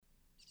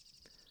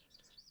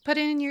Put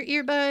in your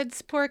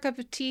earbuds, pour a cup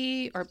of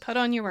tea, or put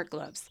on your work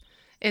gloves.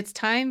 It's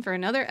time for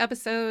another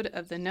episode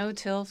of the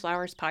No-Till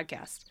Flowers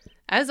podcast.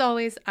 As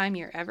always, I'm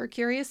your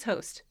ever-curious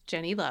host,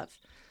 Jenny Love.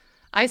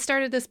 I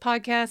started this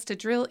podcast to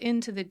drill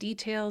into the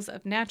details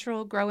of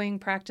natural growing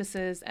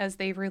practices as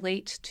they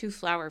relate to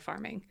flower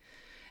farming.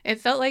 It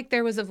felt like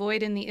there was a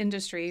void in the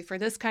industry for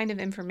this kind of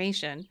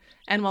information,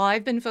 and while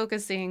I've been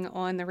focusing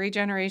on the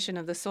regeneration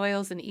of the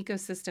soils and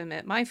ecosystem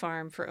at my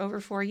farm for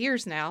over 4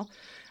 years now,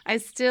 I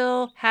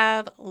still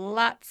have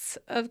lots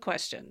of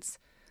questions.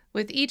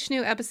 With each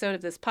new episode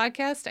of this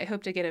podcast, I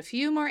hope to get a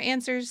few more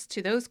answers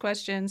to those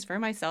questions for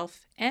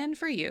myself and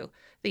for you,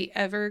 the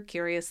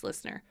ever-curious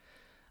listener.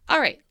 All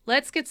right,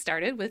 let's get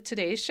started with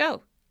today's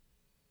show.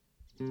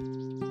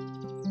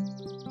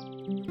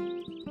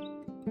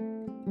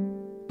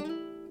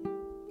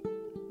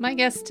 My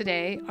guests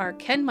today are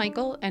Ken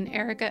Michael and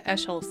Erica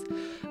Eschholz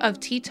of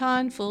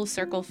Teton Full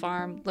Circle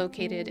Farm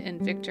located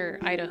in Victor,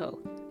 Idaho.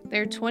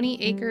 Their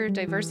 20-acre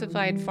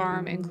diversified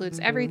farm includes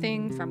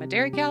everything from a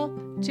dairy cow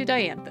to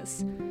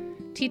dianthus.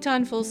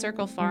 Teton Full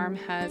Circle Farm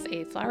has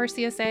a flower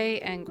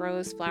CSA and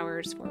grows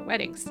flowers for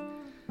weddings.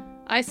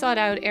 I sought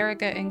out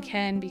Erica and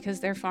Ken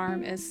because their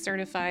farm is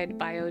certified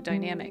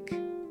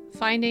biodynamic.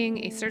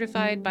 Finding a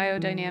certified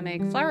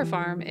biodynamic flower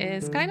farm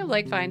is kind of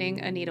like finding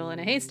a needle in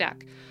a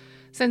haystack.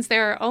 Since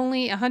there are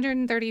only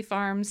 130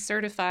 farms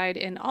certified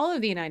in all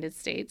of the United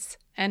States,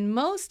 and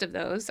most of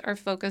those are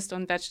focused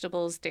on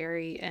vegetables,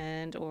 dairy,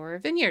 and/or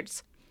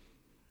vineyards.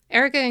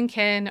 Erica and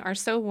Ken are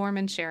so warm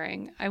and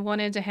sharing, I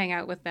wanted to hang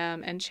out with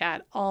them and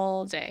chat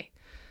all day.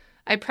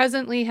 I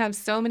presently have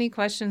so many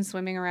questions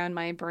swimming around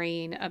my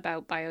brain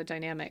about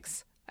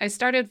biodynamics. I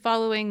started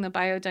following the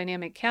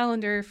biodynamic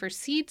calendar for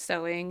seed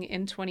sowing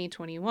in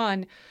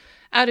 2021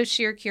 out of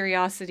sheer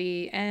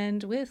curiosity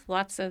and with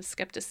lots of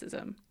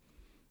skepticism.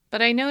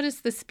 But I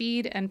noticed the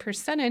speed and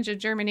percentage of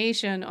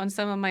germination on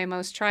some of my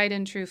most tried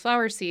and true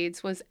flower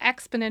seeds was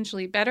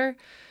exponentially better,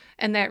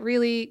 and that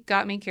really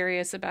got me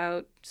curious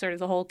about sort of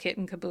the whole kit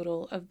and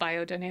caboodle of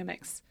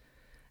biodynamics.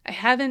 I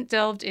haven't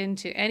delved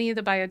into any of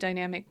the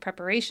biodynamic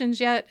preparations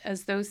yet,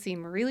 as those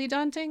seem really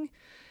daunting,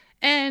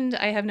 and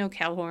I have no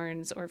cow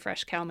horns or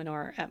fresh cow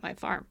manure at my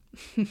farm.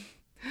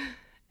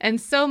 And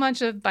so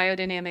much of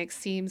biodynamics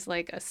seems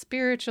like a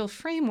spiritual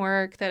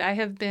framework that I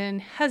have been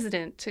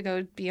hesitant to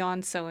go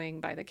beyond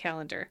sowing by the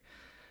calendar.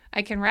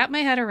 I can wrap my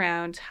head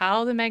around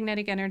how the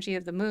magnetic energy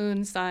of the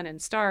moon, sun,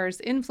 and stars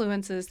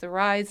influences the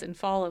rise and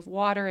fall of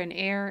water and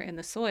air in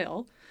the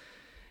soil.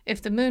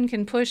 If the moon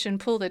can push and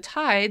pull the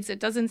tides,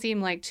 it doesn't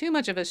seem like too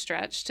much of a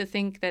stretch to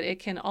think that it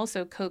can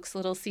also coax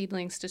little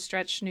seedlings to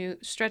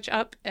stretch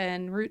up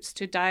and roots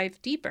to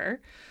dive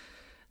deeper.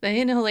 The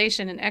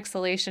inhalation and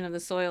exhalation of the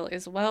soil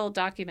is well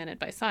documented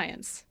by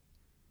science.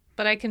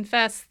 But I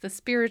confess the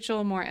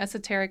spiritual, more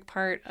esoteric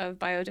part of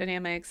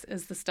biodynamics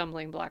is the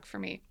stumbling block for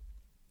me.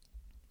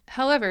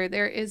 However,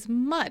 there is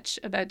much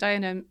about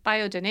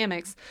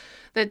biodynamics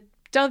that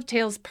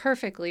dovetails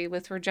perfectly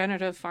with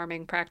regenerative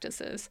farming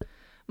practices.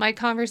 My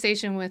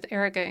conversation with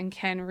Erica and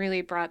Ken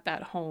really brought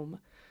that home.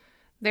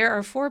 There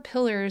are 4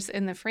 pillars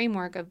in the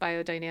framework of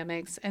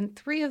biodynamics, and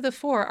 3 of the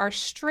 4 are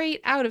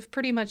straight out of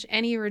pretty much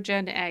any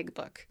Regen Ag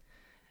book.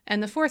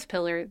 And the 4th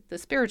pillar, the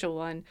spiritual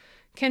one,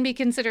 can be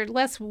considered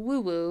less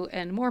woo-woo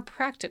and more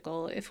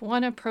practical if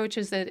one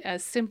approaches it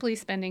as simply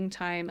spending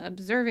time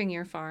observing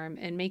your farm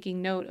and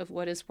making note of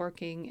what is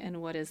working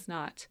and what is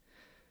not.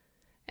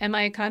 Am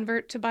I a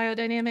convert to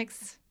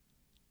biodynamics?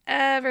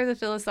 Ever the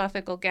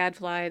philosophical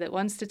gadfly that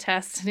wants to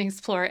test and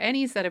explore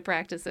any set of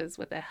practices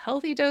with a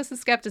healthy dose of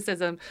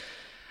skepticism,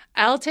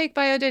 I'll take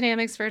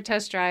biodynamics for a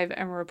test drive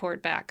and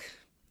report back.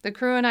 The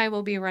crew and I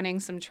will be running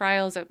some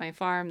trials at my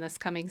farm this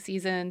coming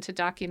season to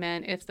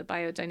document if the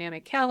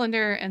biodynamic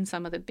calendar and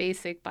some of the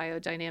basic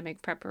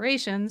biodynamic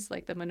preparations,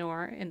 like the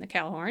manure in the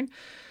cow horn,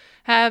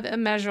 have a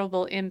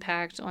measurable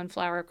impact on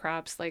flower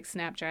crops like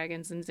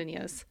snapdragons and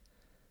zinnias.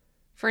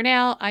 For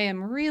now, I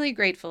am really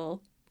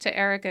grateful to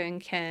Erica and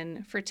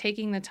Ken for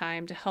taking the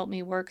time to help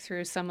me work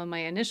through some of my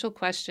initial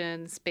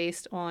questions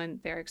based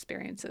on their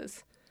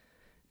experiences.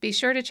 Be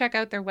sure to check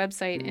out their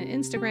website and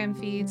Instagram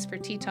feeds for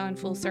Teton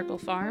Full Circle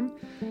Farm.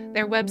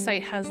 Their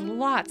website has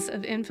lots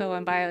of info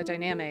on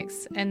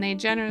biodynamics, and they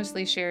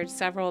generously shared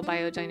several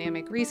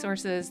biodynamic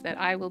resources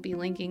that I will be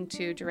linking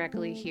to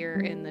directly here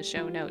in the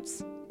show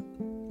notes.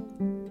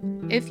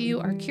 If you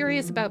are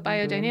curious about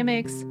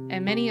biodynamics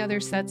and many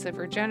other sets of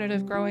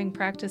regenerative growing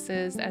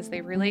practices as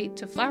they relate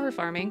to flower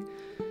farming,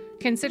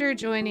 consider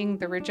joining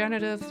the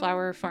Regenerative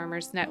Flower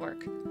Farmers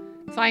Network.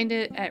 Find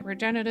it at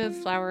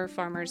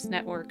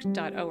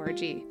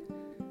regenerativeflowerfarmersnetwork.org.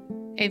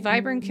 A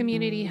vibrant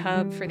community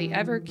hub for the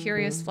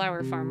ever-curious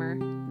flower farmer,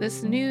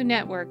 this new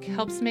network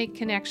helps make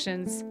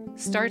connections,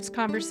 starts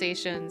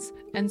conversations,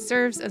 and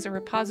serves as a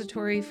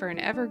repository for an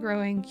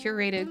ever-growing,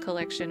 curated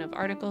collection of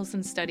articles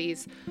and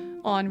studies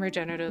on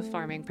regenerative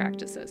farming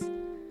practices.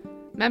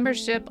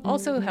 Membership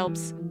also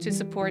helps to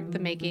support the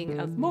making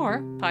of more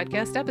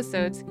podcast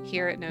episodes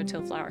here at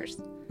No-Till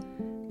Flowers.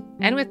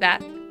 And with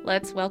that,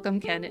 let's welcome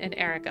Ken and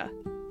Erica.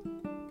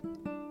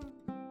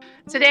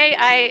 Today,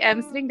 I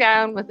am sitting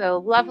down with a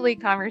lovely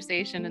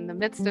conversation in the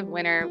midst of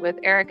winter with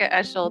Erica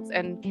Eschholz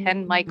and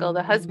Ken Michael,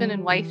 the husband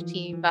and wife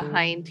team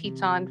behind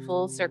Teton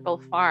Full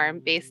Circle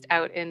Farm, based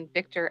out in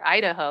Victor,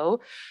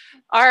 Idaho.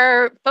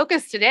 Our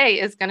focus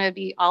today is going to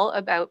be all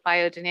about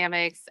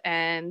biodynamics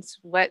and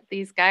what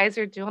these guys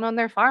are doing on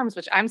their farms,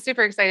 which I'm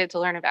super excited to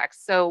learn about.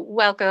 So,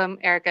 welcome,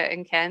 Erica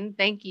and Ken.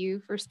 Thank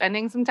you for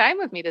spending some time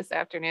with me this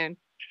afternoon.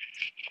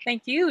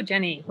 Thank you,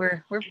 Jenny.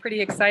 We're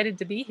pretty excited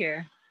to be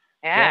here.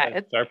 Yeah,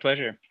 it's our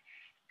pleasure.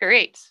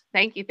 Great.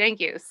 Thank you. Thank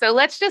you. So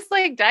let's just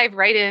dive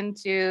right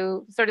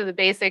into sort of the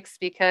basics,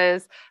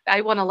 because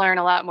I want to learn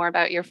a lot more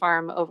about your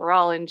farm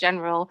overall in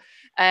general.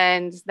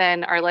 And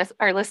then our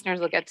listeners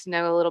will get to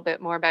know a little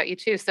bit more about you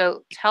too.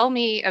 So tell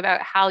me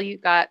about how you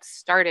got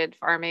started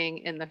farming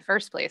in the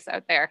first place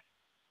out there.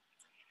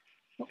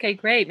 Okay,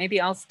 great. Maybe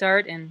I'll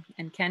start and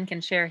Ken can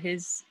share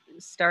his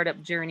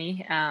startup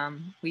journey.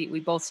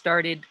 We both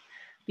started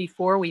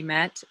before we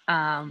met.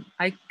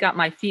 I got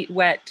my feet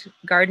wet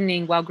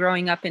gardening while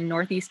growing up in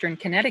northeastern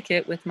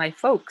Connecticut with my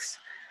folks,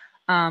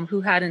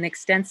 who had an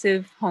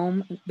extensive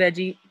home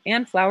veggie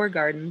and flower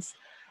gardens,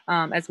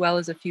 as well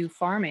as a few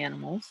farm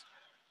animals.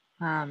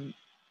 I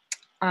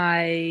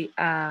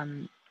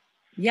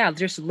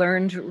just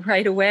learned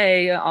right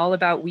away all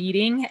about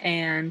weeding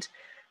and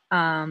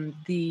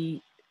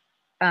the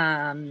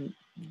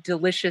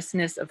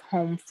deliciousness of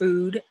home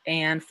food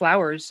and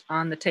flowers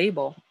on the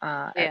table.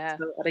 At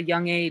a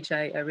young age,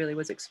 I really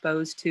was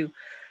exposed to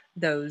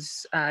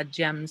those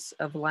gems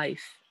of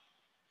life.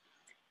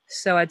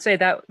 So I'd say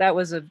that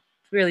was a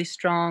really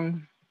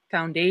strong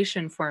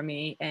foundation for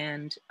me.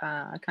 And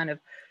kind of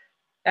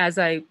as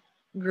I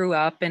grew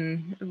up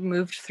and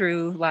moved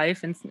through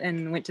life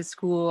and went to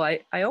school,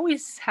 I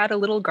always had a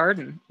little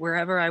garden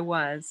wherever I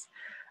was,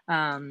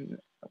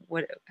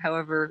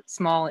 however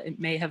small it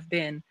may have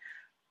been.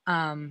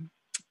 And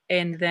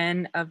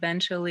then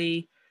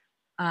eventually,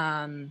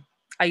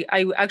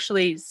 I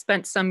actually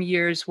spent some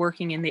years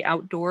working in the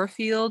outdoor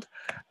field,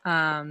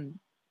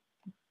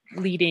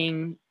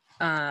 leading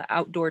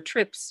outdoor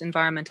trips,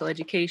 environmental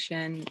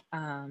education,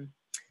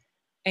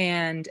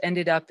 and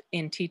ended up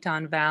in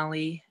Teton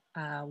Valley,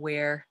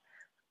 where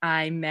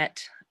I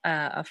met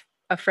a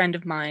friend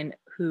of mine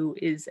who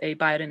is a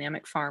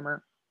biodynamic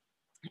farmer.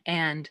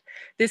 And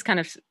this kind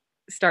of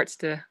starts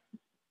to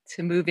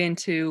move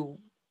into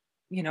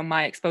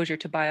my exposure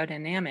to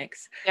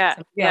biodynamics. Yeah.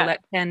 So I'll let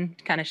Ken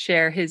kind of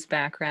share his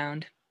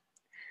background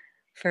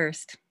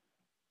first.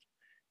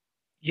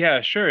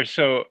 Yeah, sure.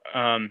 So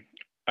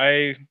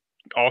I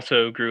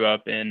also grew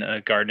up in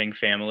a gardening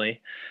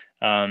family.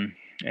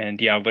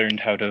 And I learned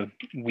how to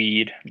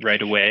weed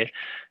right away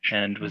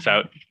and was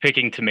out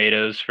picking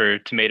tomatoes for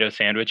tomato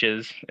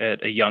sandwiches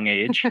at a young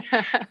age.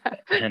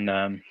 And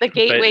the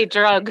gateway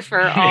drug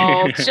for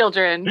all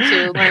children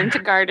to learn to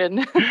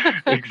garden.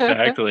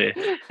 Exactly.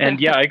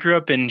 And I grew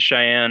up in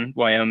Cheyenne,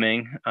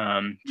 Wyoming.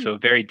 So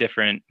very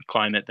different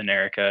climate than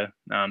Erica,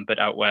 but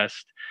out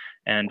west.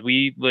 And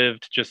we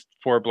lived just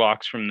 4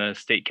 blocks from the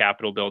state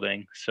capitol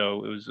building.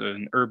 So it was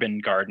an urban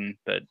garden,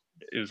 but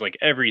it was like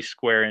every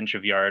square inch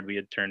of yard we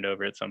had turned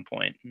over at some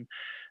point. And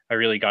I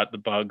really got the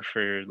bug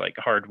for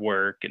hard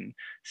work and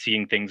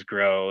seeing things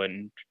grow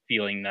and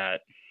feeling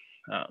that,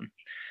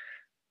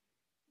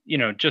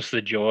 just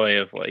the joy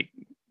of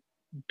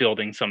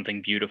building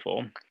something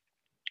beautiful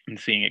and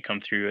seeing it come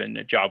through and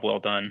a job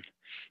well done.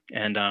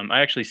 And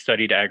I actually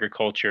studied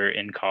agriculture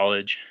in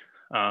college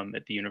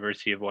at the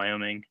University of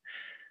Wyoming,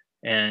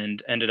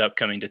 and ended up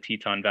coming to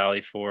Teton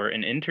Valley for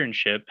an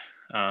internship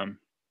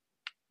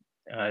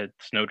at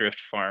Snowdrift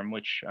Farm,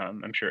 which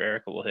I'm sure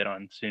Erica will hit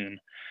on soon.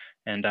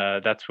 And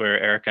that's where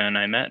Erica and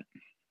I met.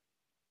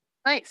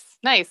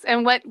 Nice.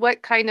 And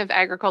what kind of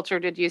agriculture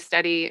did you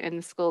study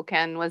in school,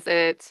 Ken? Was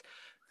it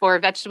for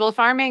vegetable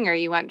farming, or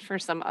you went for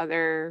some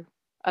other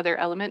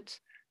element?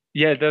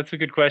 Yeah, that's a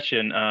good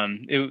question.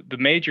 The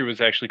major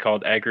was actually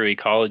called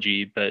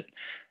agroecology, but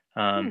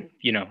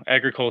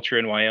agriculture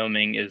in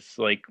Wyoming is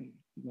like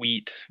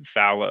wheat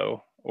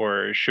fallow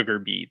or sugar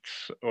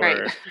beets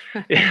or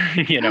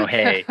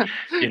hay.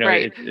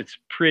 Right. It's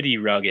pretty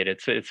rugged.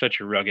 It's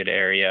such a rugged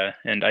area,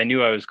 and I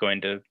knew I was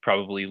going to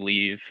probably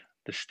leave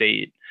the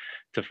state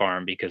to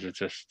farm because it's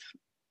just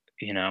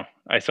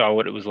I saw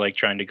what it was like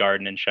trying to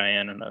garden in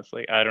Cheyenne, and I was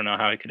like, I don't know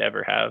how I could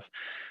ever have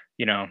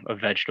a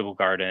vegetable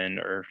garden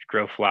or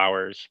grow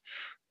flowers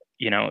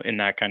in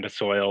that kind of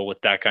soil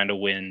with that kind of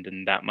wind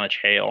and that much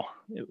hail.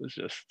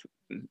 It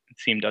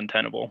seemed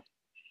untenable.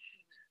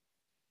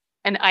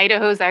 And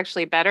Idaho's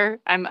actually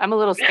better. I'm a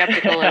little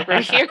skeptical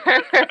over here.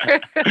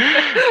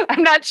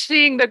 I'm not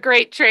seeing the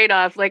great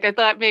trade-off. I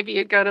thought maybe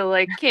you'd go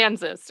to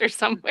Kansas or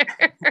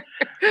somewhere.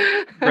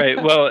 Right.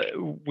 Well,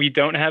 we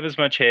don't have as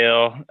much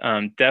hail.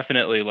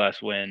 Definitely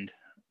less wind.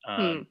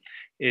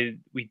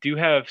 We do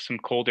have some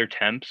colder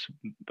temps,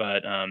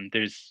 but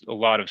there's a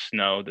lot of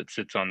snow that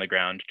sits on the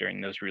ground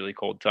during those really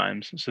cold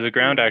times. So the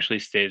ground actually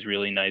stays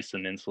really nice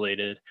and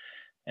insulated.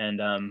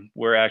 And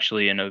we're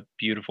actually in a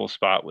beautiful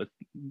spot with,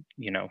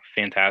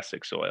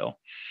 fantastic soil.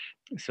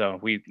 So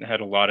we had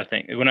a lot of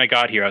things. When I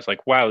got here, I was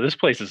like, wow, this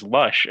place is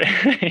lush.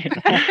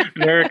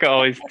 America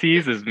always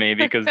teases me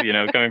because,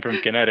 coming from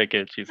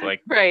Connecticut, she's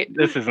like, right,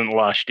 this isn't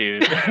lush,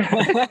 dude.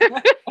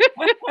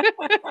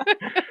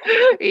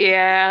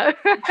 Yeah.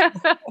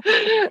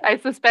 I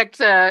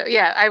suspect,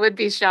 I would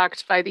be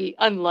shocked by the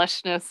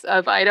unlushness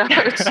of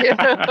Idaho too.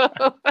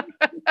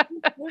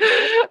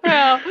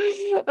 Well,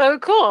 oh,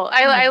 cool.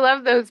 I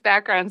love those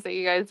backgrounds that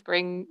you guys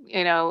bring,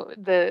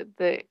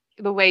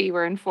 the way you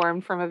were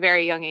informed from a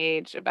very young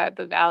age about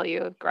the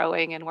value of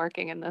growing and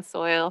working in the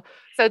soil.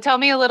 So tell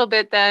me a little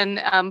bit then,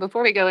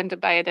 before we go into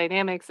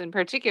biodynamics in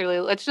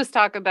particular, let's just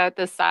talk about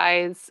the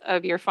size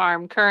of your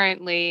farm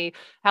currently,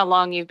 how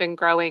long you've been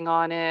growing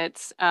on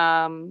it,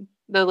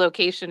 the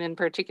location in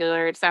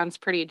particular. It sounds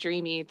pretty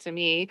dreamy to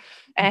me.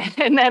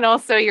 And then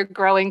also your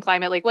growing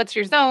climate, like what's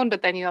your zone,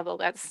 but then you have all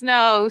that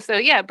snow. So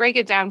yeah, break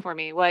it down for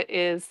me. What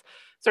is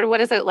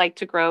it like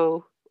to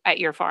grow at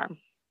your farm?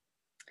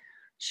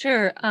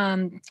 Sure.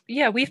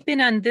 We've been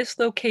on this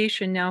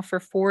location now for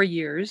 4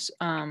 years.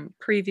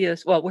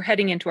 We're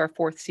heading into our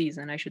fourth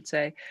season, I should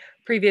say.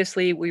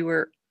 Previously, we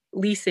were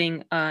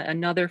leasing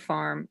another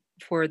farm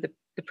for the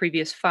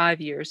previous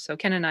 5 years. So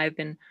Ken and I have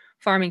been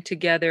farming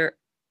together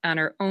on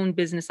our own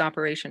business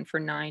operation for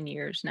 9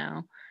 years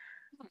now.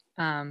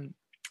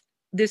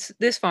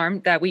 This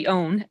farm that we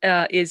own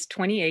is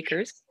 20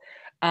 acres.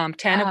 10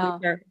 of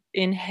which are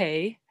in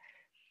hay,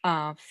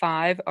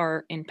 5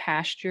 are in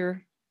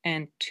pasture,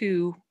 and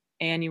 2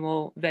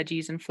 annual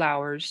veggies and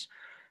flowers,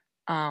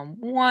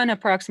 1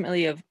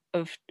 approximately of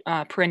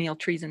perennial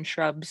trees and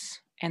shrubs,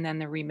 and then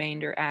the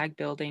remainder ag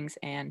buildings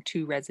and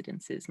 2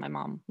 residences. My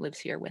mom lives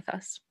here with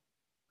us.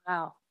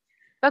 Wow.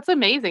 That's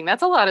amazing.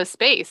 That's a lot of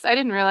space. I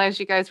didn't realize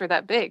you guys were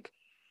that big.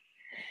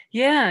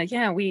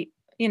 Yeah. We,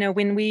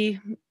 when we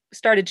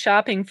started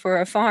shopping for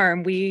a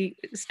farm, we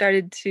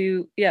started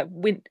to,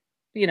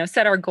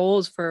 set our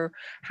goals for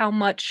how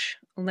much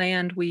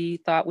land we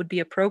thought would be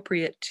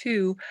appropriate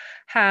to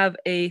have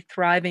a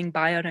thriving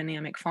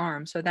biodynamic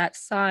farm. So that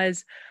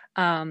size,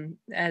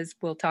 as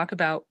we'll talk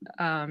about,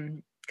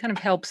 kind of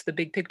helps the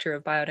big picture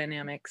of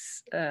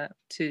biodynamics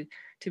to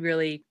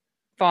really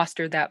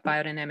foster that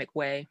biodynamic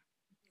way.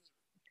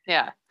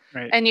 Yeah.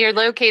 Right. And you're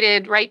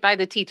located right by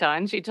the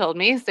Tetons, you told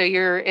me. So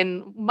you're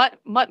in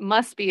what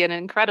must be an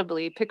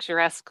incredibly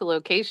picturesque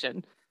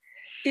location.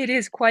 It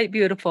is quite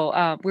beautiful.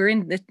 We're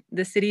in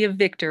the city of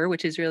Victor,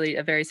 which is really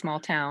a very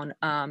small town,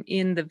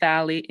 in the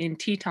valley, in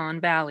Teton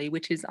Valley,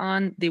 which is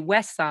on the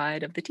west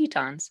side of the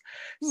Tetons.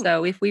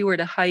 So if we were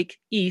to hike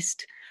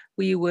east,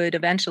 we would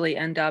eventually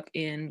end up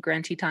in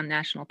Grand Teton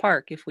National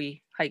Park if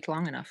we hiked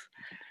long enough.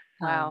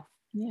 Wow.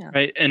 Yeah.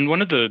 Right. And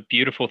one of the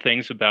beautiful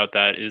things about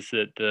that is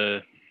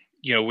that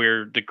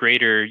we're the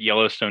greater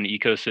Yellowstone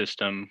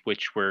ecosystem,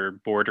 which we're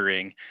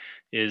bordering,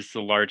 is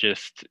the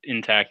largest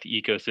intact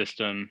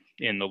ecosystem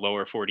in the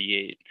lower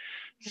 48.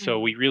 So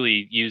we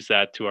really use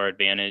that to our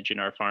advantage in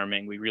our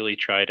farming. We really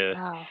try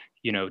to,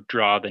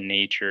 draw the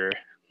nature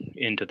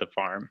into the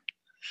farm.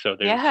 So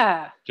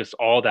there's just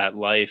all that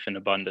life and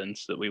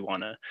abundance that we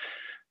want to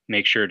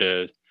make sure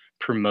to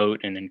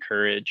promote and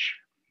encourage.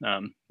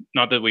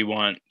 Not that we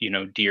want,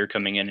 deer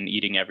coming in and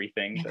eating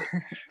everything, but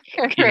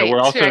we're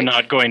also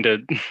not going to,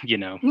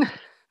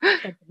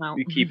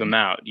 we keep them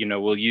out.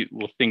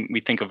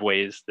 We think of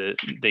ways that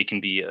they can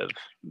be of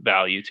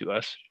value to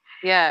us.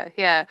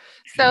 Yeah.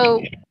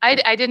 So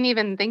I didn't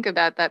even think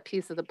about that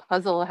piece of the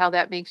puzzle, how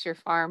that makes your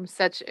farm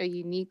such a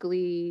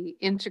uniquely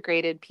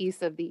integrated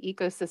piece of the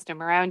ecosystem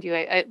around you.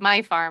 At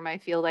my farm, I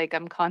feel like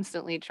I'm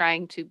constantly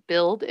trying to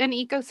build an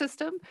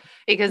ecosystem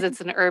because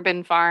it's an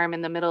urban farm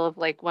in the middle of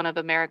like one of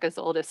America's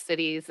oldest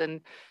cities.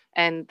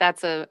 And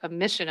that's a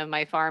mission of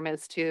my farm,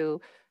 is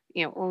to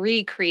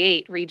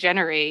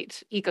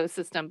regenerate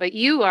ecosystem. But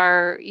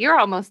you're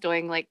almost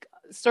doing like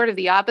sort of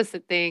the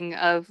opposite thing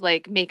of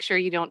like, make sure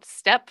you don't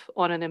step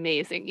on an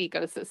amazing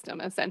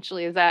ecosystem,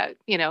 essentially. Is that,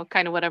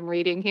 kind of what I'm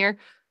reading here?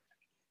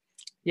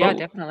 Yeah,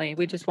 definitely.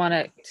 We just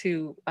want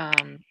to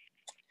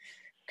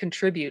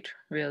contribute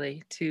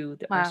really to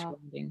our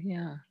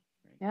surrounding.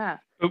 Yeah.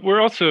 But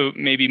we're also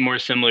maybe more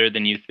similar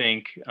than you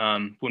think.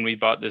 When we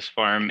bought this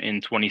farm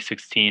in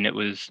 2016, it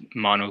was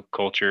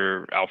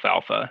monoculture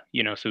alfalfa,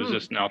 so it was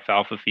just an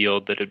alfalfa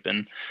field that had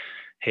been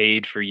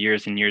hayed for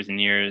years and years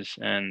and years.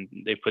 And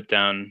they put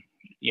down,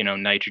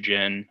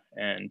 nitrogen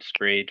and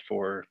sprayed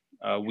for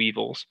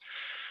weevils.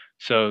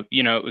 So,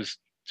 it was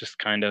just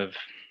kind of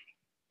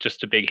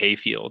just a big hay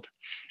field.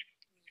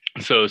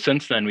 So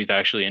since then, we've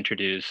actually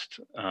introduced,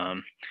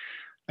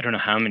 I don't know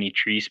how many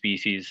tree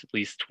species, at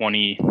least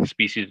 20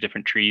 species of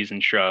different trees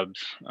and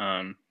shrubs,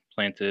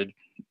 planted,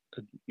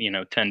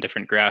 10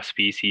 different grass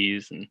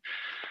species. And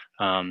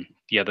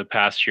the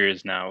past year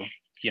is now,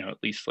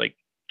 at least like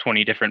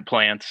 20 different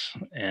plants.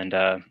 And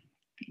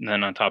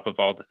then on top of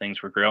all the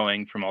things we're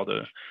growing, from all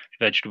the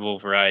vegetable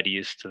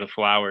varieties to the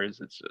flowers,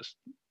 it's just,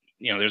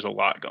 there's a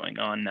lot going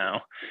on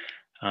now.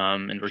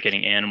 And we're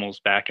getting animals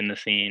back in the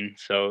scene.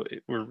 So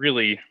it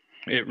really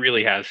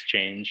has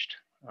changed.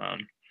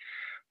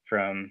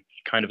 From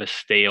kind of a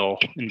stale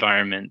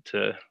environment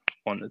to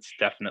one that's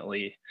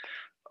definitely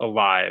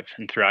alive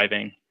and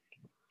thriving.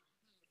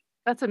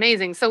 That's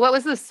amazing. So what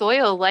was the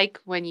soil like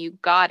when you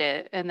got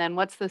it? And then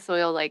what's the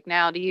soil like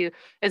now?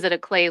 Is it a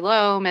clay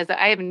loam?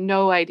 I have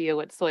no idea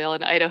what soil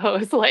in Idaho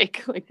is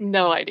like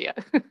no idea.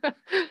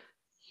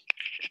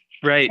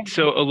 Right.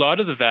 So a lot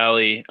of the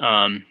valley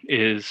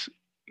is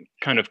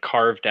kind of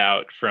carved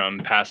out from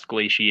past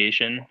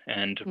glaciation,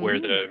 and where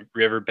the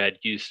riverbed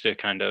used to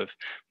kind of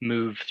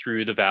move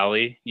through the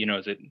valley,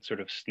 as it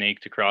sort of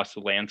snaked across the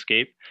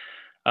landscape.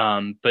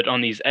 But on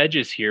these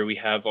edges here, we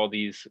have all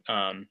these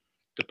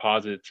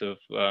deposits of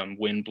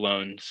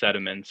wind-blown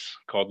sediments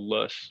called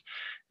loess.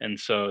 And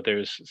so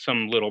there's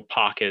some little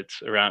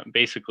pockets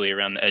basically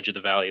around the edge of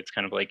the valley. It's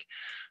kind of like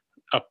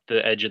up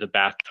the edge of the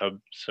bathtub,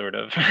 sort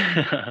of,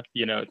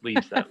 it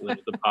leaves that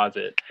little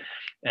deposit.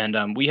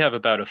 And we have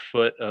about a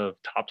foot of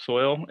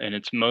topsoil, and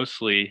it's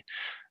mostly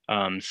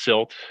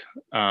silt,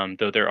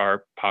 though there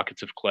are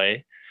pockets of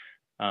clay.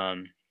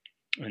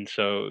 And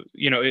so,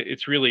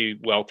 it's really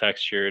well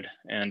textured,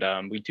 and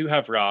we do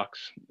have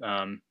rocks,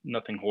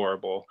 nothing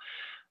horrible.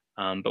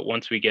 But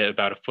once we get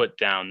about a foot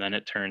down, then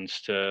it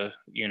turns to,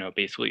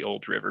 basically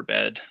old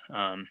riverbed,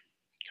 kind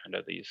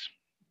of these,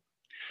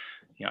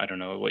 I don't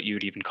know what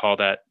you'd even call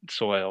that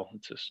soil.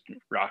 It's just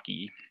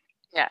rocky.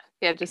 Yeah,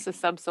 just a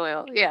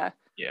subsoil. Yeah,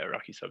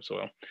 rocky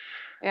subsoil.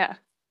 Yeah.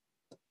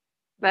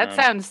 That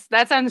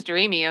sounds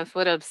dreamy. A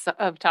foot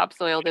of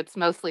topsoil that's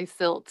mostly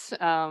silt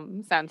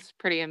sounds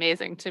pretty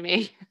amazing to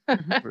me.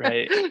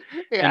 Right.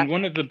 Yeah. And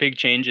one of the big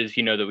changes,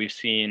 that we've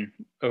seen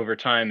over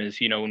time is,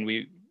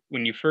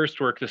 when you first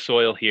work the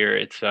soil here,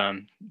 it's there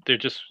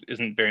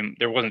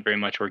wasn't very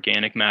much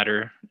organic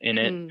matter in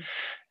it.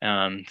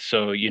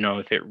 So,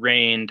 if it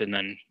rained and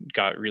then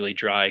got really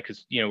dry,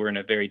 because, we're in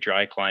a very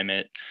dry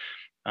climate,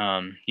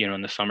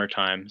 in the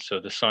summertime, so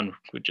the sun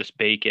would just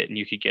bake it, and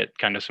you could get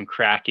kind of some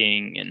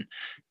cracking and,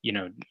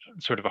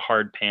 sort of a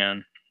hard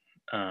pan.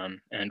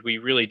 And we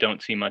really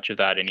don't see much of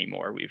that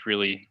anymore. We've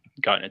really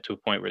gotten it to a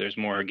point where there's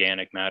more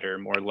organic matter,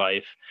 more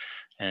life,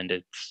 and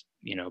it's,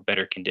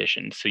 better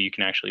conditions, so you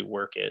can actually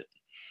work it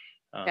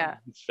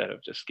instead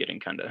of just getting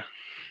kind of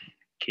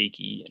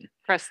cakey and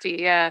crusty.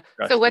 Yeah.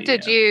 So what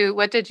did you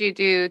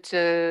do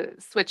to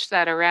switch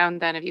that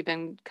around then? Have you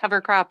been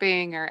cover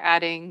cropping or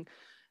adding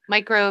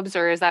microbes,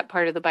 or is that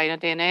part of the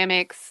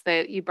biodynamics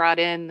that you brought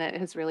in that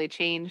has really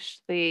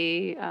changed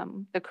the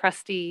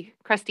crusty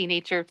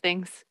nature of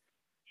things?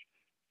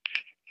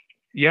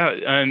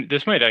 Yeah,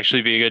 this might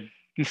actually be a good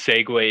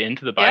segue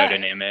into the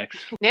biodynamics.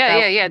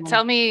 Yeah.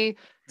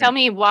 Tell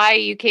me why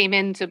you came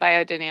into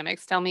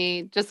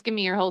biodynamics. Just give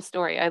me your whole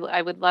story.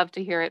 I would love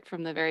to hear it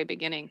from the very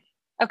beginning.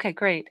 Okay,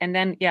 great. And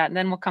then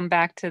we'll come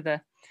back to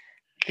the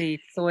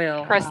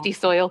soil. Crusty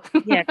soil.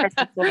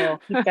 Crusty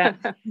soil. Keep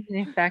that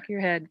in the back of your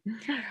head.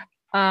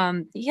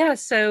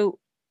 So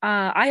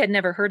I had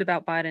never heard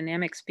about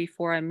biodynamics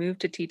before I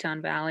moved to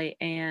Teton Valley,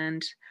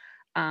 and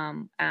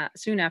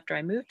soon after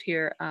I moved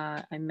here,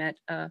 I met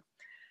a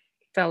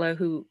fellow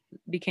who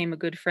became a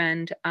good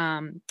friend,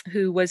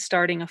 who was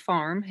starting a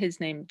farm. His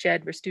name,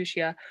 Jed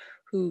Restucia,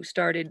 who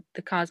started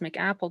the Cosmic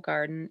Apple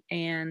Garden,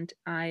 and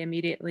I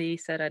immediately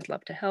said I'd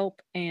love to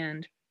help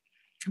and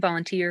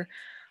volunteer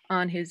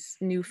on his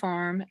new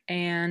farm.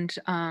 And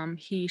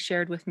he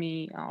shared with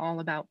me all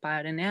about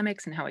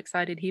biodynamics and how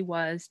excited he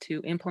was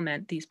to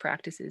implement these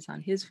practices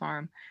on his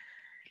farm.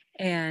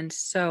 And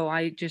so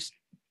I just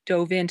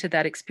dove into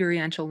that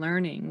experiential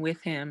learning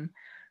with him,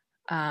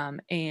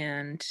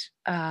 and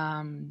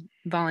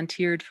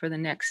volunteered for the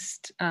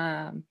next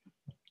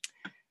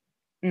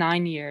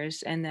 9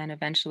 years, and then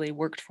eventually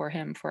worked for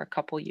him for a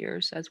couple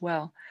years as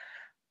well.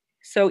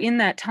 So in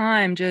that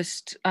time,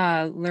 just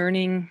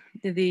learning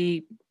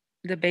the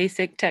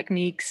basic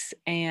techniques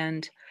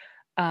and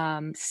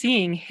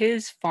seeing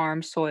his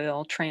farm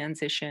soil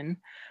transition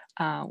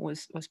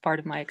was part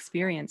of my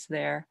experience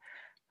there.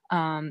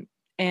 And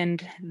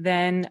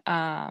then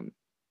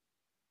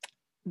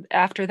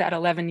after that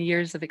 11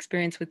 years of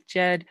experience with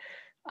Jed,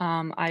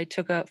 I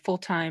took a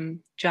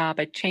full-time job.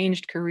 I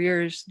changed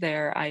careers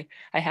there. I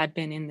had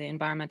been in the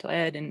environmental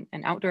ed and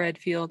outdoor ed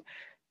field,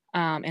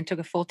 and took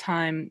a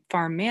full-time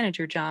farm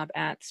manager job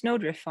at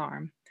Snowdrift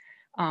Farm,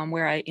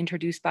 where I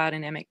introduced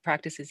biodynamic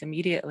practices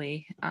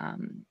immediately,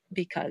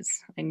 because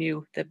I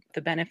knew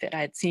the benefit.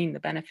 I had seen the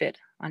benefit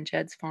on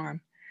Jed's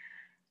farm.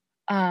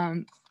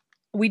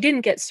 We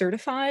didn't get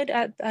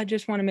certified. I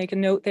just want to make a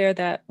note there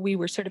that we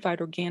were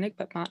certified organic,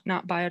 but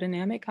not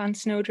biodynamic on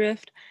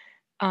Snowdrift.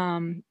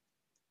 And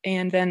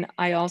then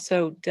I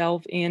also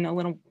delved in a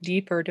little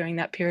deeper during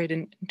that period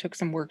and took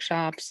some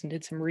workshops and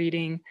did some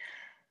reading.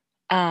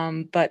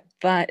 And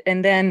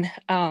then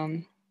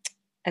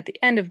at the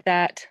end of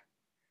that,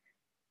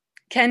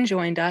 Ken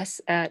joined us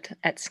at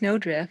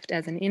Snowdrift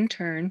as an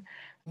intern.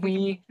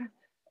 We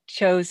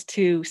chose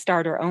to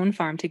start our own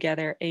farm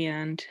together,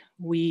 and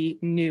we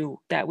knew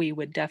that we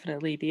would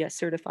definitely be a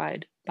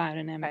certified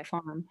biodynamic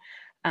farm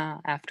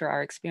after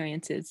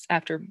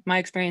my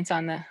experience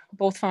on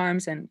both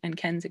farms and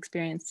Ken's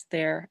experience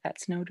there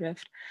at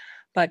Snowdrift.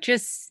 But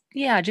just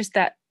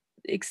that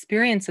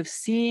experience of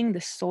seeing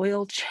the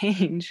soil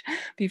change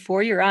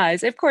before your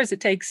eyes. Of course,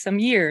 it takes some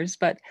years,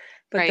 but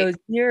those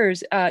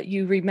years,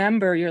 you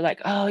remember, you're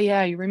like, oh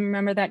yeah, you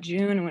remember that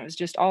June when it was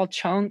just all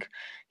chunk.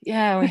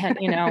 Yeah, we had,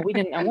 we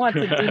didn't know what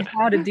to do,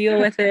 how to deal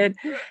with it.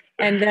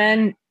 And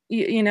then,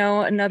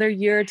 another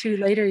year or two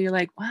later, you're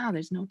like, wow,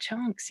 there's no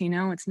chunks,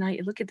 it's not,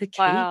 look at the cake.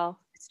 Wow.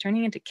 It's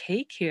turning into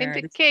cake here.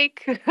 Into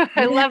cake.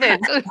 I love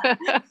it.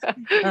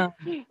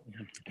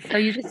 So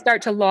you just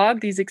start to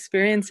log these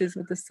experiences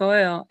with the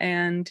soil,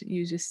 and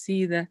you just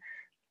see the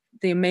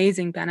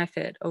amazing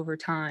benefit over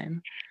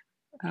time.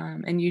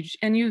 And you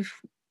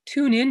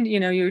tune in,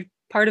 you're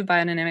part of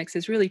biodynamics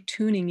is really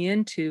tuning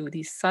into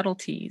these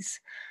subtleties,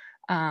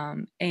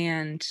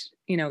 and,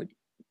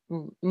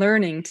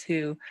 learning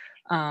to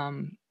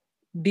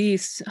be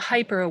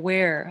hyper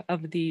aware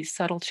of these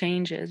subtle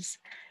changes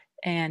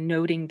and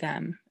noting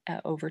them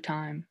over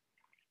time.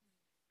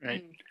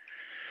 Right.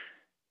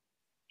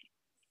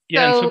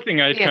 Yeah, and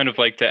something I'd kind of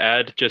like to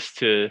add just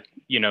to,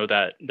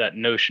 that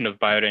notion of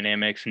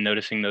biodynamics and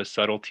noticing those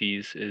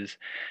subtleties is,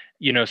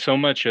 so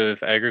much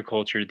of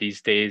agriculture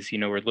these days,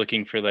 we're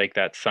looking for like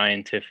that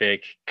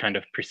scientific kind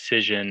of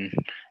precision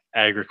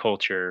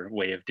agriculture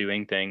way of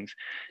doing things.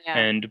 Yeah.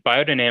 And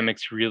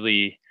biodynamics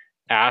really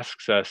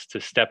asks us to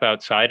step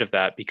outside of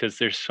that, because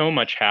there's so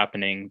much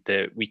happening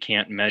that we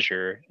can't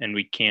measure, and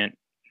we can't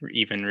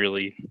even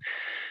really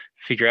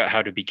figure out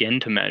how to begin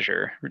to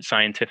measure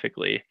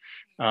scientifically,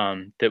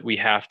 that we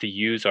have to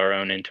use our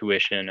own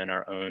intuition and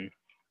our own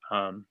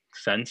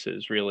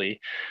senses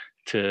really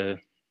to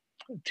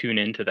tune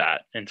into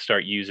that and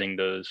start using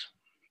those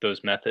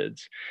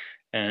methods.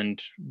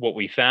 And what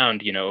we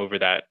found, over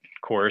that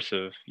course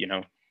of,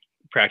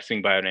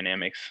 practicing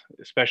biodynamics,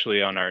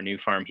 especially on our new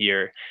farm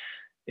here,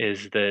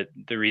 is that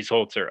the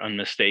results are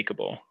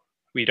unmistakable.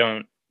 We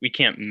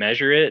can't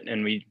measure it,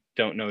 and we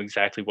don't know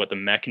exactly what the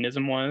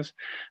mechanism was,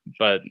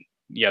 but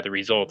yeah, the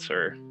results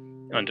are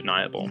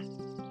undeniable.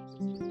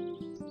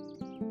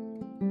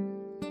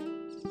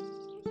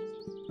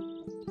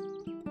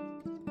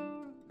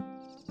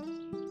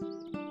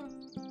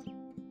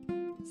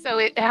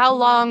 So how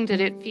long did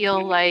it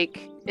feel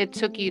like it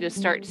took you to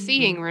start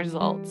seeing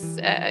results?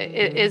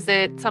 Is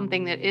it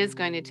something that is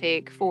going to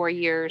take 4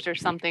 years or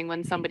something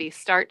when somebody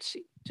starts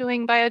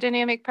doing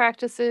biodynamic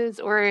practices,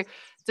 or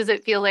does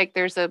it feel like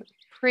there's a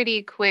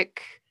pretty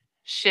quick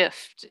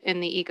shift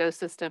in the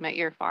ecosystem at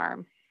your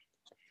farm?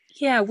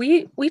 Yeah,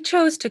 we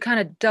chose to kind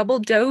of double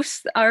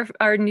dose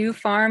our new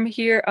farm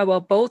here. Well,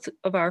 both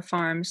of our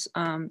farms,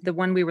 the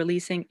one we were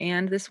leasing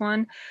and this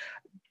one.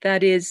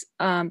 That is,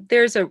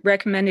 there's a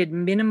recommended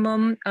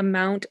minimum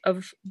amount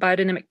of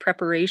biodynamic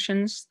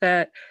preparations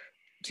that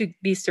to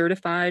be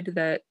certified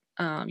that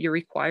you're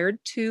required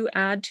to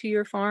add to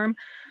your farm.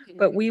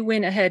 But we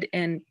went ahead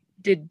and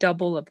did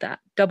double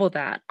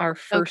that our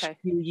first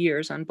few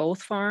years on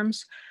both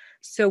farms.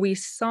 So we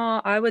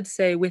saw, I would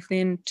say,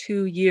 within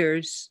 2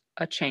 years,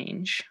 a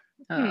change,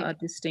 a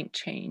distinct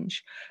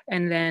change.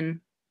 And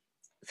then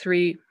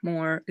 3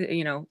 more,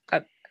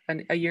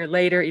 a year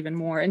later, even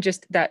more. And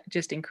that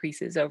just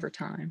increases over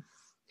time.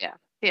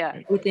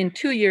 Yeah. Within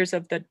 2 years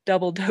of the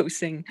double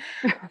dosing,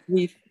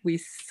 we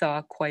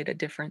saw quite a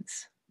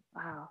difference.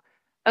 Wow.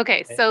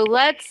 Okay, so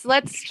let's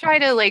try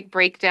to like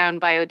break down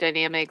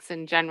biodynamics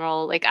in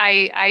general. Like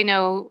I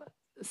know,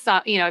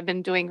 so, I've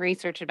been doing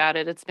research about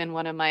it. It's been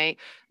one of my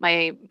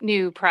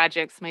new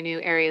projects, my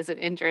new areas of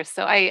interest.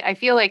 So I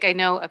feel like I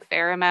know a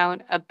fair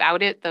amount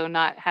about it, though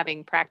not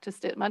having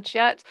practiced it much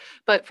yet.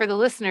 But for the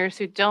listeners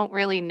who don't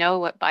really know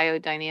what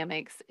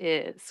biodynamics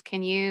is,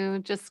 can you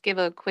just give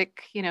a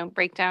quick,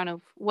 breakdown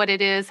of what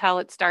it is, how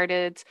it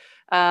started,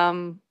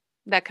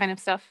 that kind of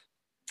stuff?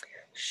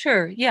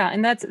 Sure. Yeah,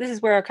 and this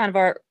is where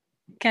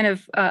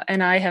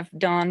and I have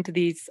donned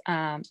these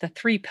the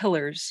 3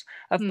 pillars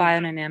of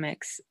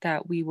biodynamics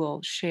that we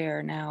will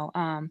share now.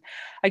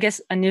 I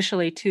guess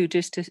initially too,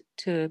 just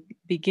to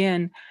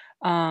begin,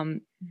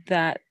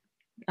 that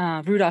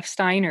Rudolf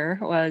Steiner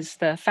was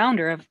the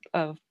founder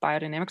of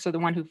biodynamics, or the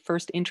one who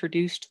first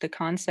introduced the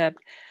concept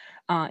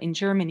in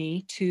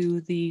Germany to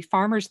the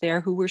farmers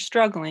there who were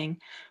struggling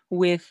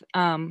with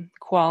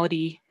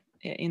quality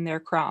in their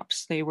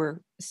crops. They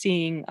were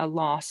seeing a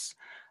loss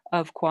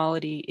of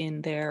quality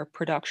in their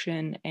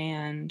production,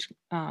 and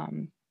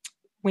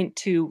went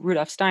to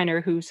Rudolf Steiner,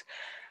 who's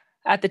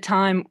at the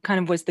time kind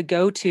of was the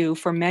go-to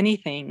for many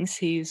things.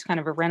 He's kind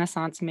of a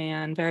Renaissance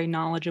man, very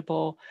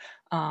knowledgeable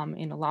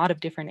in a lot of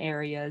different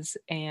areas.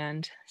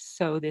 And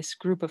so this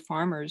group of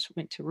farmers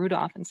went to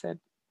Rudolf and said,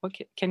 "What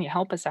can you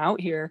help us out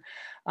here?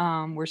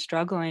 We're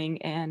struggling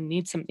and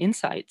need some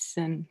insights."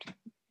 And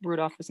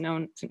Rudolf was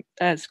known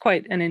as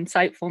quite an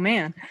insightful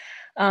man.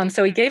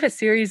 So he gave a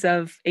series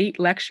of 8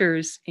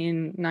 lectures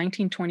in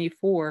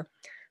 1924,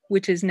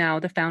 which is now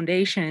the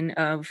foundation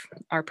of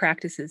our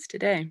practices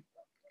today.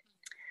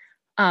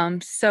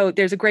 So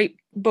there's a great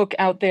book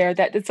out there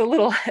that it's a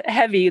little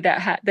heavy,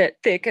 that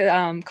thick,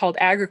 called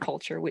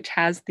Agriculture, which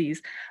has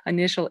these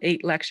initial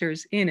 8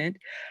 lectures in it.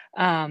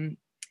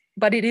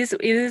 But it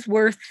is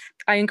worth,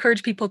 I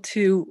encourage people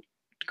to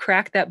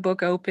crack that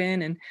book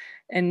open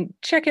and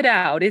check it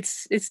out.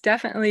 It's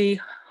definitely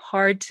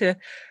hard to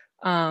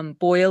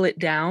boil it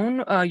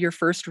down, your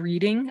first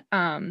reading.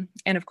 And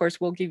of course,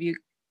 we'll give you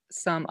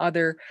some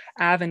other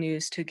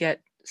avenues to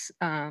get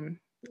a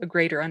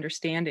greater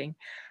understanding.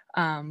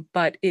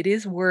 But it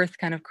is worth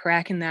kind of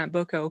cracking that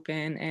book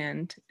open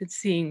and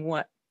seeing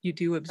what you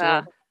do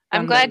absorb.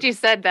 I'm glad you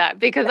said that,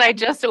 because I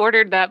just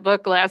ordered that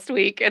book last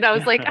week, and I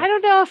was like, I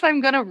don't know if I'm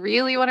gonna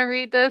really want to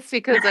read this,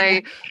 because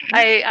I've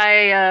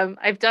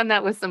done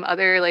that with some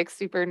other like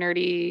super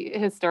nerdy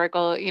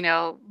historical,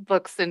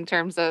 books in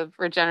terms of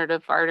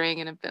regenerative farming,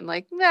 and have been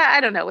like, nah,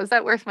 I don't know, was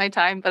that worth my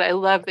time? But I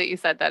love that you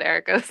said that,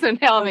 Erica. So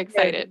now I'm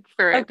excited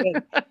for it. Okay.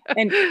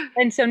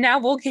 And so now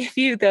we'll give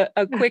you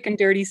a quick and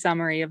dirty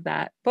summary of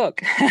that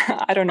book.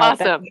 I don't know.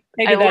 Awesome.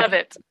 I love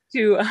it.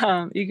 Too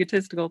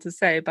egotistical to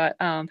say, but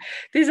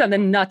these are the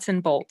nuts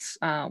and bolts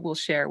we'll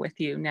share with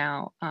you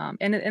now,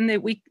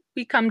 and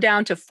we come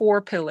down to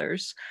 4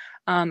 pillars,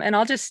 and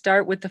I'll just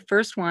start with the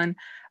first one,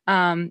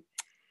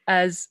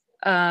 as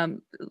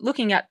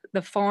looking at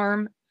the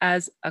farm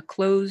as a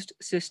closed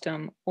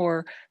system,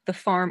 or the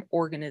farm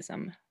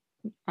organism.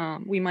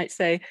 We might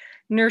say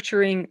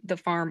nurturing the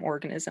farm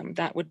organism.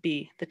 That would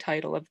be the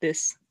title of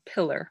this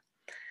pillar.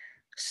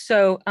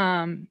 So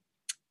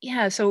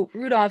so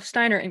Rudolf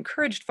Steiner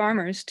encouraged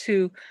farmers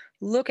to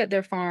look at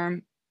their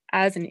farm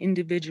as an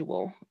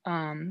individual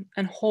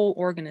and whole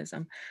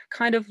organism,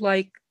 kind of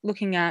like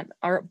looking at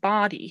our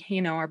body.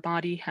 Our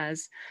body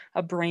has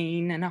a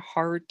brain and a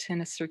heart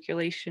and a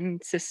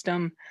circulation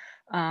system.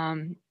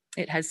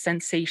 It has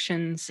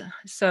sensations.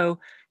 So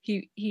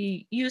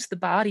he used the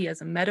body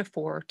as a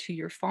metaphor to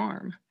your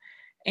farm,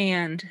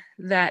 and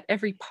that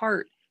every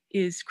part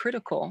is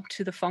critical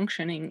to the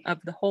functioning of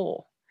the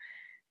whole.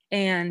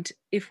 And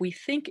if we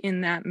think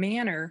in that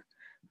manner,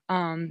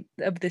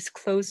 of this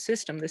closed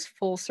system, this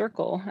full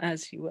circle,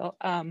 as you will,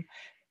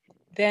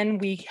 then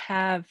we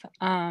have,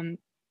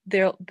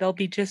 there'll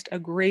be just a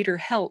greater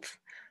health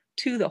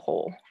to the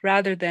whole,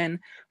 rather than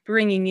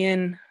bringing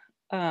in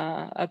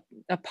a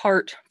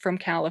part from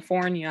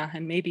California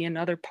and maybe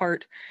another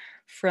part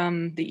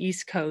from the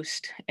East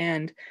Coast,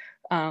 and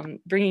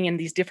bringing in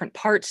these different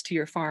parts to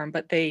your farm,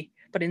 but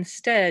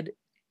instead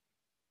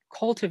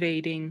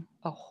cultivating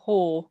a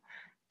whole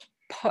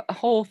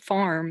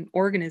farm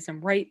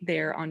organism right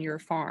there on your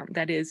farm.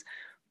 That is,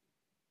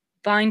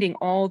 finding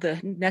all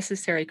the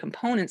necessary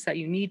components that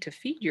you need to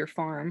feed your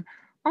farm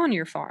on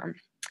your farm.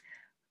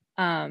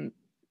 And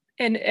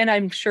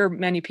I'm sure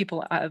many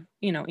people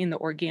in the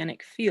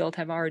organic field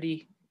are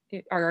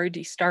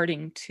already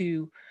starting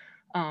to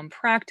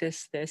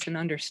practice this and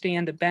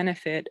understand the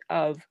benefit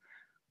of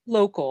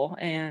local,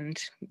 and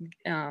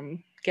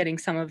getting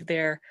some of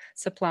their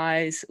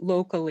supplies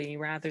locally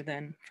rather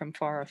than from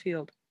far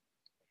afield.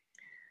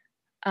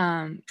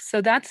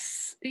 So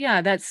that's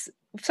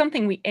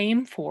something we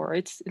aim for.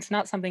 It's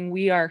not something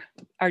we are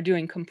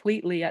doing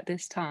completely at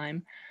this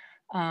time.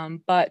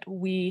 But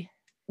we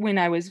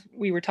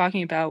were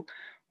talking about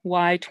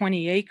why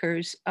 20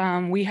 acres,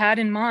 we had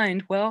in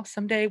mind, well,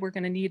 someday we're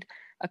going to need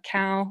a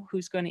cow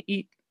who's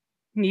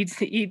needs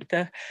to eat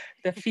the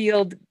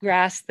field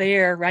grass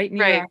there right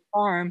near our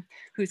farm,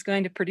 who's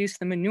going to produce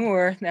the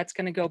manure that's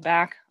going to go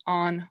back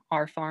on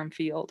our farm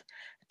field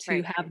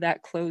to have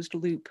that closed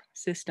loop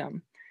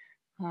system.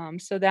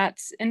 So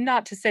that's, and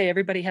not to say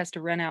everybody has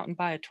to run out and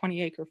buy a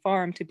 20-acre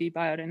farm to be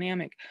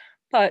biodynamic,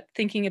 but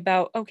thinking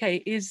about, okay,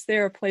 is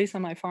there a place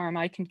on my farm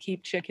I can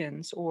keep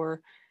chickens,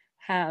 or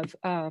have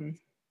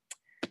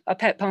a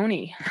pet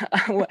pony,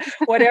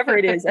 whatever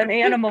it is, an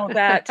animal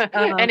that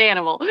an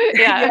animal,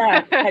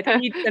 that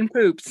eats and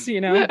poops,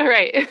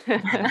 Right.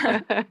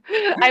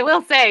 I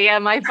will say,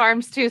 my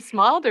farm's too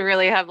small to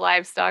really have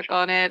livestock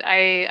on it.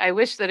 I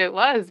wish that it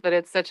was, but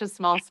it's such a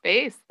small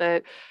space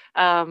that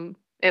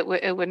it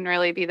wouldn't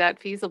really be that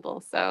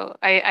feasible. So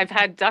I've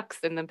had ducks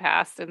in the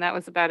past, and that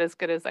was about as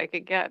good as I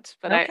could get.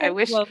 But okay, I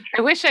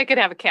wish I could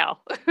have a cow.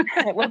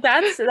 Well,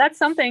 that's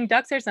something.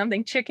 Ducks are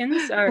something.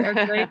 Chickens are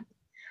great.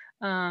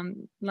 A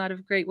lot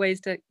of great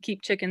ways to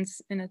keep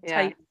chickens in a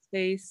tight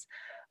space.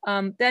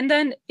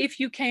 Then if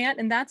you can't,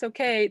 and that's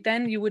okay,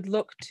 then you would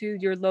look to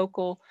your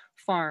local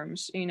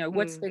farms.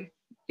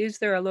 Is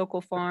there a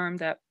local farm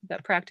that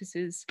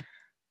practices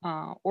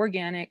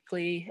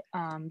organically,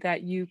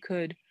 that you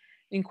could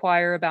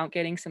inquire about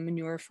getting some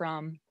manure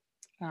from?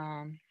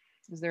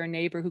 Is there a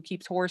neighbor who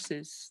keeps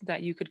horses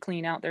that you could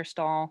clean out their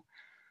stall,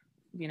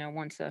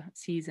 once a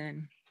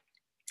season?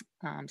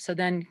 So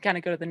then kind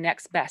of go to the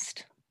next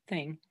best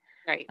thing.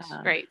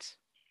 Right.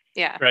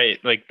 Yeah. Right.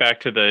 Like back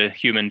to the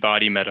human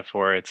body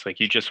metaphor, it's like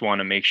you just want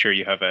to make sure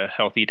you have a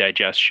healthy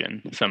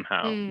digestion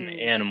somehow. And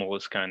the animal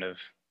is kind of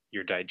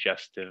your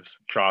digestive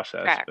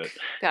process.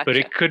 But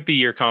it could be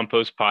your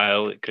compost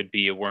pile. It could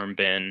be a worm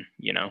bin,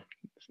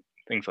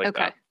 things like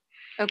that.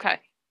 Okay.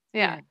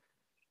 Yeah.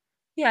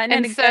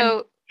 And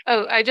so,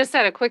 I just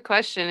had a quick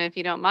question, if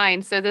you don't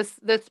mind. So this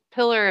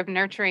pillar of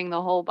nurturing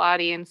the whole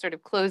body and sort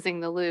of closing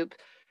the loop,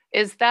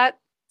 is that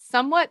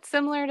somewhat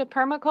similar to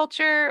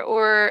permaculture,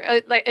 or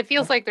like it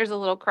feels like there's a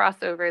little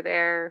crossover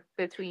there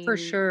For between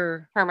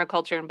sure.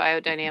 permaculture and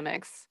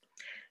biodynamics.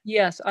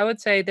 Yes, I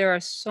would say there are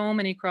so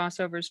many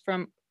crossovers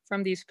from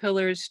these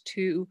pillars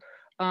to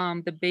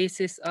the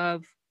basis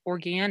of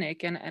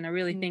organic, and I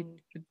really think Mm.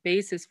 the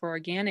basis for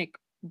organic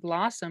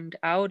blossomed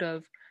out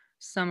of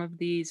some of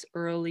these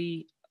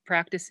early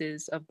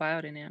practices of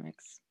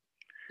biodynamics.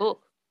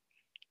 Cool.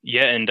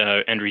 Yeah,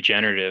 and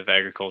regenerative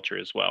agriculture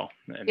as well.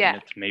 I mean, Yeah.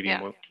 it's maybe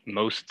Yeah.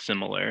 most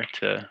similar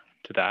to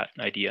that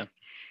idea.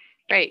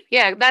 Right.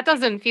 Yeah, that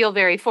doesn't feel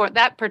very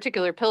that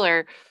particular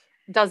pillar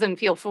doesn't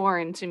feel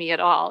foreign to me at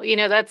all.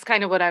 That's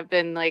kind of what I've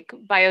been like.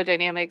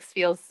 Biodynamics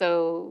feels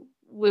so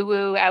woo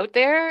woo out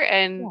there, Yeah.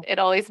 and it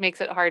always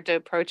makes it hard to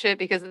approach it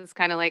because it's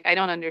kind of like I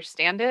don't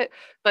understand it.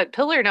 But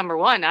pillar number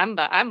one, I'm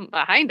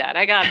behind that.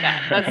 I got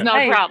that. That's no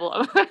Right,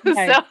 problem.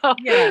 right.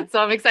 Yeah.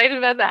 So I'm excited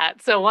about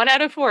that. So 1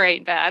 out of 4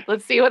 ain't bad.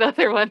 Let's see what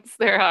other ones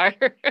there are.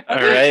 All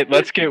right,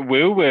 let's get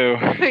woo woo.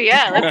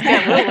 Yeah, let's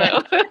get woo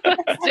woo.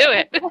 Let's do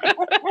it.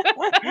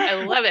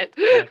 I love it.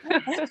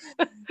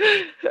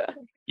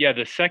 Yeah,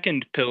 the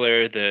second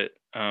pillar that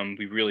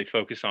we really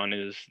focus on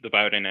is the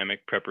biodynamic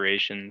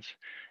preparations.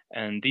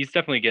 And these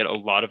definitely get a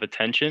lot of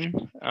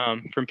attention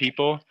from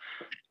people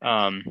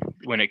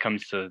when it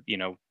comes to,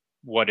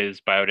 what is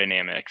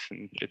biodynamics.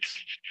 And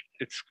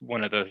it's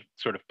one of the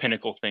sort of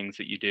pinnacle things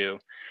that you do.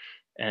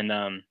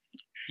 And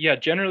yeah,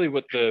 generally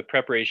what the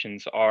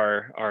preparations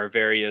are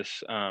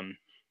various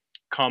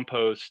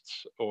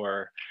composts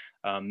or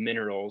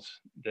minerals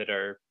that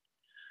are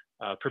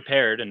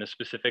prepared in a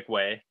specific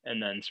way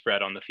and then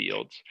spread on the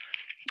fields.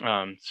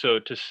 So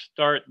to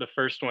start, the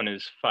first one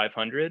is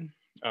 500.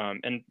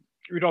 And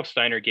Rudolf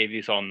Steiner gave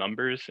these all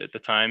numbers at the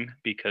time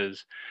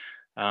because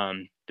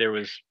there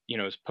was, it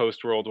was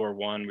post World War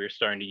I. We were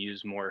starting to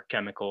use more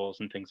chemicals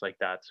and things like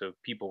that. So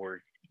people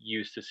were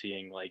used to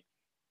seeing like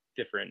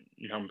different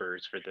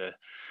numbers for the,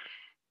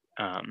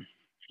 for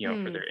their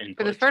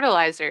For the inputs.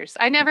 fertilizers.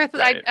 I never,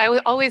 Right. I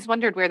always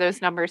wondered where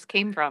those numbers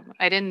came from.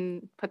 I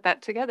didn't put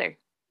that together.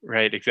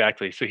 Right,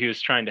 exactly. So he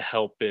was trying to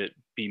help it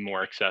be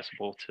more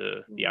accessible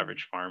to the Mm.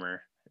 average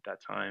farmer at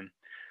that time.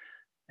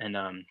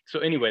 And so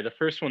anyway, the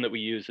first one that we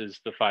use is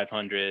the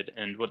 500,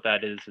 and what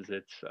that is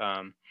it's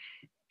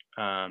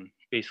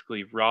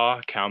basically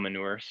raw cow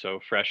manure, so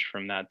fresh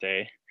from that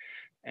day,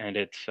 and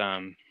it's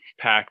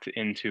packed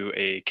into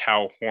a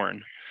cow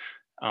horn,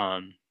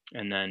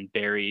 and then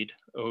buried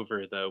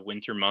over the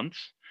winter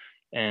months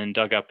and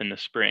dug up in the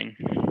spring.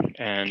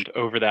 And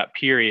over that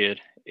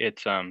period,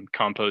 it's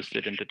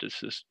composted into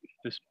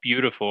this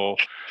beautiful,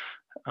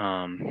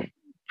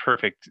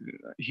 perfect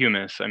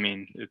humus. I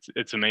mean,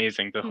 it's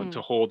amazing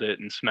to hold it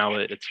and smell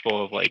it. It's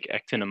full of like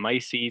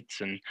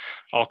actinomycetes and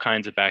all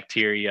kinds of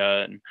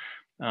bacteria. And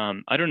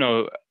I don't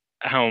know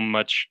how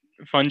much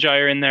fungi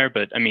are in there,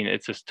 but I mean,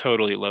 it's just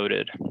totally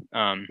loaded.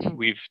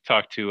 We've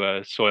talked to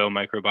a soil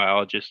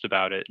microbiologist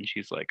about it, and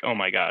she's like, "Oh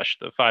my gosh,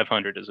 the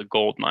 500 is a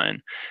gold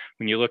mine.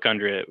 When you look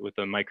under it with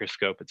a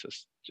microscope, it's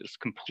just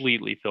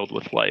completely filled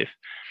with life."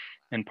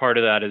 And part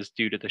of that is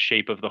due to the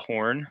shape of the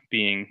horn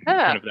being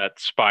kind of that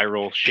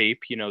spiral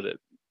shape, that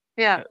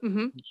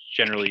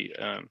generally,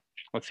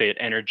 let's say it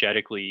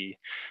energetically,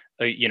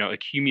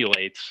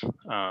 accumulates,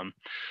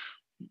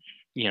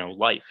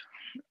 life.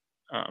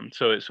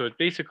 So it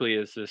basically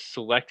is this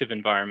selective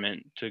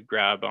environment to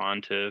grab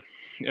onto,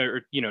 or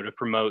to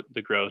promote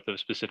the growth of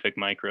specific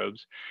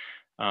microbes.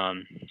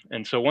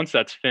 And so once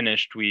that's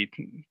finished, we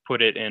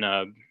put it in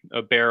a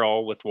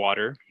barrel with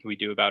water. We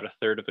do about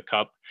 1/3 of a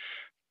cup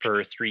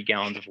per 3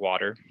 gallons of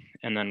water,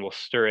 and then we'll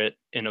stir it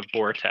in a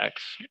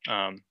vortex,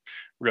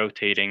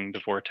 rotating the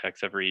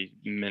vortex every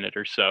minute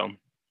or so.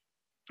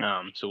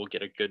 So we'll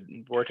get a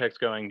good vortex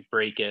going,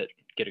 break it,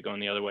 get it going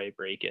the other way,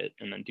 break it,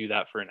 and then do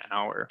that for an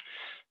hour.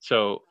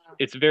 So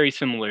it's very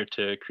similar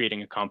to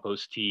creating a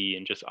compost tea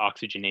and just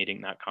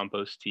oxygenating that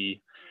compost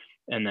tea,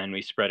 and then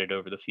we spread it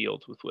over the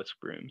fields with whisk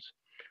brooms.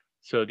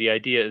 So the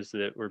idea is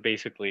that we're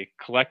basically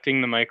collecting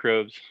the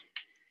microbes,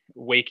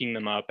 waking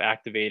them up,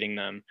 activating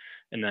them,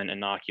 and then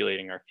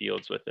inoculating our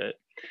fields with it.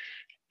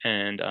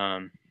 And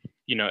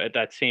at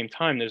that same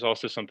time, there's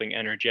also something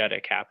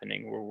energetic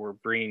happening where we're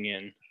bringing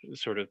in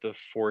sort of the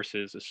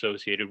forces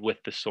associated with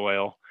the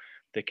soil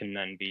that can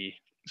then be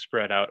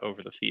spread out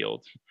over the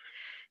fields.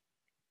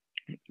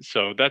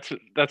 So that's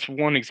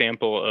one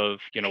example of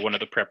one of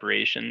the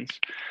preparations.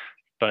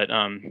 But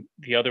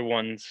the other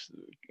ones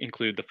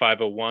include the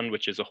 501,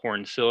 which is a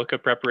horn silica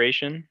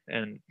preparation,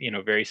 and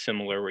very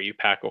similar, where you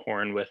pack a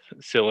horn with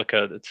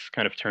silica that's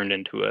kind of turned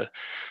into a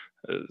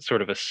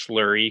sort of a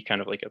slurry,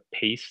 kind of like a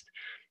paste,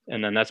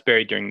 and then that's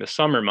buried during the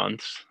summer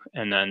months,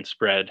 and then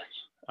spread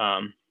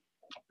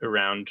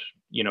around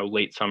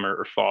late summer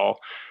or fall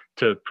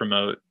to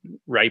promote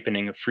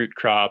ripening of fruit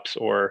crops,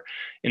 or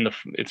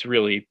it's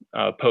really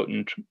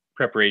potent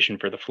preparation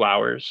for the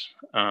flowers,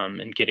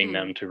 and getting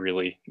them to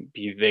really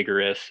be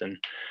vigorous. And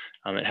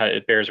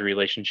it bears a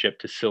relationship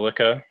to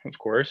silica, of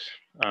course,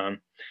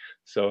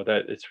 so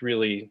that it's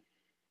really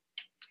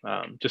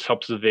just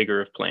helps the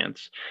vigor of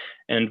plants.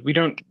 And we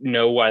don't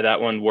know why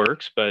that one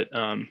works, but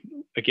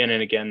again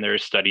and again, there are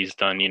studies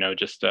done,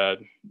 just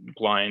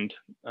blind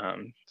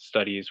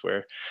studies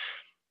where,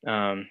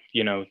 a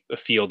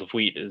field of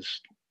wheat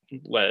is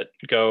let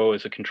go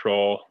as a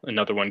control.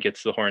 Another one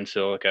gets the horn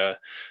silica,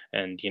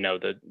 and,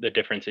 the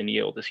difference in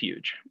yield is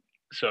huge.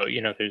 So,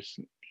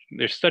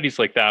 there's studies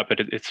like that,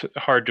 but it's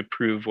hard to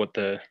prove what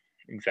the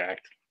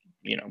exact,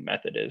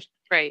 method is.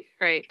 Right.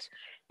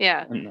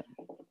 Yeah.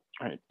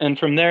 Right. And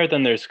from there,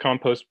 then there's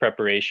compost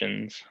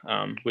preparations,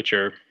 which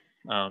are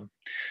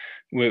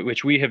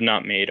which we have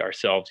not made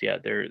ourselves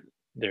yet.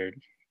 They're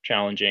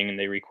challenging, and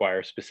they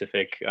require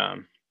specific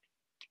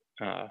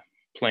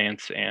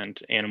plants and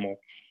animal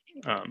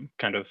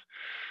kind of,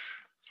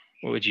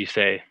 what would you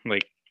say,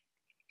 like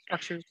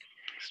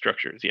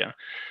structures, yeah.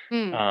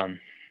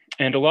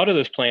 And a lot of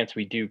those plants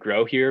we do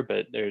grow here,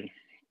 but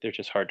they're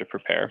just hard to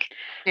prepare.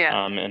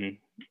 Yeah. And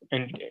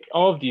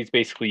all of these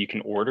basically you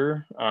can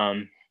order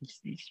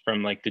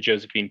from like the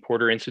Josephine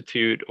Porter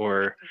Institute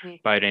or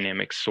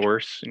Biodynamic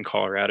Source in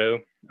Colorado.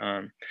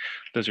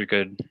 Those are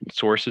good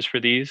sources for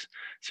these.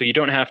 So you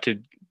don't have to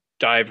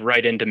dive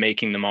right into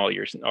making them all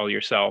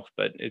yourself,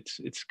 but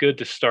it's good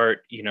to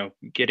start,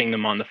 getting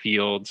them on the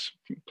fields,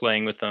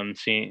 playing with them,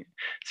 seeing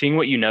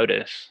what you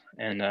notice.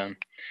 And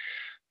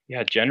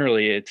yeah,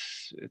 generally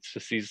it's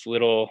just these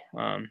little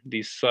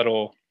these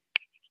subtle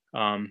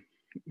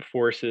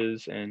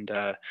forces, and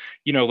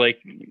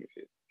like,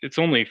 it's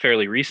only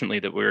fairly recently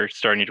that we're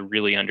starting to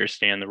really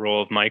understand the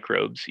role of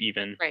microbes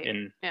even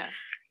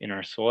in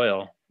our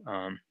soil.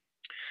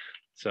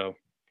 So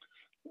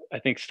I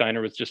think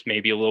Steiner was just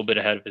maybe a little bit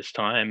ahead of his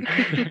time,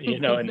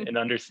 in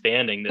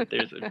understanding that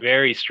there's a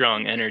very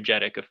strong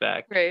energetic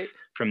effect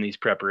from these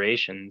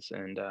preparations.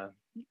 And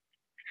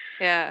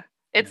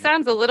it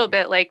sounds a little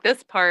bit like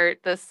this,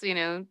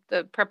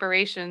 the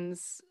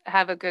preparations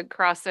have a good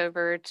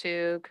crossover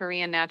to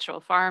Korean natural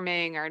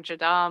farming or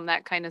jadam,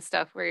 that kind of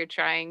stuff, where you're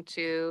trying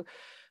to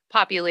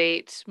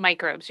populate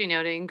microbes, to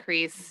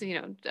increase,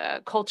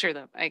 culture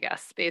them, I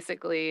guess,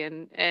 basically,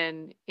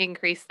 and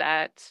increase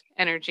that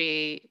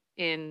energy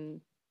in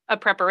a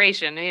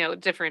preparation,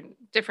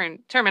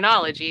 different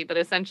terminology, but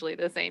essentially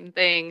the same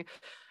thing.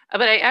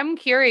 But I am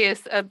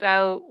curious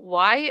about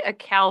why a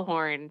cow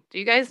horn. Do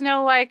you guys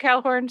know why a cow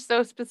horn's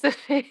so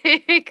specific?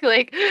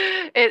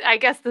 I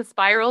guess the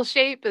spiral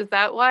shape, is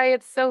that why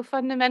it's so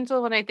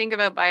fundamental? When I think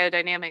about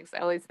biodynamics, I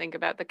always think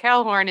about the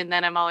cow horn, and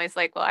then I'm always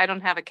like, well, I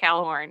don't have a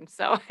cow horn,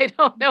 so I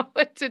don't know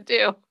what to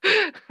do.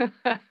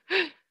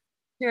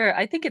 Sure.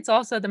 I think it's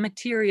also the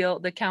material,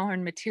 the cow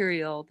horn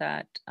material,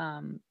 that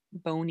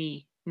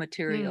bony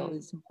material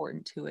is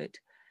important to it.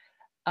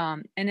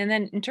 And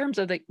then in terms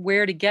of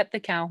where to get the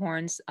cow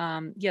horns,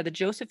 the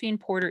Josephine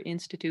Porter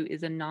Institute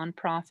is a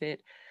nonprofit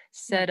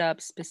set up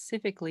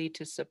specifically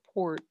to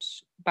support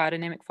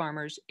biodynamic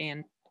farmers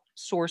and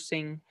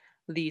sourcing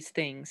these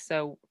things.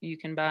 So you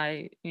can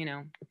buy,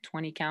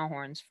 20 cow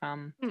horns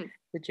from the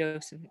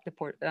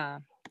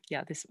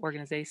this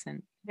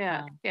organization.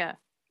 Yeah.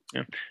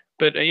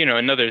 But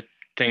another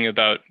thing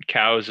about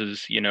cows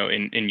is,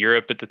 in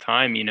Europe at the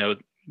time,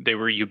 they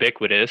were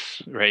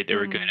ubiquitous, right? They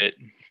were good at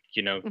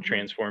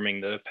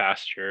transforming the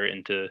pasture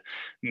into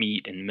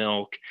meat and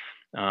milk.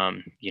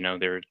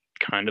 They're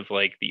kind of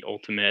like the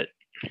ultimate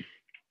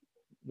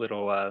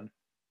little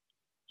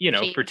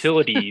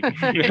fertility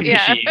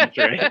machines,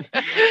 right?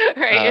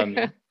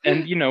 Right.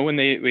 And when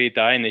they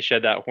die and they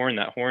shed that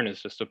horn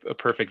is just a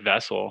perfect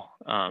vessel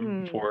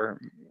for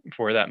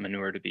that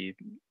manure to be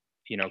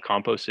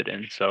composted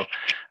in. So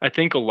I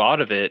think a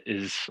lot of it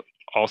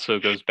also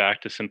goes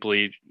back to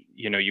simply,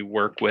 you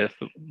work with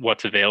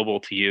what's available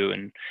to you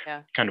and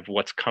kind of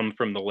what's come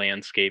from the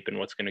landscape and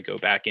what's going to go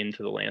back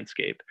into the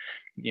landscape,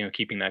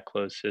 keeping that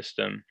closed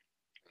system.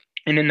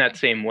 And in that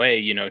same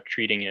way,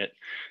 treating it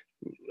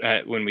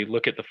when we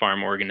look at the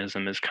farm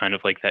organism as kind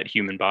of like that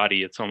human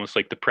body, it's almost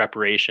like the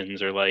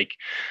preparations are like,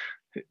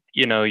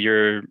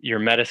 your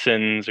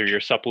medicines or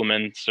your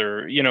supplements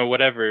or,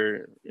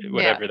 whatever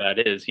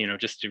that is,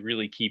 just to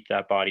really keep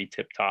that body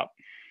tip top.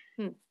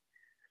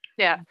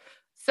 Yeah.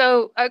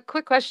 So a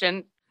quick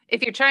question.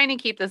 If you're trying to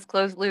keep this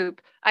closed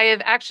loop, I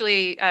have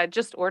actually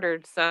just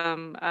ordered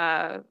some,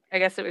 I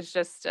guess it was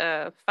just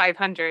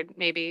 500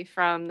 maybe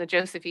from the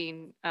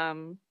Josephine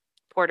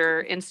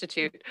Porter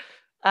Institute.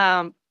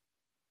 And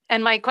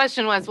my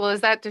question was, well,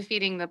 is that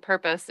defeating the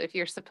purpose if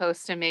you're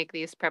supposed to make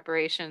these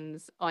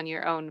preparations on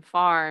your own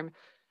farm?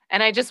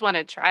 And I just want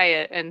to try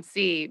it and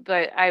see.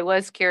 But I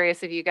was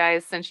curious if you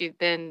guys, since you've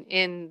been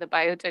in the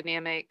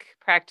biodynamic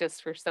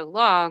practice for so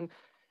long,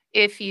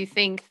 if you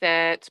think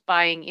that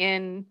buying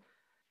in,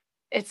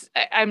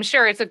 I'm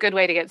sure it's a good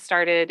way to get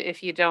started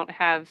if you don't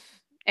have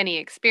any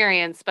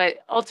experience, but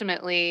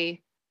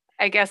ultimately,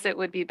 I guess it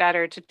would be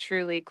better to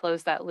truly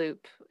close that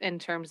loop in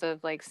terms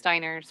of like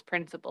Steiner's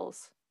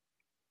principles.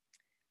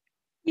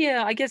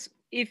 Yeah, I guess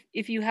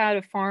if you had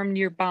a farm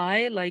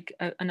nearby, like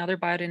another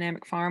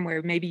biodynamic farm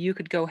where maybe you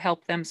could go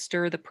help them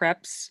stir the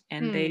preps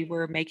and they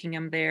were making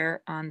them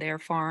there on their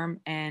farm,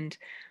 and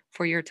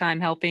for your time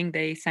helping.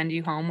 They send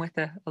you home with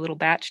a little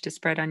batch to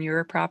spread on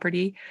your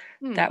property.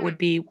 That would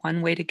be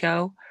one way to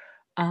go.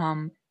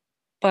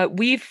 But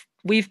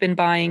we've been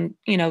buying,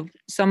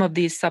 some of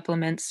these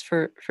supplements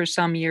for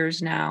some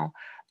years now.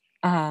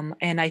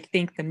 And I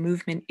think the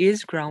movement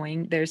is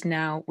growing.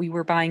 We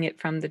were buying it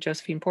from the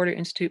Josephine Porter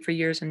Institute for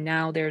years, and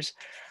now there's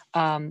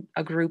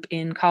a group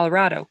in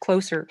Colorado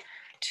closer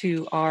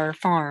to our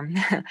farm.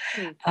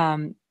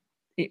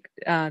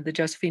 The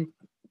Josephine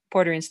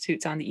Porter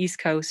Institute's on the East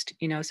Coast,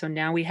 so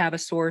now we have a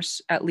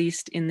source, at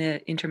least in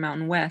the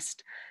Intermountain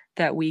West,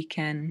 that we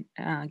can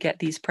get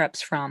these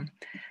preps from.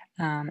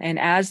 And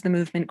as the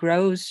movement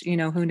grows,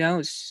 who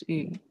knows,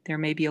 there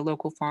may be a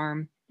local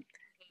farm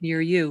near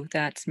you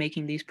that's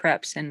making these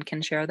preps and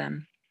can share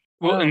them.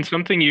 Well, and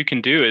something you can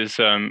do is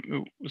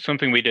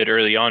something we did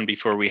early on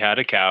before we had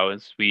a cow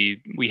is we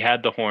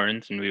had the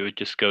horns, and we would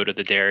just go to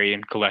the dairy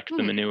and collect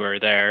the manure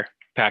there,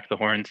 pack the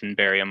horns and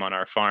bury them on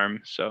our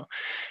farm. So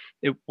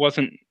it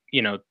wasn't,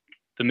 the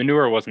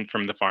manure wasn't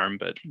from the farm,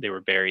 but they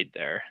were buried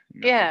there.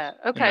 Yeah.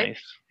 Okay.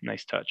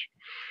 Nice touch.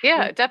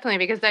 Yeah, definitely,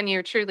 because then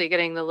you're truly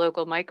getting the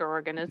local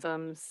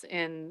microorganisms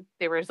in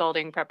the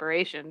resulting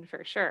preparation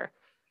for sure.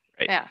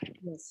 Right. Yeah.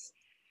 Yes.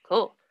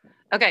 Cool.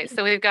 Okay,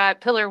 so we've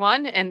got pillar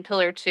 1 and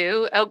pillar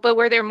 2. Oh, but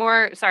were there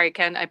more? Sorry,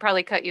 Ken, I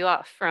probably cut you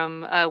off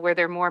from. Were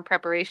there more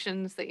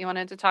preparations that you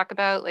wanted to talk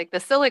about? Like the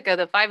silica,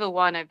 the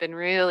 501, I've been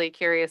really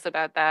curious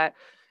about that,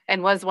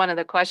 and was one of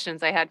the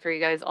questions I had for you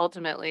guys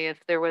ultimately,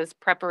 if there was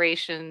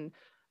preparation,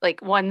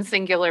 like one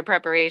singular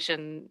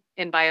preparation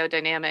in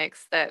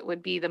biodynamics that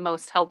would be the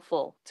most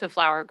helpful to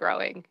flower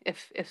growing,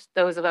 if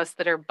those of us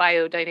that are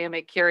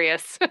biodynamic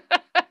curious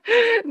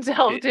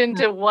delved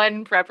into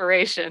one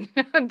preparation.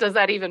 Does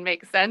that even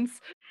make sense?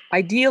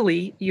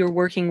 Ideally, you're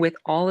working with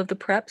all of the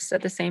preps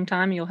at the same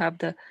time. You'll have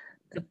the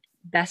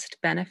best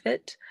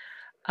benefit.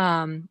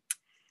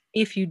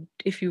 If you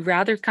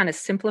rather kind of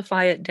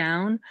simplify it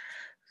down,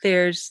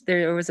 there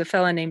was a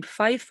fella named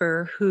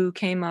Pfeiffer who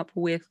came up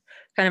with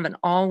kind of an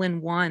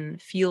all-in-one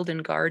field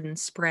and garden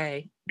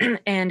spray,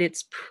 and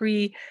it's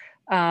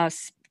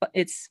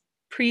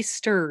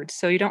pre-stirred,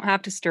 so you don't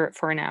have to stir it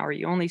for an hour.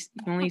 You only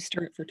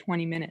stir it for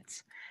 20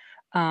 minutes,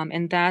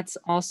 and that's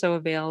also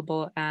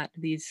available at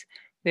these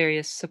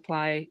various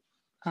supply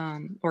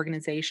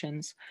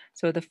organizations.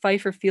 So the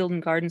Pfeiffer Field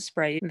and Garden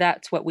Spray,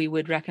 that's what we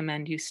would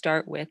recommend you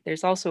start with.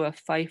 There's also a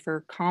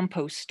Pfeiffer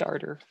compost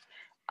starter.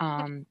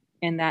 And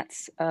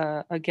that's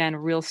again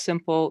real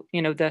simple.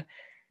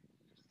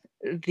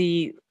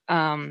 The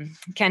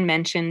Ken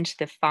mentioned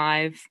the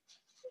 5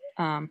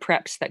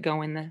 preps that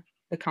go in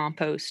the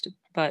compost,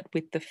 but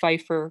with the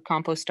Pfeiffer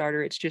compost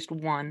starter, it's just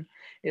one.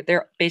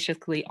 They're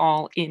basically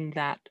all in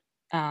that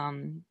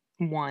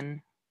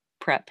one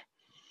prep.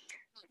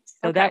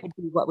 So that would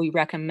be what we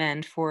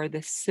recommend for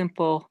the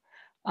simple.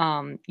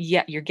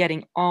 You're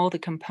getting all the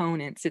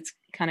components. It's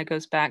kind of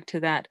goes back to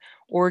that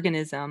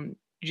organism.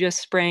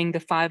 Just spraying the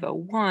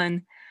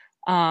 501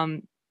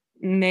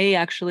 may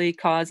actually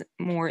cause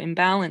more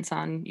imbalance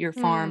on your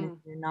farm if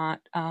you're not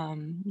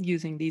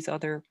using these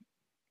other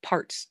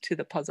parts to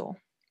the puzzle.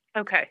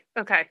 Okay.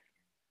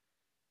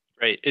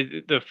 Right.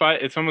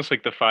 It's almost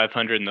like the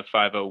 500 and the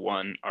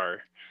 501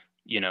 are,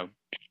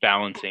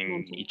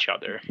 balancing each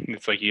other.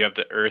 It's like you have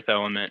the earth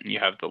element and you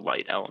have the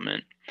light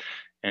element,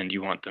 and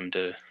you want them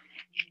to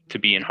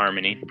be in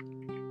harmony.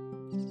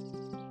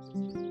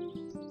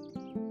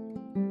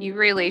 You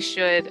really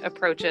should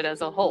approach it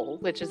as a whole,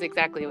 which is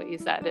exactly what you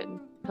said in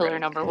pillar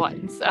number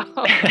 1. So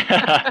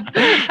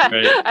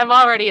I'm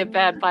already a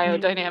bad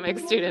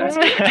biodynamic student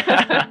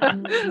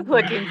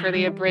looking for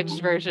the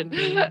abridged version.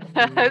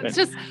 It's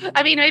just,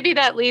 maybe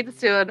that leads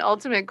to an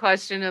ultimate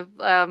question of,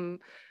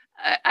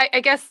 I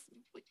guess,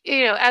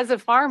 as a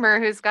farmer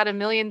who's got a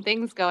million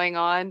things going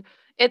on,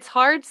 it's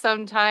hard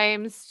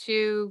sometimes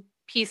to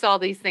piece all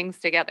these things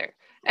together.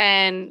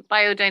 And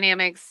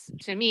biodynamics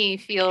to me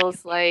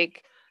feels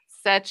like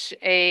such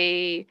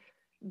a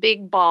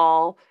big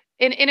ball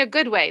in a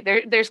good way.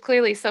 There's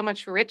clearly so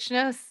much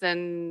richness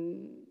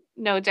and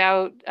no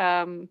doubt,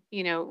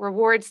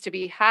 rewards to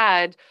be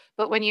had.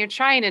 But when you're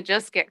trying to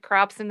just get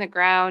crops in the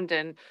ground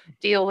and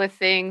deal with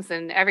things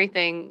and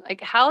everything, like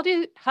how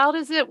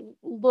does it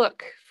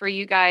look for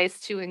you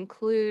guys to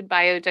include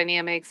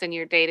biodynamics in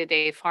your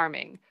day-to-day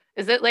farming?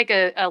 Is it like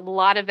a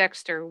lot of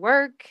extra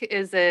work?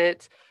 Is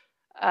it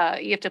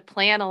you have to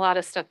plan a lot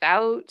of stuff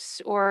out,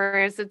 or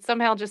is it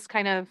somehow just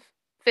kind of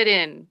fit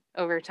in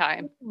over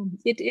time?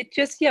 It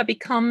just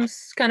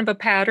becomes kind of a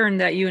pattern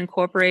that you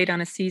incorporate on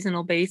a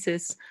seasonal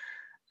basis.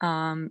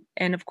 And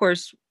of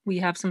course, we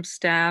have some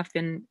staff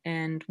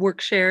and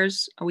work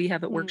shares. We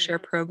have a work share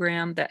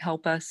program that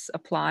help us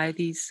apply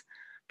these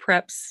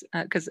preps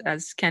because,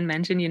 as Ken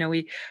mentioned,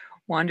 we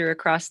wander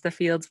across the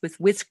fields with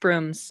whisk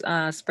brooms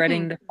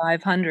spreading the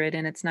 500,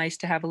 and it's nice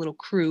to have a little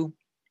crew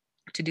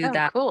to do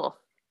that. Cool.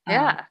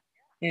 Yeah.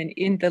 And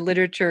in the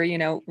literature,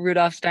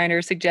 Rudolf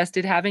Steiner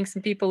suggested having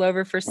some people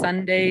over for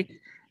Sunday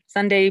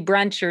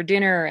brunch or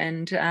dinner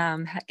and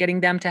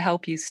getting them to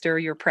help you stir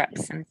your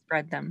preps and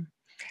spread them.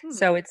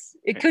 So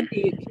it could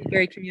be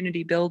very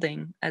community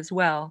building as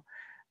well,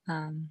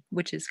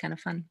 which is kind of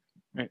fun.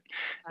 Right.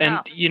 And,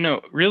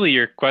 really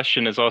your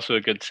question is also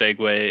a good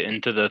segue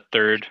into the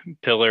third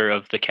pillar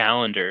of the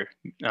calendar,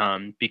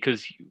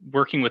 because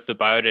working with the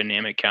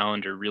biodynamic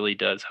calendar really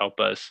does help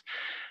us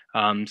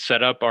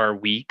set up our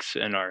weeks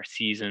and our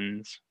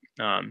seasons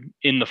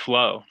in the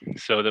flow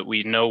so that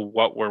we know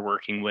what we're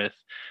working with.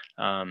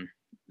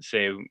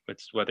 Say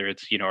whether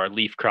it's, our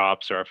leaf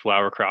crops or our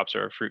flower crops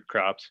or our fruit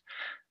crops,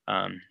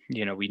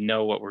 we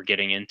know what we're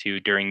getting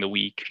into during the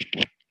week.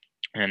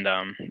 And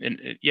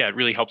it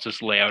really helps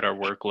us lay out our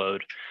workload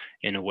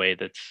in a way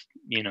that's,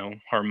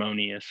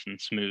 harmonious and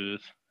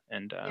smooth.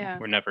 And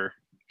we're never,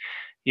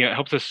 it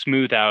helps us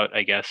smooth out,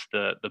 I guess,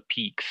 the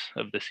peaks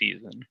of the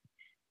season.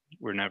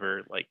 We're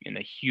never like in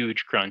a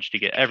huge crunch to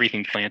get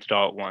everything planted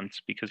all at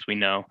once, because we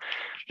know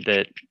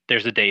that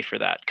there's a day for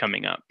that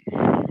coming up.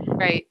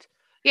 Right.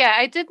 Yeah,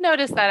 I did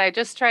notice that. I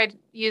just tried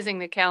using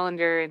the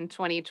calendar in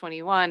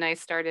 2021. I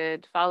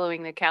started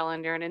following the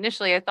calendar, and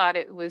initially I thought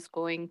it was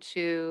going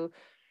to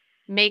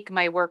make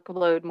my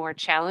workload more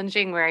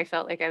challenging, where I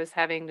felt like I was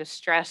having to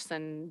stress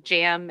and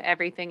jam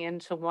everything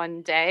into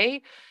one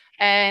day.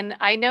 And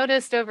I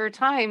noticed over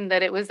time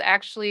that it was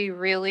actually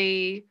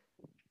really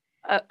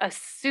a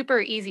super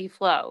easy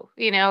flow.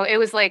 It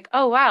was like,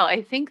 oh wow,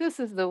 I think this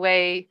is the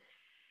way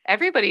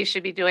everybody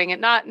should be doing it.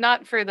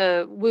 Not for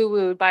the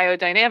woo-woo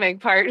biodynamic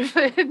part,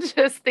 but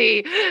just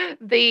the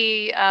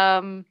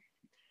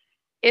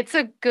it's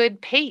a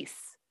good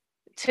pace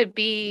to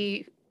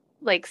be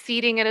like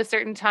seeding at a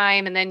certain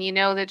time, and then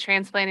that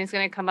transplanting is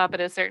going to come up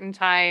at a certain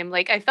time.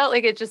 Like I felt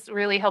like it just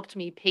really helped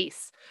me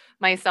pace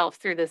myself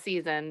through the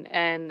season,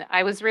 and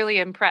I was really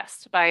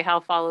impressed by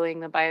how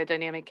following the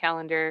biodynamic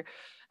calendar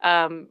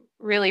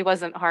really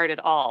wasn't hard at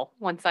all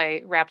once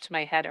I wrapped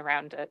my head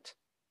around it.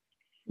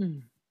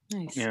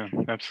 Nice. Yeah,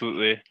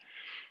 absolutely.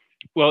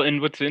 Well,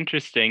 and what's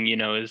interesting,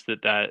 is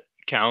that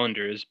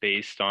calendar is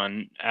based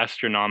on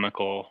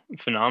astronomical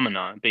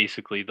phenomena,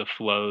 basically the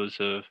flows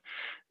of,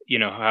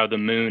 how the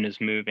moon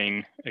is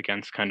moving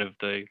against kind of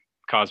the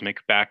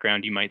cosmic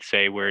background, you might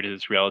say, where it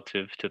is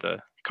relative to the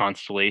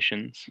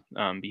constellations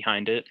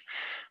behind it,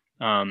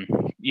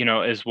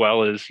 as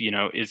well as,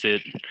 is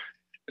it,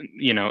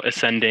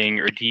 ascending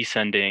or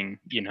descending,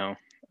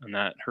 on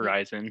that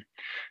horizon.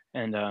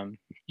 And,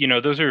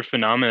 those are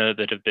phenomena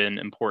that have been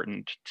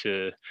important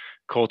to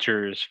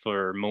cultures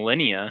for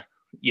millennia,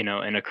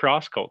 and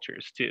across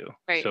cultures too.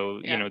 Right. So,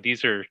 Yeah.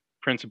 These are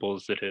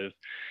principles that have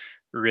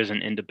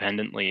risen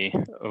independently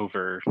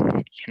over,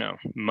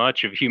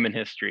 much of human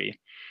history,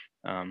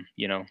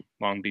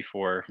 long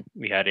before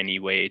we had any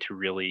way to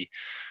really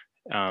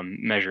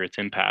measure its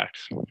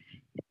impacts.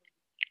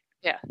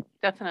 Yeah,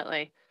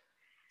 definitely.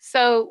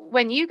 So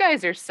when you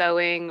guys are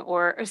sowing,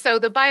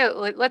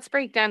 let's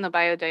break down the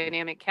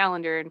biodynamic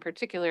calendar in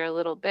particular a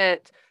little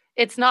bit.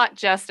 It's not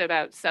just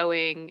about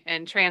sowing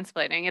and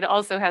transplanting. It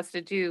also has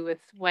to do with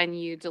when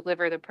you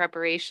deliver the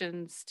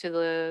preparations to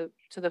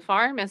the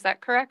farm. Is that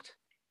correct?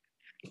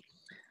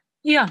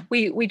 Yeah,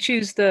 we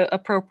choose the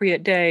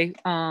appropriate day.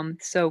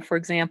 So for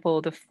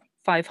example, the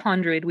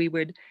 500, we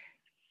would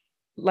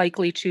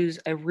likely choose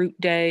a root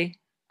day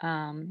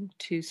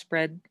to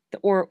spread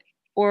or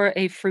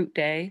a fruit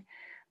day.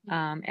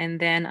 And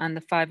then on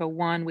the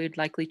 501, we'd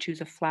likely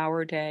choose a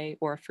flower day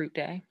or a fruit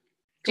day.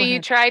 Do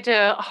you try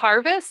to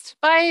harvest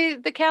by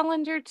the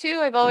calendar too?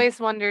 I've always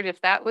wondered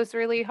if that was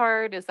really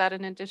hard. Is that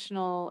an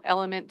additional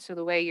element to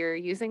the way you're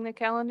using the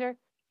calendar?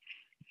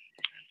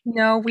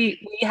 No, we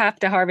have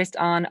to harvest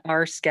on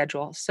our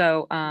schedule.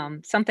 So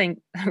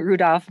something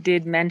Rudolph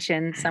did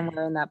mention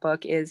somewhere in that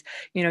book is,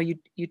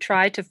 you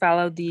try to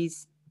follow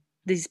these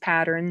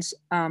patterns,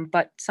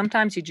 but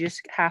sometimes you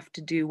just have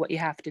to do what you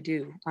have to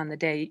do on the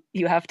day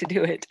you have to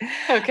do it.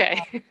 Okay.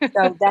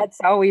 So that's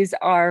always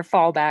our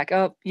fallback.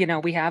 Oh,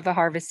 we have a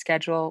harvest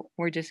schedule.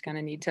 We're just going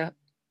to need to,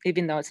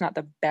 even though it's not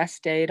the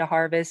best day to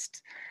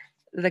harvest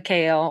the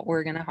kale,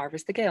 we're going to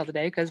harvest the kale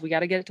today because we got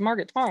to get it to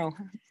market tomorrow.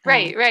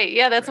 Right.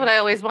 Yeah, that's what I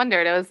always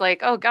wondered. I was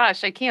like, oh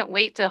gosh, I can't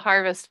wait to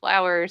harvest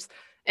flowers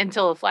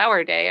until a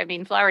flower day. I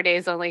mean, flower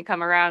days only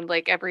come around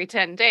like every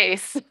 10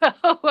 days. So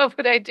what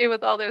would I do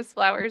with all those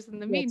flowers in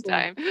the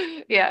meantime?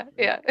 Right. Yeah.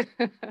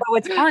 But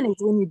what's fun is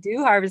when you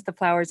do harvest the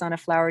flowers on a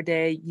flower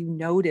day, you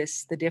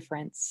notice the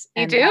difference.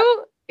 You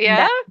do?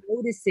 Yeah. That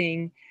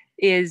noticing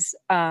is,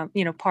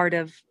 part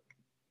of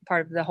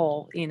the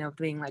whole,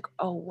 being like,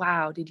 oh,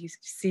 wow, did you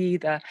see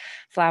the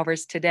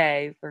flowers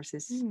today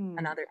versus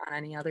on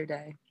any other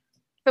day?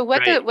 So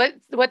what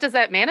does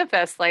that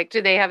manifest like?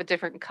 Do they have a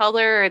different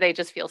color, or they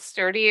just feel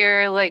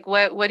sturdier? Like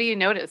what do you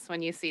notice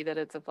when you see that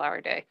it's a flower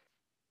day?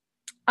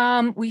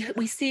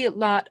 We see a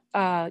lot,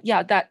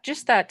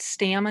 that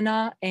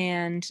stamina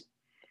and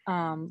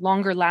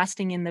longer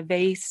lasting in the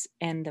vase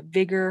and the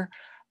vigor.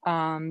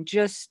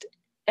 Just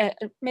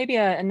maybe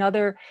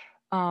another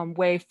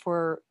way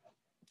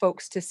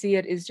folks to see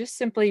it is just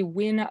simply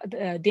when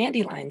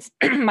dandelions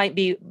might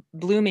be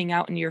blooming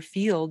out in your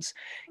fields.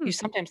 You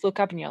sometimes look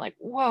up and you're like,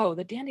 whoa,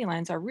 the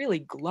dandelions are really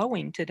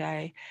glowing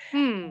today.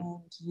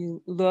 And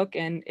you look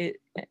and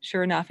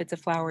sure enough, it's a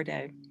flower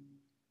day.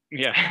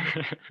 Yeah.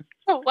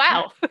 Oh,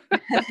 wow.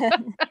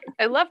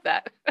 I love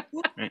that.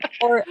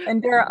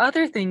 And there are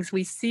other things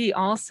we see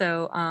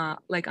also,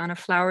 like on a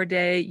flower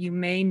day, you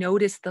may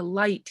notice the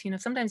light.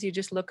 Sometimes you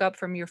just look up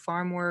from your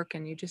farm work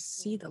and you just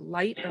see the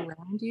light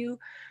around you,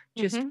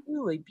 just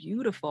really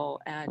beautiful.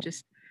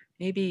 Just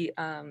maybe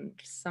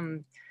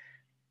some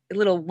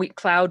little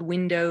cloud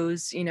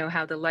windows,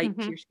 how the light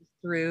pierces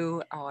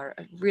through, or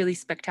a really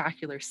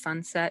spectacular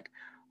sunset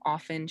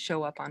often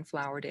show up on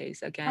flower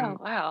days. Again, oh,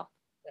 wow.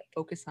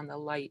 Focus on the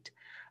light.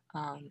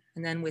 And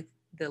then with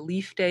the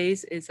leaf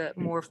days is a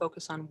more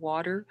focus on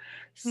water.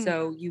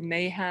 So you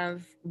may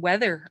have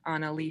weather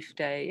on a leaf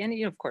day.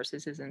 And of course,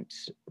 this isn't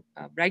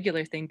a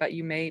regular thing, but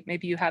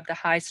maybe you have the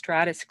high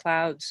stratus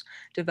clouds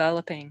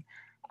developing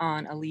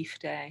on a leaf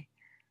day.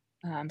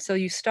 So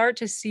you start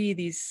to see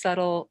these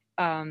subtle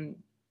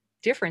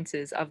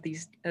differences of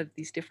these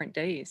different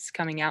days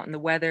coming out in the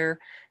weather,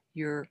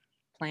 your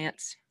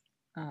plants,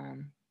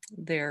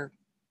 their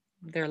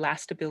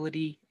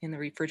lastability in the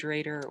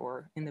refrigerator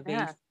or in the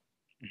vase.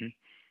 Yeah.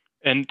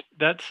 And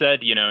that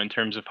said, in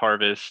terms of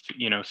harvest,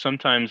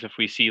 sometimes if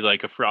we see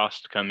like a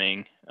frost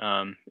coming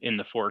in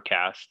the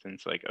forecast, and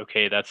it's like,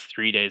 okay, that's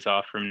 3 days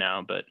off from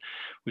now, but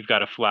we've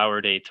got a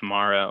flower day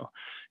tomorrow,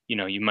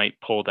 you might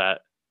pull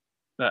that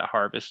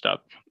harvest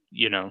up,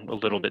 a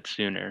little bit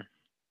sooner.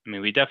 I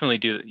mean, we definitely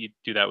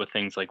do that with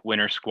things like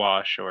winter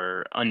squash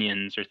or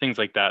onions or things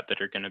like that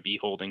are going to be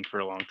holding for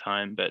a long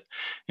time. But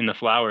in the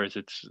flowers,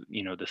 it's,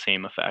 the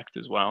same effect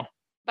as well.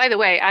 By the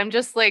way, I'm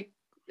just like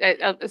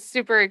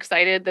super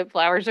excited that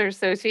flowers are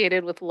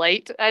associated with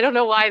light. I don't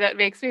know why that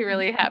makes me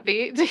really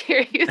happy to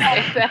hear you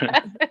say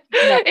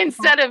that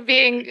instead of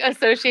being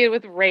associated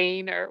with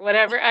rain or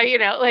whatever. I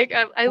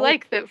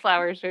like that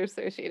flowers are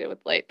associated with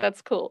light.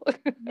 That's cool.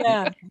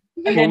 Yeah.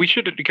 Well, we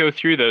should go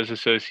through those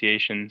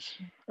associations,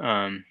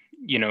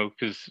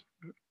 because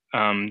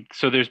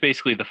so there's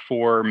basically the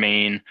four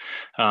main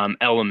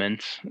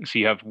elements. So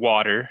you have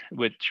water,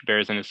 which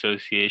bears an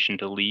association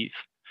to leaf.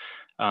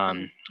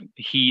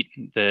 Heat,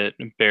 that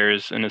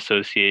bears an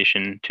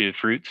association to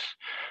fruits.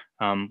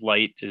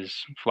 Light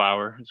is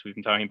flower, as we've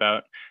been talking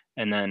about.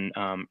 And then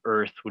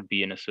earth would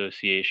be an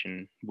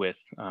association with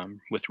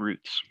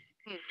roots.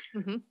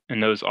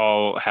 And those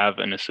all have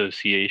an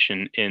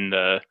association in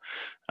the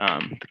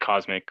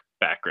cosmic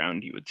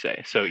background, you would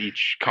say. So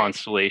each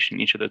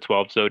constellation, each of the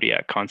 12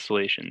 zodiac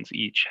constellations,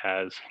 each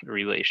has a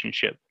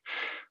relationship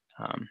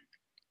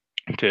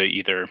to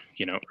either,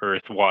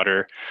 earth,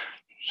 water,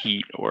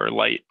 heat, or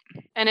light.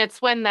 And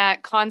it's when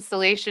that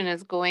constellation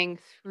is going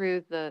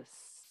through the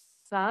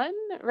sun,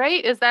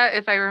 right? Is that,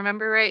 if I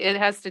remember right, it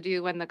has to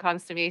do when the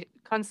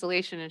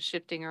constellation is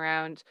shifting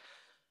around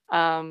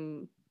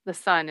the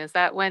sun. Is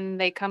that when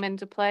they come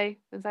into play?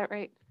 Is that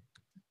right?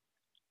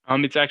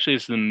 It's actually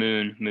as the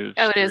moon moves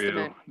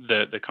through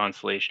the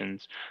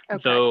constellations.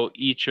 Okay. Though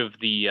each of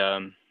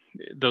the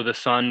though the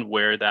sun,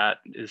 where that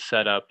is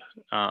set up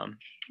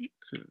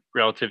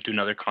relative to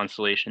another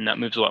constellation, that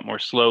moves a lot more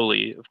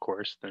slowly, of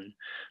course, than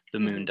the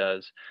moon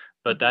does.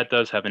 But that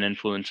does have an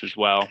influence as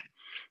well.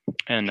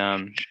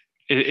 And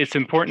it's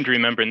important to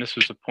remember, and this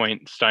was a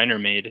point Steiner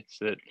made, it's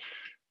that,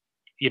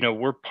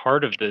 we're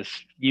part of this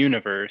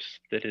universe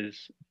that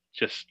is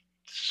just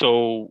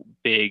so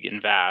big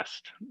and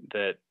vast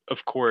that,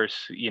 of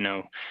course,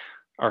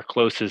 our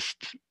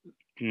closest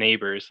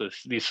neighbors,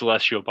 these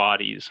celestial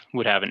bodies,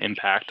 would have an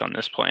impact on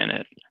this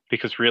planet,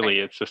 because really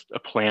it's just a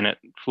planet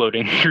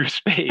floating through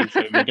space.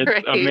 I mean,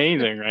 it's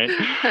amazing, right?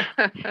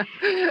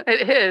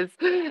 It is.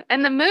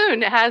 And the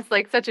moon has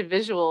like such a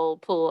visual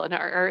pull on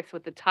our Earth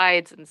with the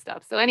tides and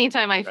stuff. So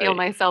anytime I feel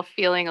myself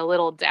feeling a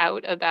little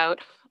doubt about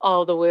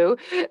all the woo,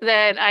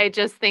 then I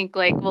just think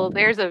like, well,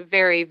 there's a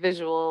very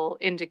visual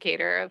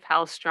indicator of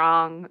how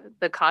strong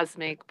the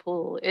cosmic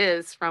pull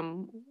is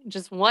from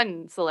just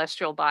one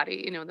celestial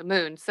body, the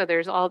moon. So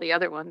there's all the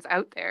other ones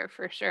out there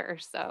for sure.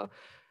 So,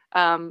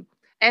 and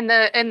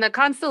the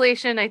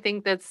constellation, I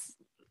think that's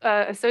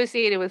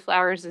associated with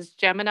flowers is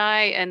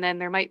Gemini, and then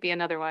there might be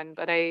another one,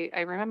 but I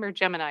remember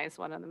Gemini is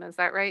one of them. Is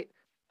that right?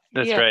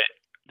 That's right.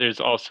 There's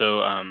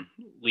also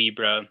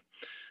Libra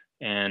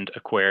and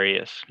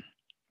Aquarius.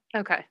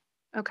 Okay.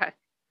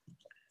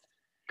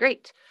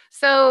 Great.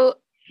 So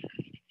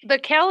the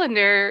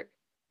calendar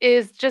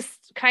is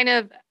just kind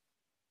of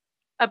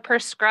a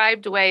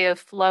prescribed way of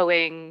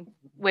flowing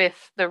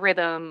with the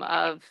rhythm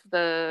of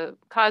the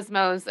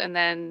cosmos, and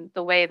then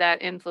the way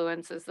that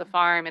influences the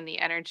farm and the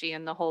energy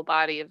and the whole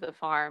body of the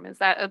farm. Is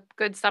that a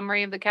good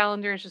summary of the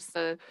calendar? Is just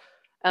a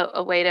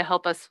way to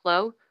help us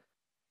flow?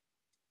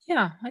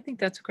 Yeah, I think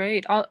that's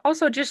great.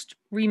 Also, just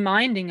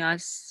reminding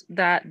us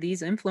that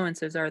these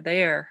influences are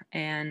there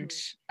and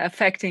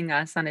affecting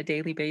us on a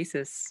daily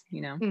basis,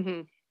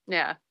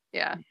 Yeah.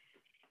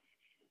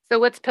 So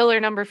what's pillar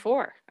number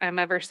 4? I'm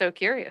ever so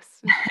curious.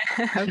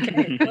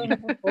 Okay, pillar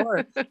number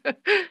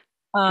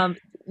 4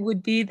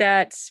 would be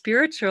that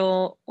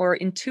spiritual or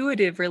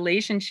intuitive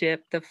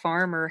relationship the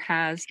farmer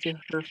has to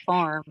her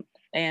farm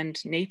and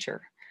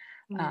nature.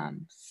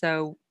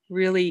 So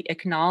really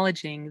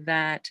acknowledging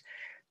that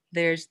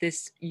there's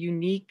this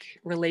unique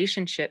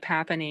relationship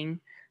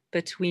happening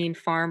between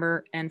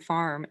farmer and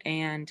farm,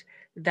 and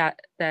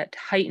that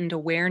heightened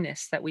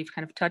awareness that we've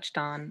kind of touched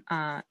on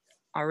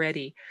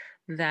already,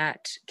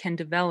 that can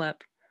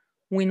develop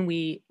when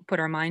we put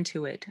our mind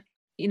to it.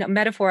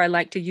 Metaphor I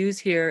like to use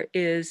here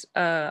is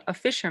a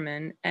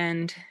fisherman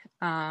and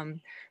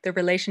the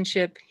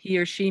relationship he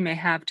or she may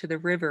have to the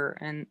river,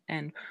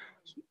 and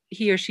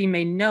he or she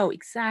may know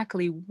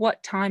exactly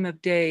what time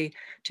of day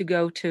to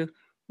go to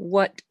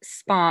what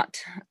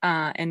spot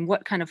and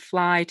what kind of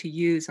fly to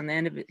use on the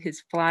end of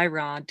his fly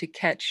rod to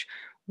catch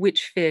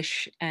which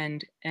fish,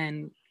 and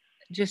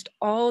just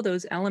all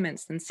those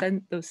elements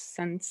and those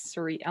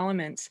sensory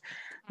elements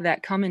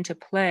that come into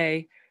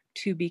play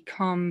to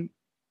become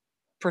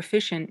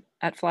proficient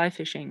at fly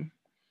fishing.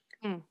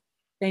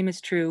 Same is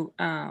true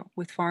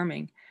with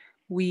farming.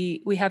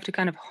 We have to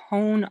kind of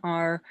hone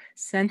our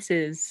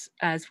senses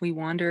as we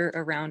wander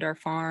around our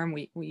farm.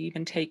 We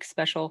even take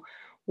special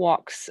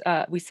walks.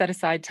 We set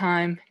aside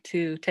time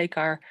to take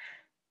our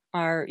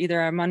either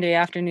our Monday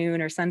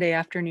afternoon or Sunday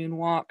afternoon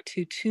walk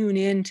to tune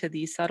into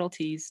these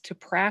subtleties, to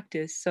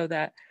practice, so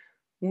that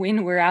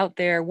when we're out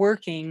there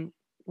working,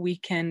 we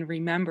can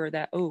remember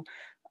that,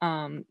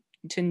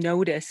 to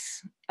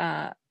notice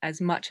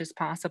as much as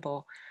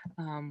possible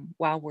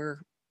while we're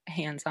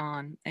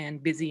hands-on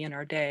and busy in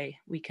our day.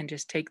 We can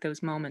just take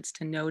those moments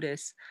to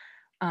notice.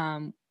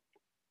 And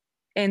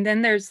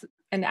then there's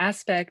an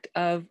aspect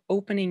of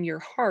opening your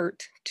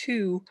heart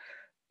to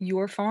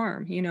your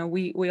farm.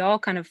 We all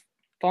kind of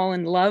fall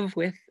in love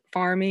with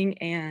farming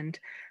and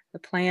the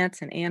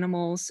plants and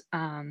animals.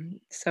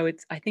 So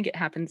I think it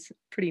happens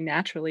pretty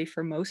naturally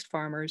for most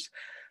farmers,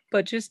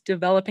 but just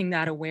developing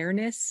that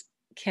awareness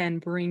can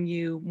bring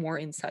you more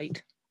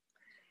insight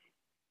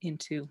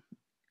into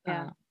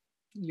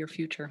your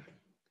future,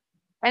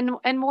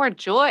 and more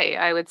joy,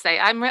 I would say.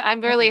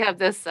 I'm really have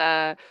this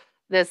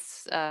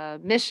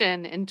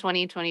mission in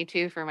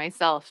 2022 for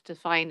myself to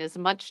find as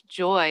much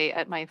joy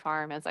at my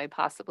farm as I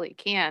possibly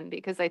can,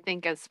 because I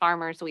think as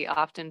farmers we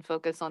often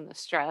focus on the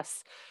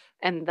stress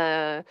and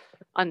the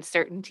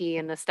uncertainty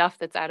and the stuff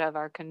that's out of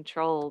our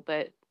control,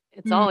 but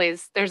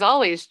there's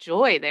always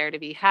joy there to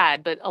be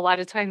had, but a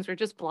lot of times we're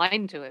just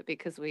blind to it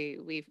because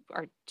we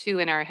are too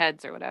in our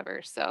heads or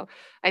whatever. So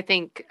I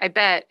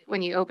bet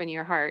when you open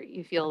your heart,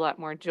 you feel a lot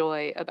more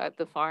joy about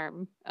the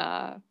farm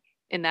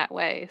in that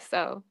way.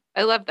 So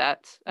I love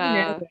that.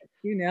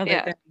 You nailed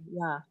it.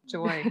 Yeah,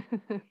 joy.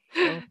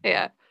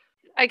 Yeah.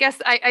 I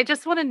guess I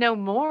just want to know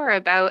more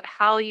about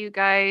how you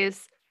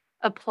guys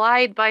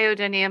applied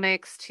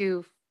biodynamics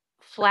to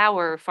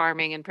flower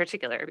farming in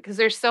particular, because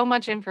there's so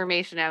much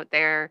information out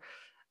there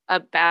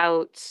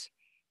about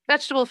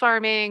vegetable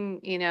farming,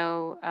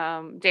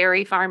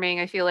 dairy farming.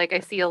 I feel like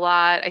I see a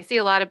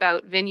lot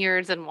about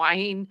vineyards and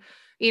wine,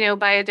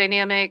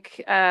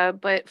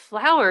 biodynamic, but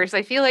flowers,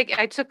 I feel like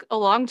I took a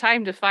long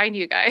time to find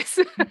you guys.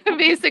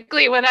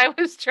 Basically, when I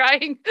was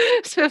trying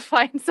to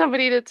find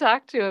somebody to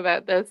talk to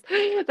about this,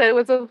 that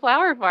was a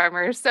flower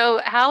farmer. So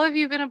how have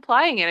you been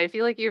applying it? I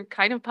feel like you're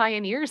kind of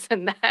pioneers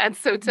in that.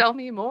 So tell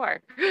me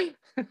more.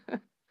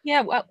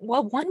 Yeah,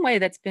 well, one way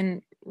that's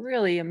been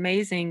really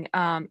amazing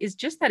is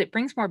just that it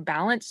brings more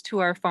balance to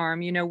our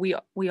farm.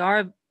 We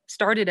are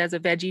started as a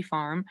veggie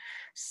farm,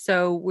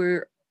 so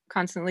we're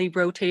constantly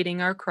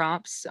rotating our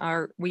crops.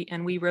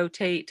 We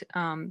rotate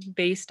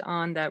based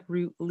on that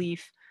root,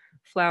 leaf,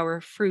 flower,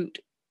 fruit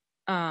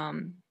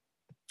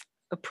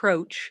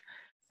approach.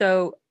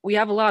 So we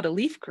have a lot of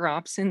leaf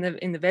crops in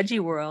the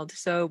veggie world.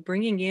 So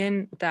bringing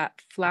in that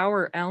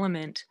flower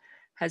element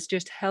has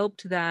just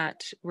helped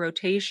that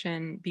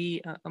rotation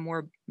be a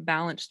more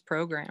balanced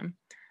program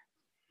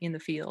in the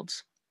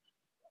fields.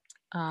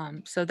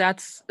 So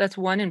that's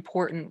one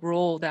important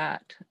role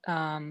that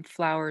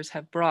flowers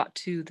have brought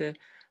to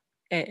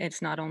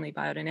it's not only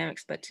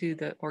biodynamics, but to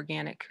the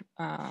organic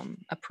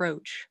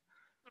approach.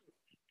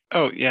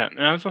 Oh yeah,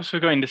 and I was also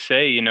going to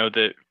say,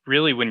 that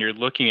really when you're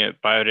looking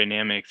at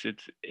biodynamics,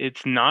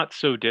 it's not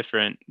so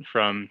different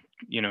from,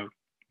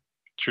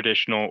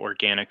 traditional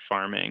organic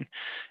farming,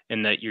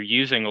 in that you're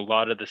using a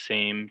lot of the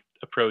same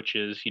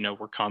approaches.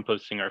 We're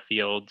composting our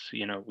fields.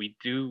 We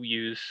do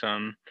use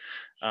some,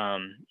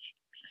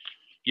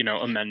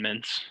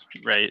 amendments,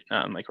 right?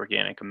 Like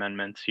organic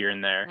amendments here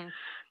and there.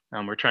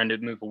 We're trying to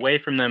move away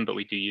from them, but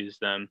we do use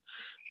them.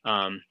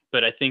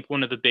 But I think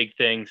one of the big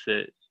things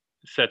that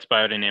sets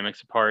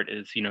biodynamics apart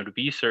is, to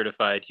be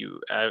certified, you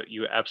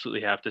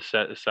absolutely have to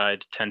set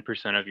aside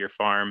 10% of your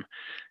farm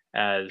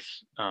as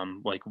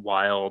like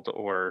wild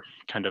or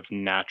kind of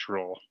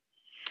natural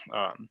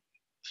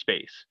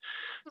space,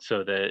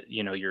 so that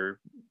you're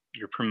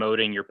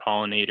promoting your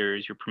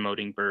pollinators, you're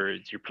promoting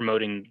birds, you're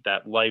promoting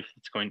that life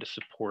that's going to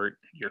support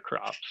your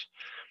crops.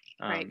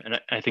 Right. And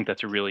I think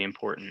that's a really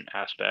important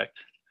aspect.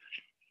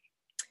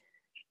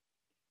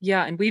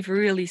 Yeah, and we've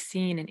really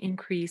seen an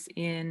increase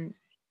in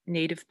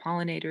native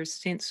pollinators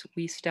since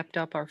we stepped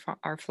up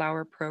our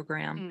flower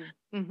program.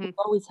 Mm-hmm. We've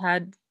always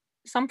had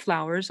some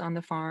flowers on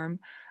the farm,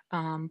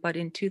 but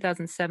in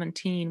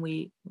 2017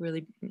 we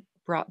really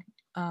brought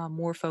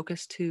more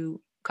focus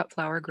to cut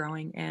flower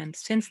growing, and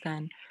since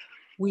then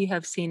we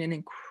have seen an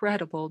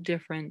incredible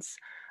difference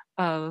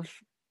of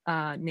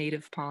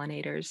native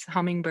pollinators,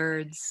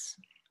 hummingbirds,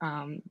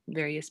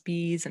 various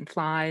bees and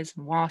flies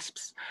and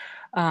wasps,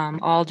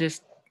 all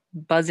just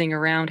buzzing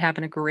around,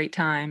 having a great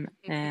time,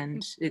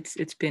 and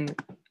it's been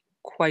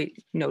quite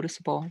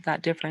noticeable,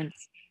 that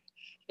difference.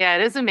 Yeah,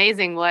 it is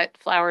amazing what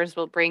flowers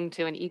will bring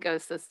to an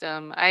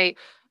ecosystem.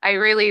 I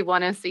really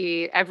want to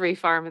see every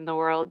farm in the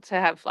world to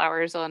have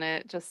flowers on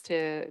it, just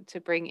to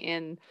bring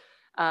in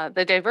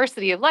the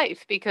diversity of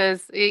life.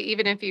 Because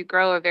even if you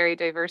grow a very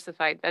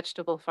diversified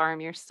vegetable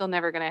farm, you're still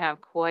never going to have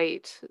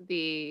quite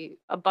the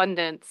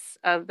abundance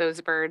of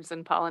those birds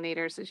and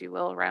pollinators as you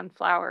will around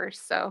flowers.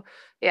 So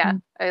yeah,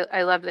 Mm.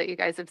 I love that you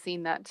guys have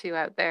seen that too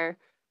out there.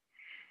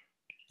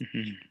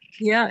 Mm-hmm.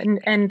 Yeah,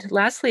 and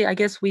lastly, I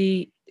guess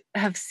we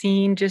have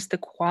seen just the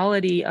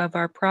quality of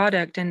our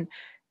product, and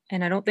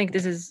I don't think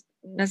this is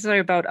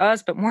necessarily about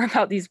us, but more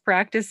about these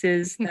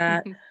practices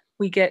that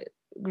we get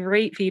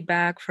great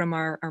feedback from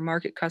our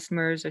market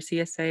customers, our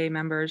CSA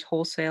members,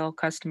 wholesale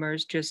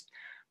customers, just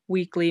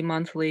weekly,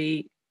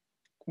 monthly.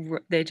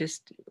 They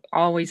just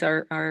always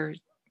are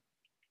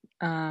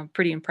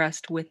pretty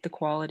impressed with the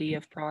quality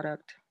of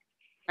product.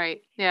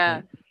 Right.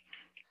 Yeah.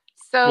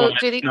 Well, So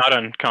do it's the not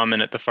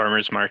uncommon at the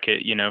farmer's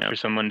market, for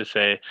someone to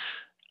say,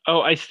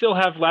 "Oh, I still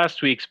have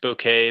last week's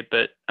bouquet,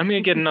 but I'm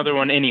going to get another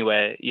one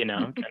anyway,"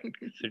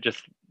 So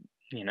just,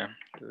 the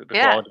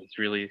yeah. quality is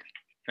really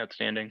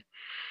outstanding.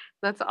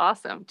 That's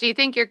awesome. Do you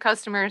think your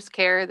customers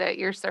care that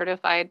you're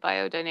certified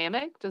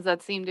biodynamic? Does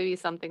that seem to be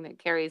something that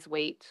carries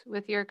weight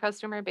with your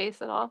customer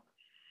base at all?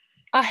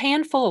 A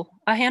handful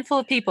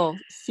of people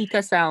seek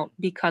us out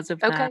because of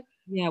that. Okay.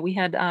 Yeah, we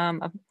had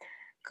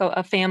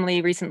a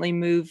family recently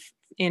move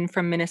in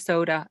from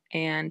Minnesota,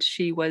 and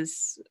she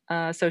was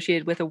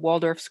associated with a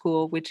Waldorf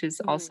school, which is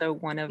also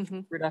one of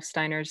Mm-hmm. Rudolf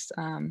Steiner's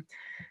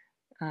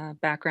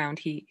background.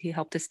 He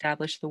helped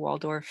establish the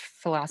Waldorf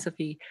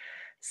philosophy,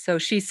 so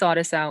she sought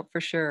us out for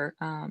sure.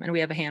 And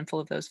we have a handful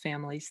of those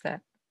families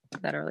that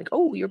are like,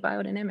 "Oh, you're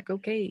biodynamic.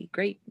 Okay,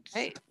 great."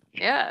 Right.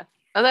 Yeah.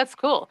 Oh, that's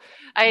cool.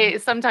 I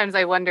sometimes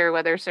I wonder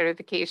whether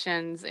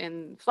certifications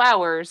in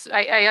flowers,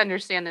 I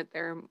understand that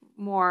they're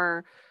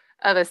more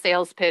of a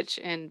sales pitch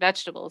in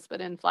vegetables,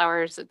 but in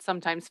flowers, it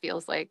sometimes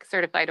feels like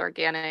certified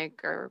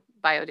organic or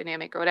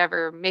biodynamic or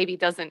whatever maybe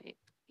doesn't,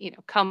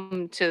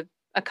 come to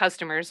a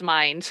customer's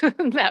mind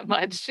that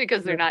much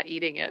because they're Yeah. not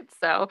eating it.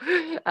 So,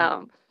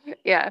 um,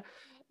 yeah.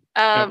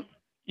 Uh, Um,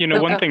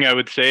 One go. thing I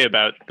would say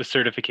about the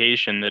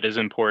certification that is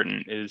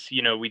important is,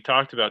 we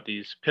talked about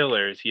these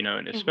pillars, and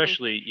Mhm.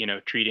 especially,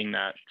 treating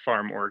that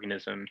farm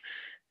organism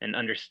and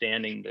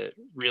understanding that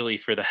really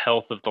for the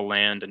health of the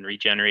land and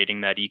regenerating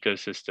that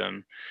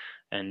ecosystem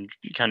and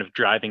kind of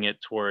driving it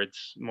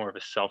towards more of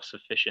a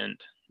self-sufficient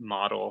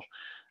model.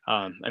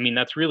 I mean,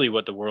 that's really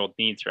what the world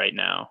needs right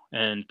now.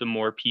 And the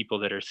more people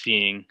that are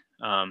seeing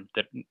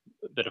that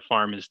a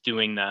farm is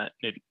doing that,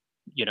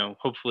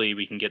 hopefully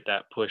we can get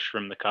that push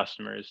from the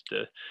customers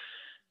to,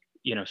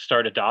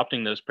 start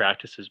adopting those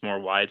practices more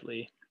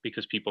widely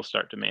because people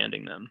start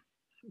demanding them.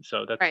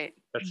 So Right.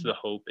 that's the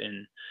hope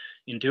in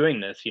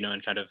doing this,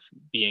 and kind of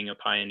being a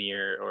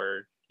pioneer,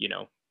 or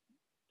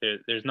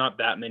there's not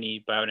that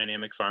many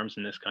biodynamic farms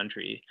in this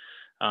country,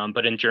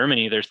 but in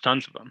Germany there's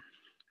tons of them,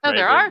 Oh, right?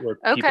 there Where, are? where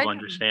people Okay.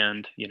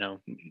 understand,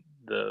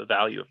 the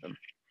value of them.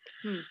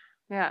 Hmm.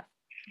 Yeah.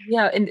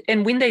 Yeah,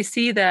 and when they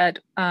see that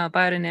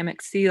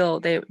biodynamic seal,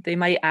 they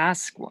might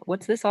ask,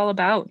 "What's this all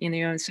about?"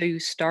 And so you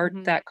start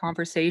Mhm. that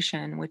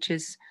conversation, which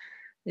is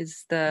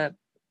the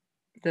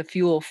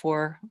fuel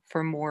for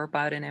more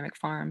biodynamic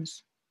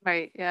farms.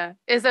 Right, yeah.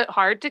 Is it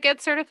hard to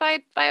get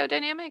certified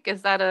biodynamic?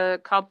 Is that a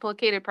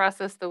complicated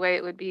process the way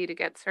it would be to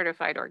get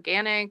certified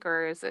organic,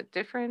 or is it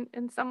different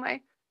in some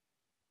way?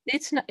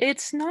 It's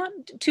not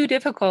too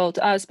difficult,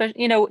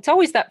 especially, it's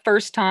always that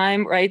first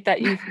time, right,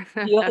 that you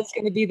feel is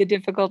going to be the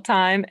difficult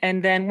time,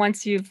 and then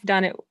once you've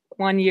done it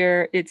 1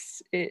 year,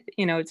 it's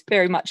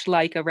very much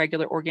like a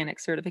regular organic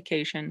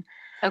certification.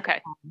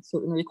 Okay.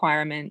 Certain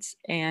requirements,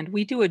 and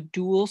we do a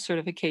dual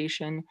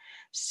certification.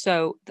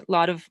 So a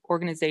lot of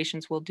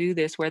organizations will do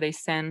this where they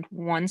send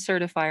one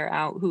certifier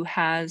out who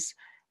has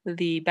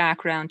the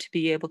background to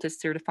be able to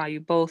certify you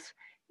both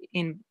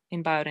in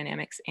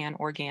biodynamics and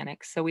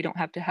organics. So we don't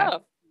have to have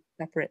Oh.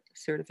 separate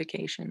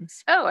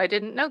certifications. Oh, I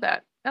didn't know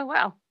that. Oh,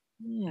 wow.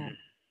 Yeah. Mhm.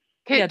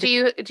 Yeah,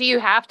 Do you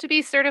have to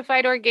be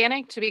certified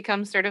organic to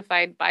become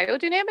certified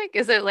biodynamic?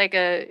 Is it like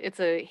it's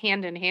a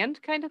hand in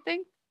hand kind of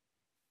thing?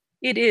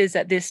 it is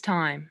at this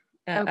time,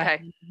 a Okay.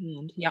 hand in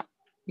hand. Yeah,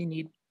 you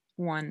need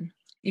one.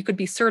 you could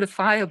be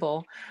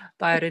certifiable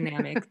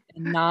biodynamic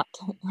and not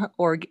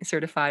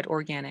certified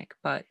organic,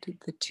 but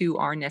the two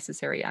are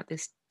necessary at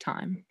this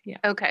time. Yeah.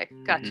 Okay,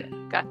 gotcha.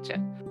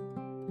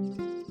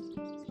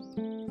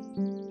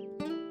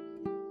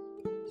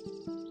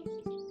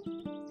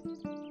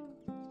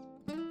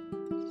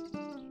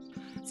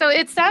 So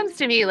it sounds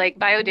to me like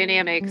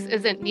biodynamics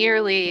isn't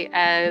nearly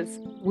as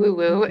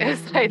woo-woo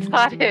as I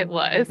thought it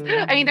was.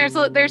 I mean,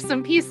 there's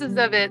some pieces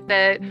of it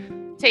that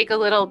take a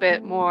little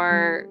bit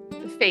more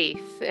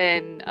faith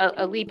and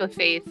a leap of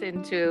faith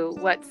into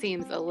what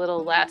seems a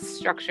little less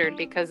structured,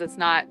 because it's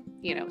not,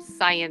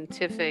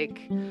 scientific,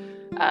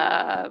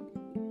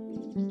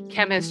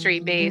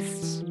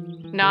 chemistry-based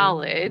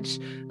knowledge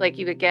like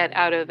you would get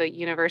out of a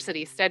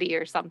university study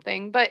or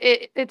something. But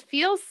it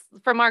feels,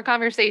 from our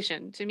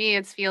conversation, to me,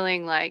 it's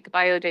feeling like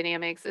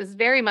biodynamics is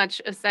very much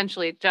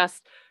essentially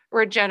just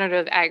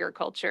regenerative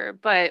agriculture,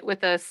 but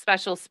with a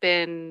special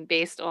spin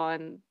based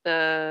on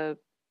the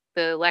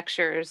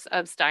lectures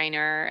of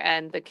Steiner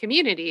and the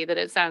community that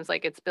it sounds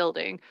like it's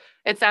building.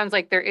 It sounds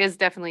like there is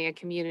definitely a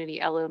community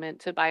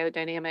element to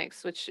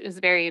biodynamics, which is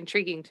very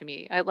intriguing to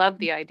me. I love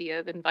the idea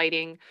of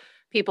inviting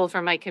people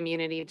from my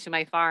community to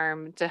my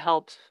farm to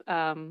help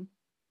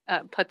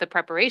put the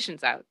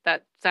preparations out.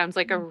 That sounds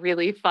like a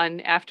really fun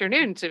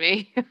afternoon to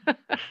me.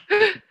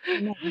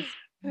 Nice.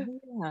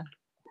 Yeah.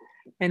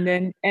 And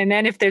then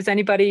if there's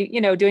anybody,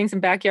 doing some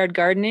backyard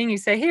gardening, you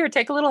say, here,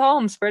 take a little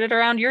home, spread it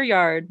around your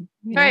yard.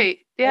 Right.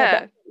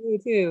 Yeah. You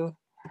too.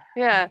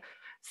 Yeah.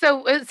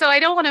 So I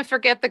don't want to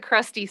forget the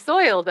crusty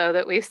soil, though,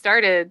 that we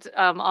started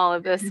all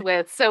of this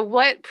with. So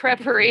what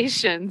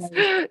preparations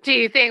do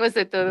you think? Was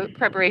it the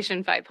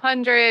preparation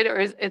 500, or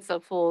it's a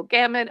full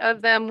gamut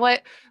of them?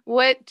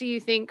 What do you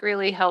think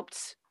really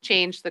helped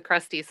change the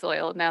crusty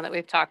soil, now that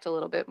we've talked a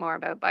little bit more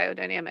about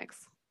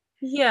biodynamics?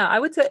 Yeah, I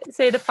would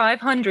say the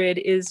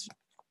 500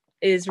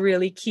 is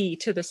really key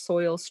to the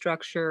soil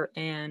structure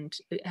and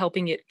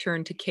helping it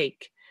turn to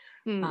cake.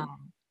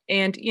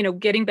 And,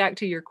 getting back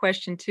to your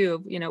question too,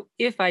 of,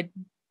 if I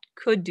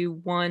could do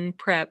one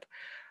prep,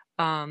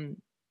 and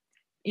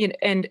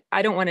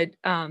I don't want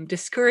to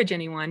discourage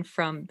anyone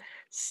from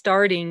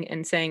starting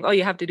and saying, oh,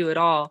 you have to do it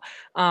all.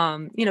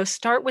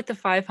 Start with the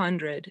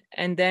 500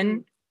 and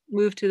then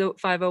move to the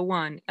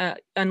 501,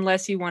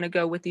 unless you want to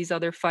go with these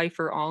other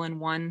Pfeiffer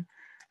all-in-one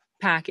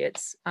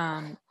packets.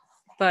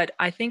 But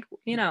I think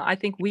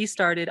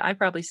I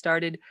probably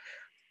started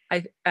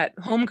at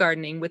home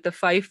gardening with the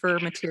Pfeiffer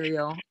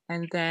material,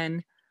 and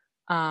then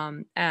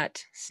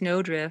at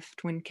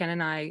Snowdrift, when Ken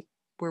and I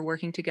were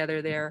working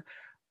together there,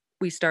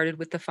 we started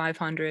with the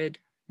 500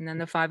 and then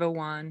the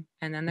 501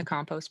 and then the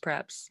compost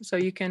preps. So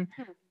you can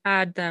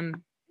add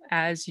them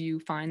as you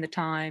find the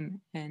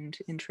time and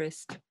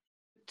interest.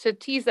 To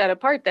tease that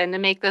apart, then, to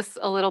make this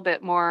a little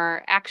bit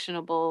more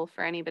actionable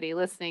for anybody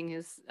listening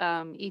who's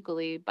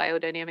equally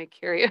biodynamic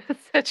curious,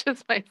 such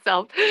as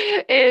myself,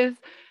 is,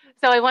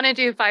 so I want to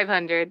do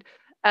 500.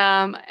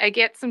 I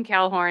get some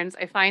cow horns,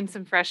 I find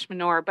some fresh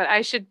manure, but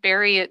I should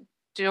bury it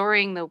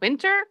during the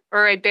winter,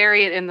 or I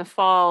bury it in the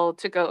fall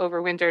to go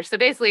over winter. So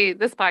basically,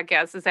 this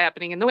podcast is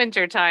happening in the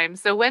winter time.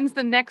 So when's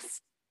the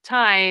next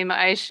time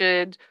I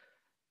should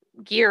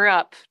gear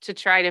up to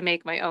try to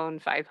make my own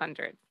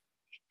 500?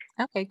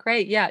 Okay,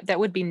 great. Yeah, that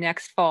would be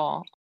next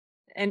fall.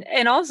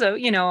 And also,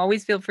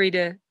 always feel free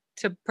to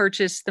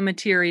purchase the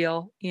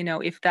material,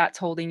 if that's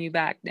holding you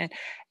back.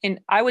 And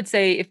I would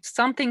say, if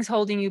something's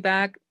holding you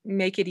back,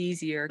 make it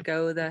easier.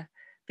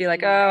 Be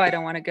like, oh, I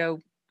don't want to go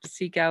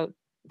seek out,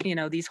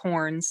 these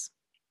horns.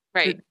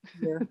 Right.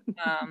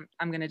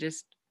 I'm going to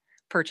just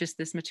purchase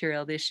this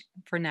material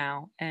for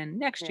now, and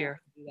next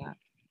year do that.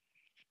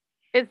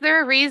 Is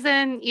there a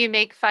reason you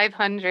make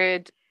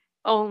 500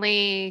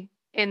 only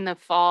in the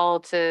fall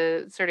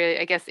to sort of,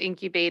 I guess,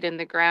 incubate in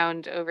the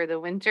ground over the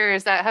winter?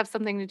 Does that have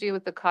something to do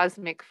with the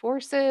cosmic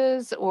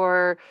forces,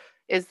 or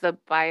is the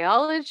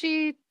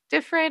biology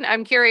different?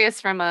 I'm curious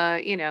from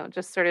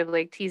just sort of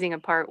like teasing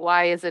apart,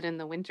 why is it in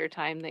the winter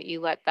time that you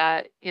let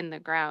that in the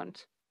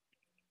ground?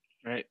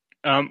 Right.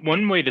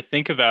 One way to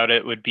think about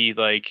it would be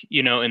like,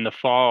 in the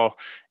fall,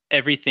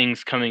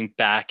 everything's coming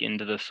back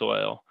into the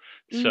soil.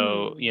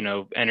 So,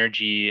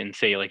 energy, and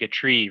say like a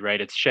tree, right?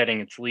 It's shedding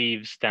its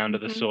leaves down to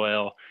the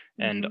soil,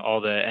 and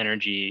all the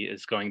energy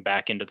is going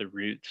back into the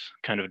roots,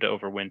 kind of to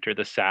overwinter.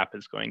 The sap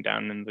is going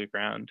down into the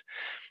ground.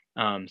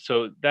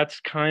 So that's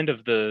kind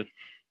of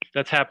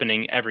that's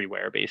happening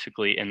everywhere,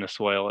 basically, in the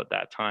soil at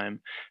that time.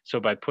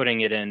 So by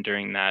putting it in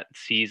during that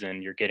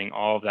season, you're getting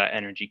all of that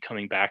energy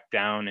coming back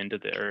down into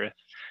the earth,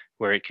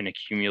 where it can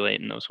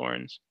accumulate in those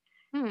horns.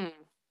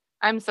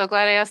 I'm so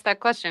glad I asked that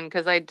question,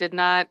 because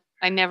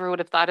I never would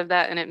have thought of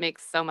that, and it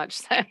makes so much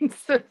sense.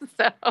 So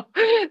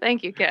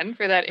thank you, Ken,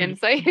 for that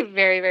insight.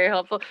 Very, very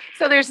helpful.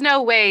 So there's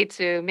no way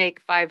to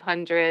make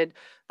 500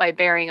 by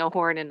burying a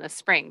horn in the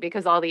spring,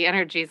 because all the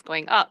energy is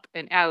going up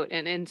and out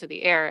and into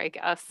the air, I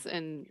guess,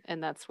 and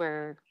that's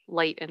where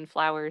light and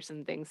flowers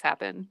and things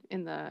happen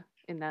in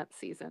that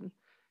season.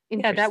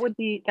 Yeah,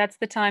 that's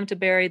the time to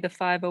bury the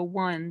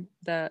 501,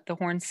 the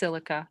horn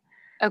silica.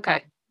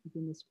 Okay.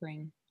 In the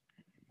spring.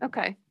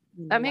 Okay.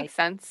 That makes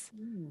sense.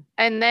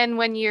 And then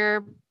when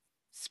you're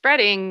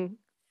spreading,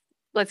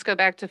 let's go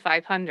back to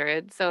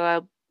 500.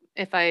 So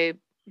if I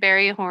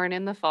bury a horn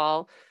in the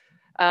fall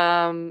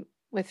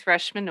with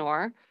fresh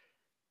manure,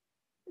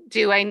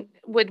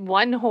 would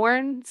one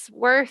horn's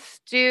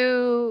worth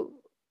do?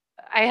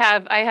 I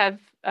have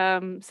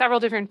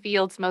several different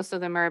fields. Most of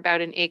them are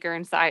about an acre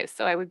in size.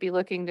 So I would be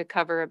looking to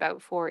cover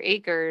about 4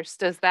 acres.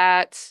 Does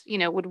that,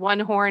 would one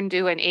horn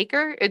do an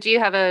acre? Do you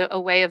have a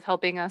way of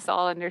helping us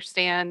all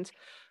understand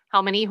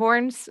how many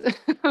horns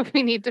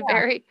we need to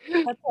bury?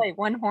 That's right.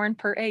 1 horn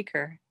per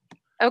acre.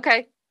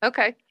 Okay.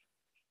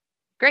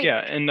 Great. Yeah,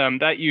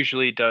 and that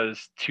usually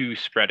does 2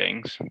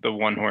 spreadings, the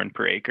 1 horn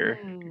per acre,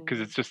 because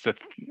it's just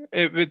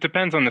it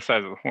depends on the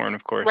size of the horn,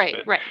 of course.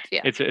 Right.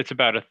 Yeah. It's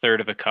about 1/3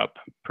 of a cup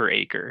per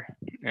acre,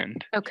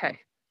 and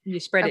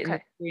you spread it in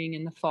the spring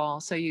and the fall.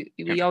 So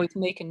we always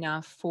make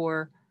enough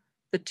for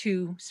the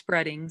 2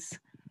 spreadings.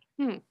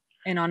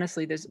 And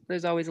honestly,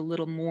 there's always a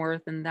little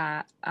more than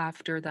that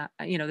after that.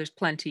 There's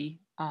plenty.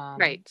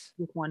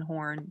 With 1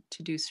 horn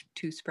to do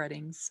 2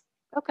 spreadings.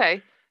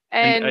 Okay.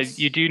 And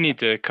you do need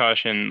to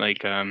caution,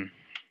 like,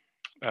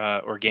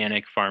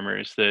 organic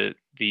farmers.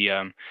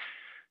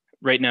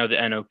 Right now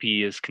the NOP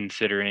is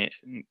considering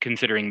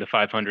the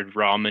 500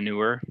 raw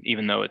manure,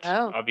 even though it's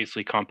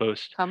obviously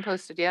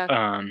composted.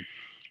 Yeah.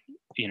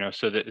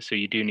 So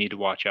you do need to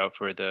watch out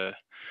for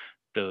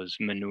those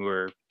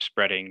manure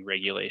spreading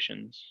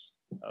regulations.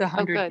 The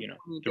 100,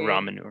 the raw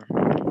manure.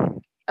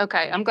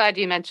 Okay, I'm glad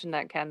you mentioned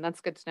that, Ken.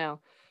 That's good to know.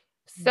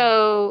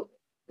 So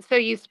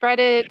you spread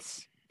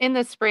it in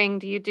the spring.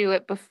 Do you do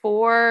it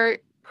before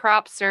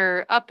crops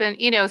are up? And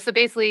so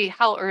basically,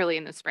 how early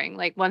in the spring?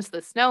 Like once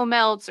the snow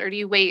melts, or do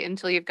you wait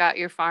until you've got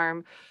your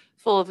farm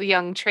full of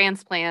young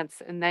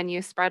transplants and then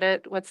you spread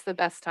it? What's the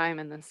best time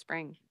in the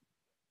spring?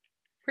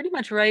 Pretty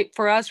much right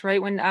for us,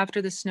 right when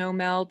after the snow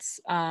melts,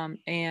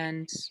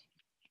 and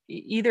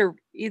either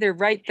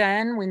right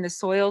then when the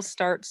soil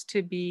starts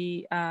to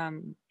be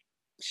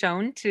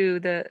shown to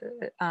the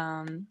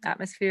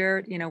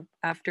atmosphere,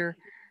 after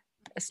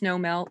a snow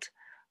melt,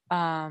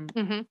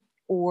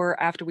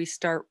 or after we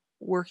start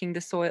working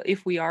the soil,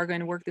 if we are going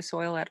to work the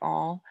soil at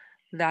all,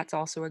 that's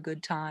also a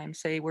good time.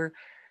 Say we're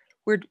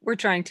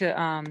trying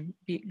to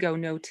go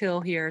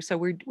no-till here, so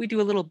we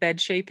do a little bed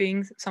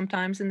shaping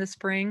sometimes in the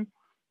spring.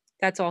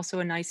 That's also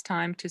a nice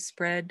time to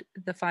spread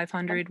the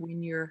 500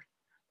 when you're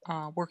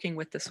working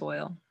with the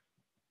soil.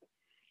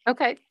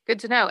 Okay, good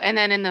to know. And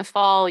then in the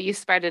fall, you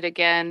spread it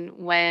again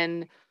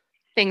when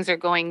things are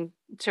going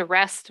to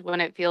rest, when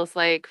it feels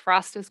like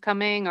frost is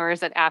coming, or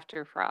is it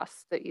after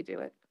frost that you do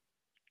it?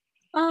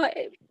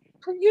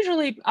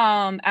 Usually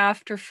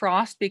after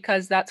frost,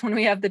 because that's when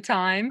we have the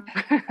time.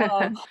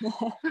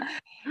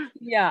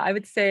 Yeah, I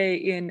would say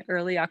in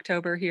early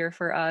October here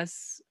for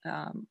us,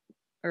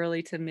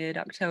 early to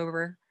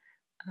mid-October,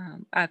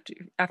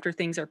 after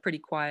things are pretty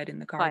quiet in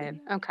the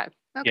garden. Okay.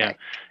 Yeah,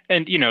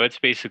 and it's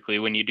basically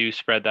when you do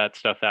spread that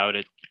stuff out,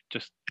 it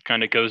just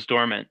kind of goes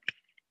dormant,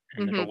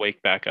 and it'll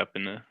wake back up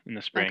in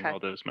the spring. All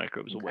those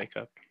microbes will wake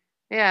up.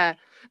 Yeah,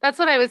 that's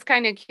what I was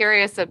kind of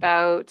curious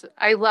about.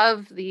 I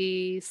love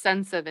the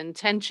sense of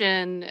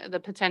intention, the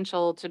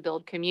potential to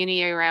build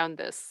community around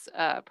this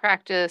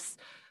practice,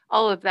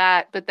 all of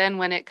that. But then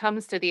when it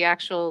comes to the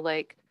actual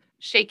like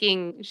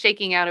shaking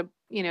out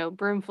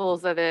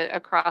broomfuls of it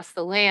across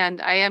the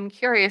land, I am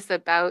curious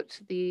about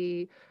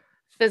the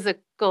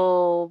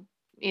physical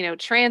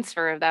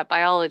transfer of that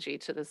biology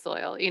to the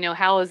soil.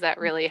 How is that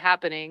really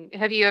happening?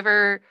 Have you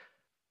ever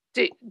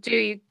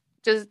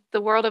does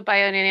the world of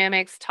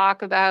biodynamics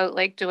talk about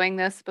like doing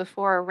this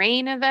before a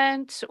rain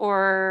event?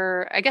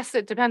 Or I guess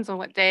it depends on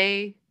what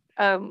day,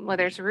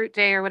 whether it's a root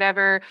day or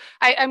whatever.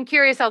 I'm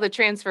curious how the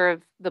transfer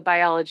of the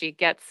biology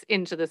gets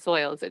into the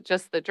soil. Is it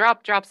just the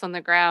drops on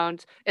the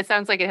ground? It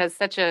sounds like it has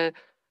such a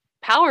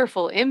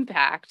powerful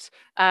impact.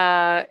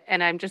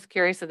 And I'm just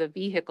curious of the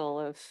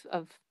vehicle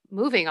of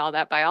moving all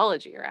that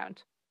biology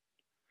around.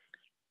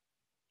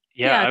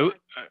 Yeah.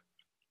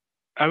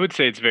 I would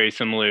say it's very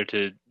similar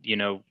to,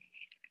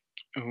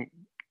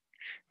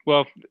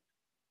 well,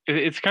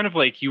 it's kind of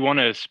like you want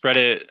to spread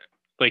it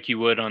like you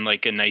would on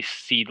like a nice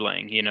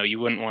seedling. You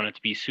wouldn't want it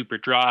to be super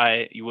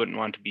dry. You wouldn't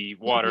want it to be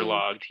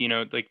waterlogged.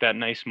 Like that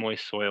nice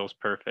moist soil is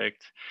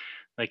perfect.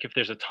 Like if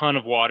there's a ton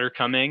of water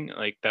coming,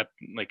 like that,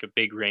 like a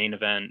big rain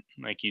event,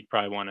 like you'd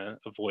probably want to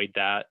avoid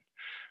that.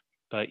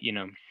 But you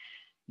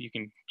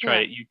can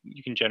try it.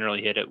 You can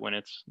generally hit it when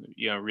it's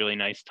really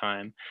nice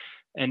time.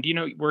 And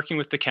working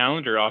with the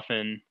calendar,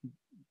 often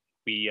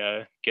we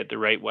get the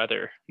right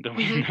wetter that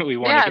we want to get.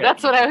 Yeah,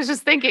 that's what I was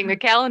just thinking. The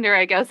calendar,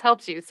 I guess,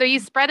 helps you. So you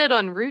spread it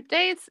on root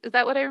days? Is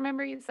that what I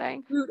remember you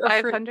saying?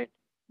 500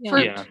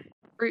 fruit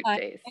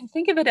days. And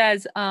think of it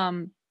as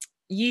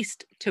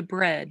yeast to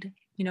bread.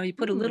 You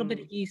put a little bit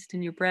of yeast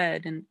in your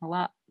bread and a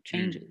lot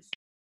changes.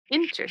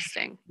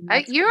 Interesting.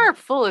 You are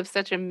full of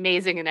such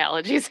amazing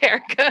analogies,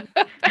 Erica.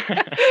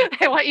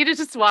 I want you to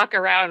just walk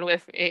around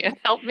with me and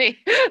help me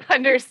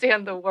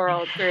understand the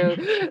world through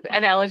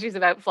analogies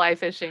about fly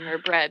fishing or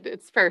bread.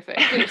 It's perfect.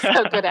 You're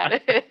so good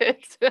at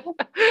it.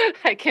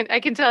 I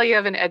can tell you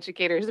have an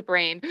educator's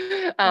brain.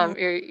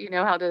 You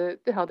know how to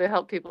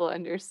help people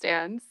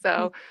understand.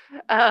 So,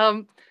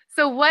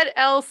 so what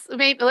else?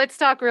 Maybe let's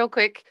talk real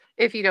quick,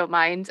 if you don't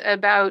mind,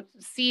 about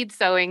seed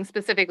sowing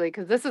specifically,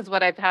 because this is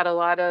what I've had a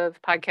lot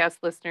of podcast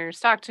listeners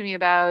talk to me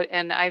about,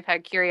 and I've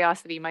had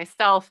curiosity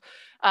myself.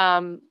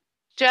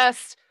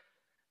 Just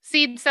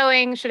seed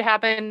sowing should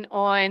happen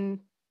on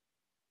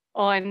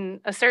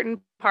a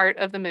certain part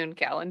of the moon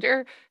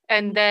calendar,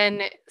 and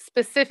then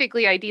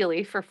specifically,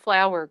 ideally for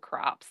flower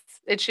crops,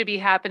 it should be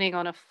happening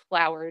on a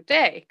flower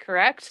day,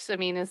 correct? I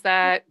mean,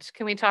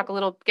 can we talk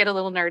get a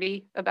little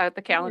nerdy about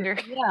the calendar?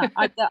 Yeah,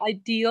 the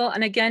ideal,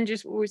 and again,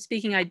 just we're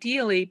speaking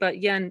ideally, but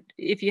again,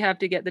 if you have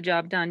to get the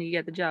job done, you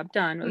get the job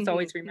done. Let's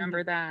always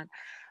remember that.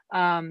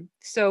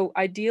 So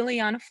ideally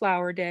on a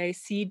flower day,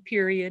 seed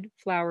period,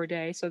 flower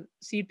day. So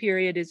seed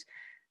period is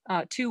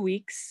 2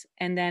 weeks,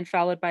 and then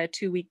followed by a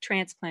 2-week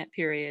transplant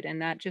period.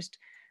 And that just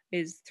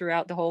is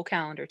throughout the whole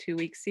calendar: 2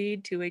 weeks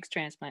seed, 2 weeks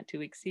transplant, 2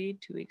 weeks seed,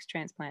 2 weeks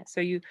transplant.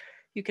 So you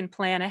can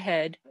plan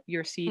ahead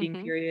your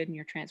seeding period and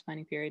your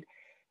transplanting period.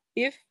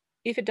 If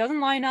it doesn't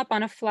line up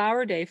on a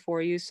flower day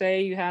for you,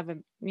 say you have I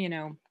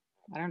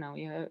don't know,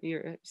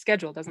 your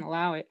schedule doesn't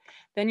allow it,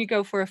 then you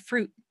go for a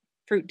fruit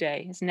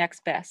day is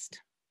next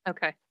best.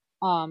 Okay.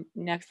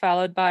 Next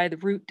followed by the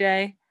root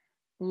day,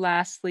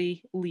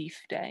 lastly leaf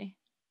day.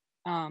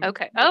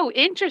 Okay. Oh,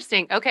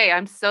 interesting. Okay,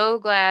 I'm so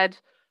glad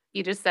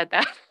you just said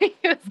that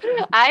because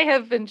I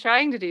have been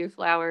trying to do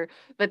flower,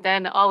 but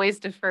then always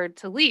deferred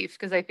to leaf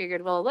because I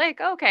figured, well, like,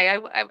 okay,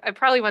 I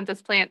probably want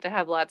this plant to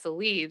have lots of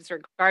leaves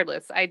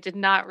regardless. I did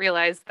not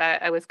realize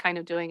that I was kind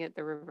of doing it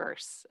the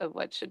reverse of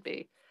what should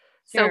be.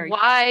 So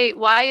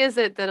why is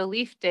it that a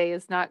leaf day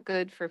is not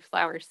good for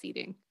flower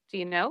seeding? Do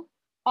you know?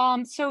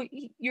 So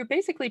you're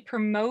basically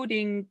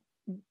promoting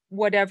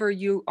whatever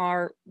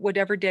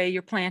day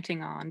you're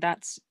planting on.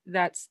 That's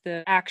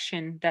the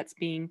action that's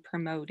being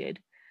promoted.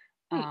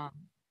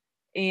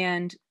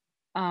 And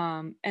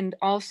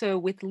also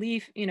with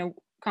leaf,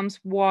 comes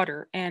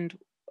water, and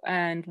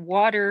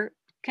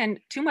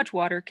too much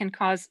water can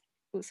cause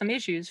some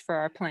issues for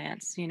our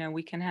plants.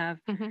 We can have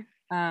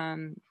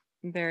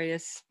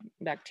various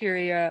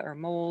bacteria or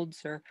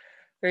molds or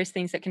various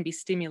things that can be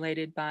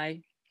stimulated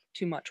by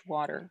too much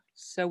water.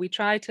 So we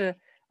try to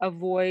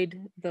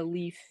avoid the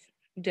leaf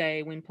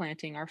day when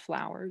planting our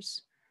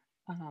flowers.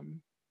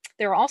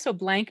 There are also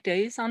blank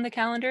days on the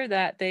calendar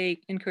that they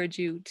encourage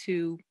you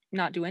to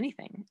not do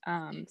anything.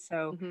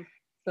 So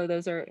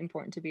those are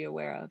important to be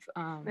aware of.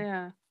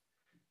 Yeah.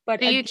 But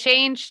do you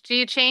change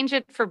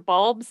it for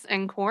bulbs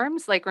and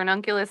corms like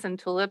ranunculus and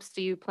tulips?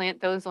 Do you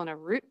plant those on a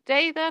root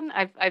day then?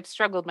 I've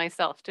struggled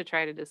myself to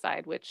try to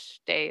decide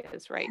which day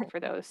is right for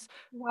those.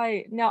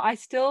 Right. Now I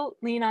still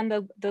lean on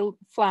the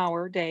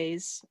flower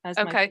days as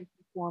my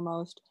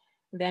foremost,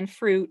 then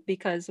fruit,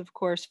 because of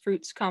course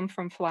fruits come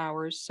from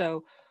flowers.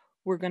 So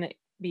we're going to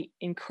be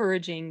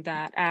encouraging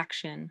that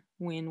action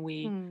when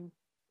we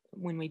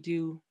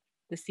do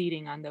the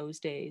seeding on those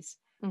days.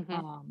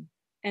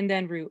 And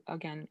then root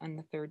again in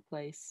the third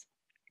place.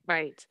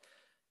 Right.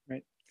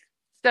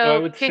 So I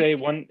would say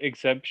one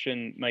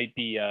exception might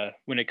be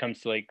when it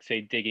comes to, like,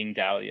 say, digging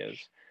dahlias.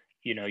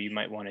 You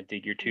might want to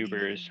dig your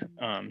tubers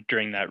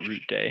during that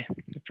root day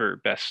for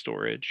best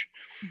storage.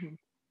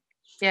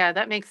 Yeah,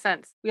 that makes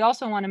sense. We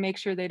also want to make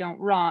sure they don't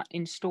rot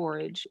in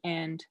storage,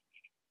 and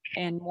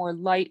more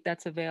light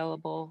that's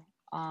available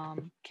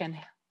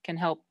can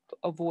help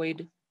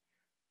avoid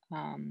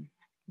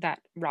that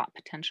rot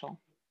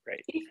potential.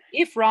 Right.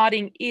 If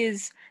rotting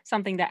is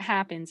something that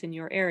happens in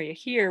your area,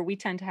 here we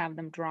tend to have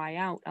them dry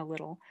out a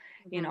little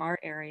in our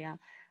area.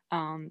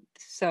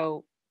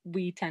 So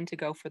we tend to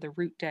go for the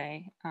root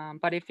day.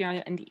 But if you're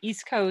on the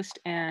East Coast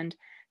and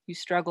you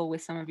struggle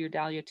with some of your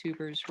dahlia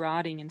tubers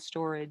rotting in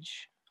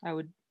storage, I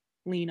would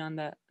lean on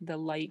the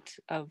light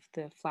of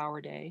the flower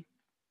day.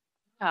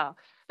 Oh,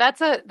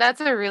 that's a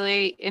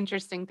really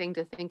interesting thing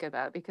to think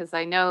about, because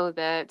I know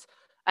that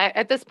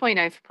at this point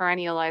I've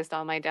perennialized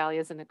all my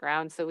dahlias in the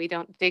ground, so we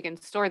don't dig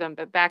and store them.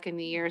 But back in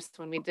the years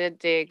when we did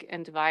dig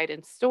and divide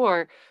and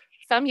store,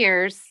 some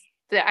years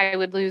that I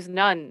would lose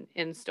none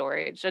in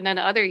storage, and then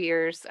other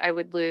years I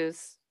would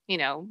lose,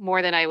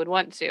 more than I would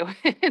want to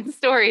in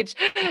storage.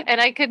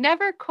 And I could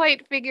never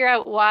quite figure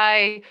out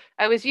why.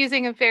 I was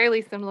using a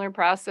fairly similar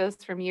process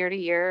from year to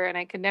year, and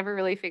I could never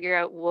really figure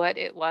out what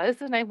it was.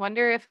 And I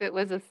wonder if it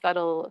was as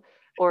subtle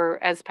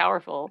or as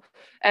powerful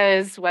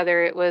as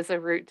whether it was a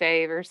root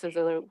day versus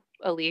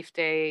a leaf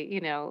day,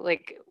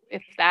 like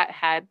if that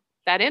had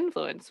that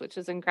influence, which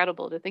is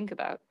incredible to think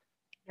about.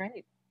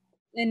 Right.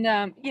 And,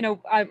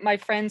 my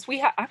friends,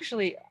 we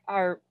actually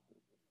are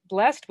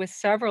blessed with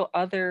several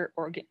other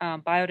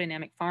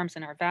biodynamic farms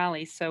in our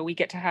valley. So we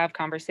get to have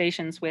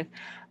conversations with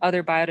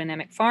other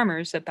biodynamic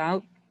farmers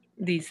about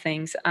these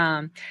things.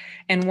 And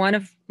one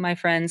of my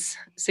friends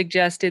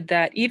suggested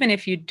that even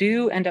if you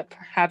do end up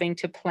having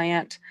to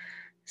plant,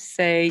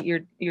 say,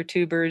 your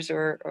tubers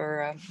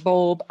or a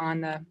bulb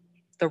on the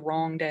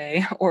wrong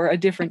day or a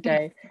different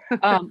day, you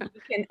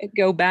can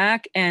go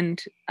back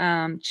and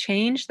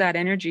change that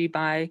energy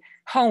by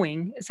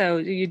hoeing. So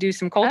you do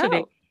some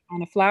cultivate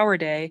on a flower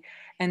day,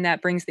 and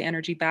that brings the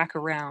energy back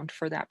around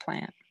for that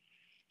plant.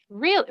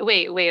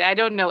 Really? Wait, I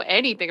don't know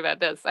anything about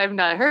this. I've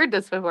not heard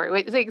this before.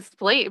 Wait,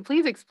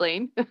 please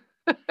explain.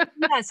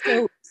 Yeah,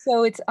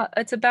 so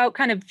it's about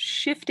kind of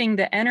shifting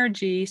the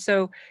energy.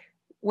 So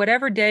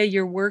whatever day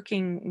you're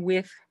working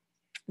with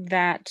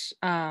that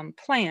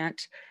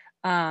plant,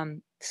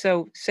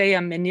 so say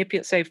I'm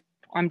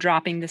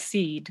dropping the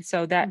seed,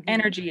 so that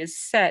energy is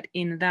set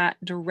in that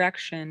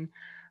direction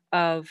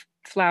of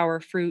flower,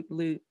 fruit,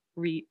 root,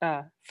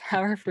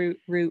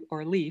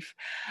 or leaf,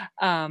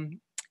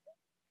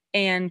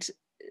 and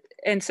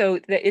so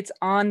it's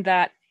on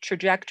that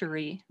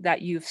trajectory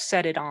that you've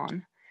set it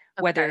on,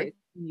 whether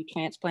you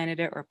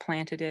transplanted it or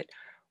planted it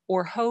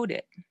or hoed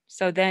it.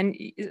 So then,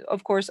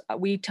 of course,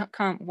 we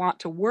want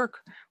to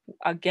work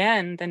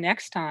again the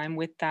next time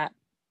with that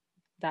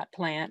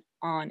plant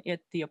on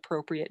it the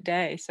appropriate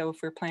day. So if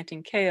we're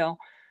planting kale,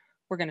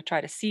 we're going to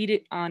try to seed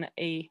it on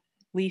a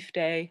leaf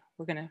day.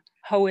 We're going to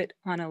hoe it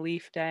on a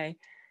leaf day.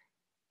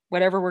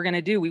 Whatever we're going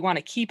to do, we want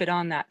to keep it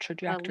on that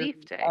trajectory. A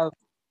leaf day. Wow.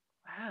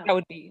 That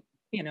would be,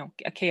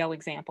 a kale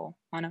example.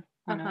 On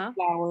a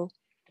flower,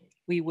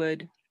 we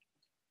would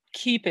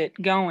keep it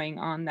going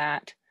on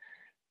that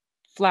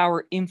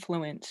flower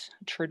influence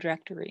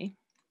trajectory.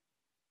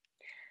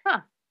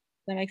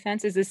 Does that make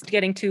sense? Is this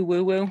getting too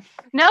woo-woo?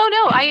 No,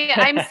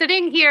 I'm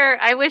sitting here.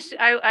 I wish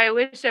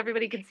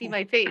everybody could see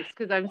my face,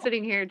 because I'm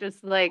sitting here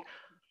just like,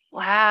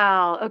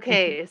 wow,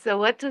 okay, so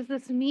what does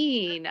this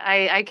mean?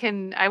 I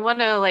want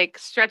to like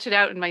stretch it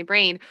out in my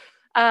brain.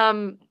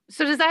 So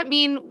does that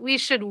mean we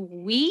should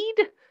weed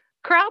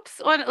crops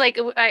on, like,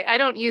 I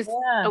don't use,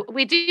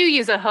 we do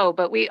use a hoe,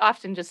 but we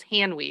often just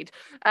hand weed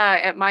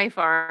at my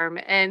farm.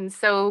 And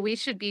so we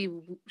should be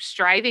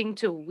striving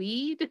to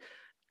weed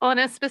on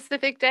a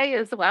specific day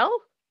as well?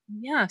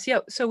 Yes, yeah.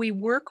 So we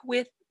work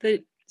with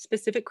the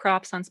specific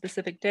crops on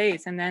specific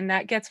days, and then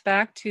that gets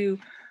back to,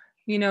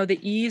 the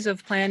ease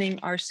of planning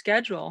our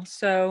schedule.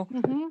 So,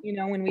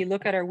 when we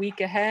look at our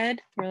week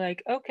ahead, we're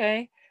like,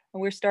 okay,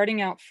 we're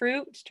starting out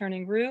fruit, it's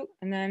turning root,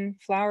 and then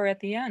flower at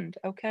the end.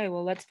 Okay,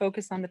 well, let's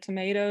focus on the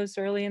tomatoes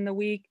early in the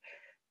week.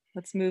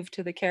 Let's move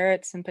to the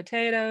carrots and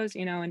potatoes,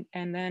 and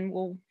then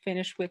we'll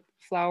finish with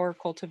flower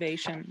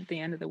cultivation at the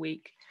end of the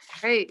week.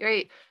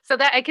 Right. So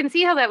that I can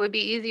see how that would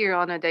be easier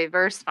on a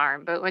diverse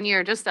farm, but when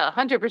you're just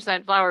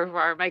 100% flower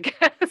farm, I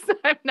guess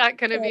I'm not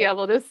going to be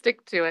able to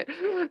stick to it.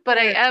 But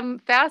I am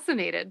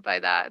fascinated by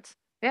that.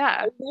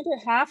 Yeah.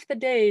 Remember, half the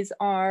days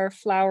are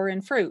flower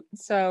and fruit.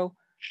 So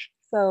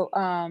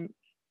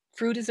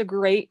fruit is a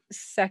great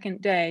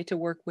second day to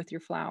work with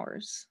your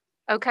flowers.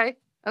 Okay.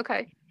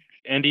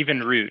 And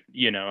even root,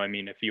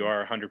 if you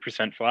are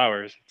 100%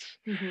 flowers,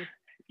 it's,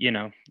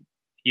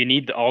 you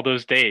need all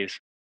those days.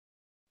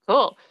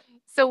 Cool.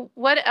 So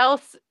what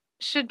else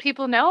should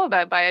people know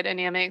about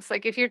biodynamics?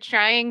 Like, if you're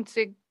trying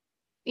to,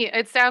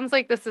 it sounds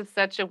like this is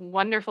such a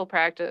wonderful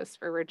practice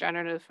for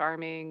regenerative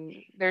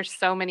farming. There's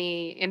so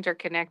many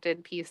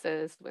interconnected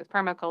pieces with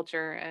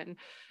permaculture and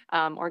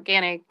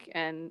organic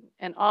and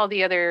all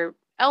the other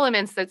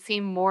elements that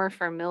seem more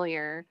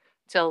familiar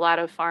to a lot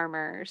of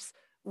farmers.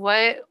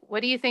 What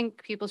do you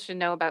think people should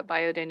know about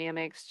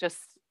biodynamics, just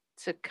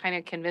to kind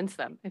of convince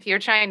them? If you're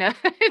trying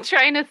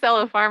to sell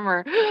a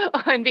farmer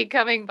on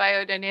becoming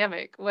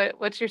biodynamic,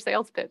 what's your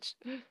sales pitch?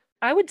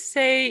 I would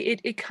say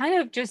it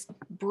kind of just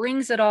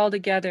brings it all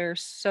together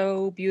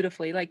so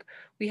beautifully. Like,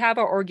 we have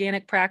our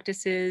organic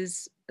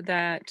practices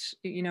that,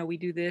 we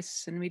do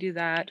this and we do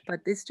that,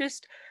 but this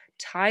just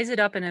ties it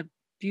up in a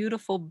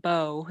beautiful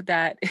bow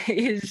that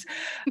is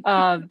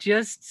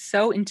just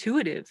so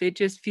intuitive. It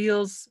just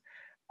feels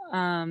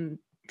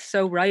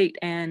so right,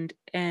 and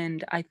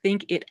I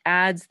think it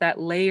adds that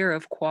layer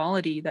of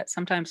quality that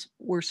sometimes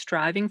we're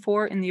striving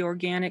for in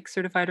the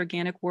certified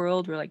organic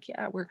world. We're like,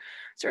 yeah, we're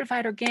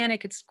certified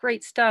organic, it's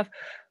great stuff,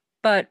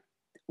 but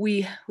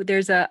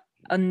there's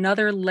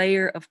another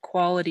layer of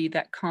quality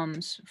that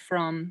comes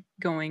from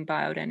going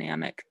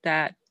biodynamic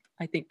that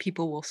I think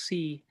people will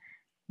see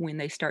when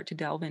they start to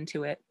delve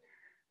into it.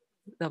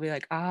 They'll be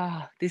like,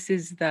 this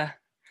is the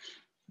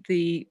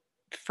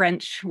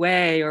French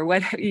way, or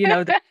what,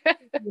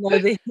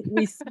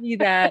 we see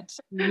that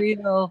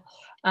real,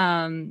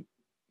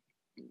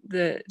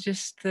 the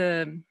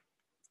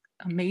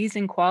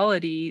amazing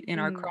quality in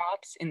our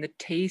crops, in the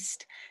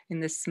taste, in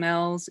the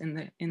smells, in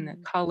the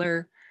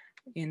color,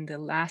 in the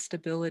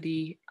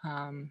lastability,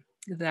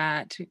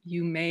 that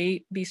you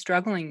may be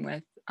struggling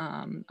with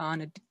on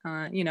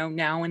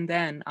now and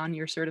then on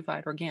your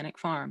certified organic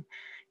farm.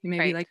 You may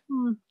be like,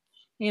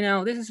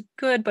 this is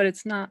good, but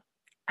it's not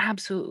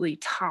absolutely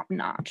top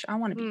notch. I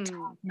want to be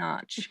top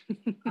notch.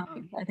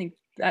 I think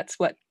that's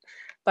what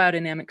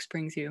biodynamics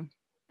brings you.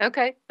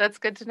 Okay, that's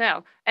good to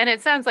know. And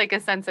it sounds like a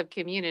sense of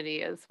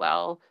community as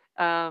well,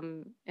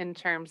 in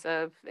terms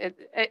of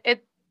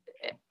it.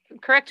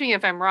 Correct me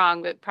if I'm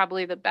wrong, but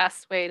probably the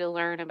best way to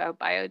learn about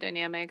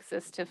biodynamics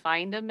is to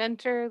find a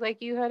mentor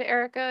like you had,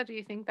 Erica. Do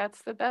you think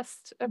that's the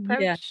best Yeah,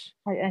 approach?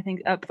 I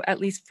think at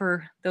least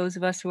for those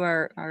of us who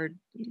are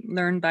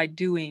learn by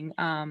doing,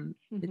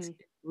 it's Hmm.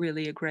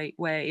 really a great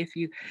way. If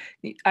you,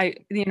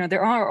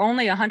 there are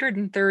only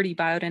 130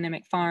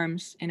 biodynamic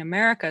farms in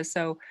America,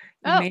 so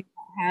you Oh, may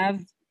not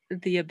have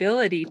the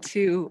ability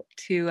to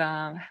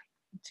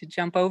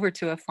jump over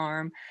to a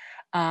farm.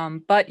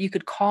 But you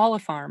could call a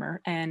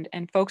farmer, and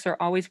folks are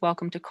always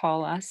welcome to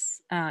call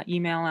us,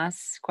 email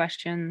us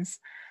questions,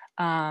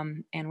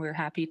 and we're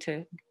happy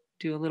to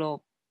do a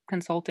little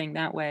consulting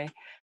that way.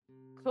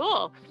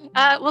 cool.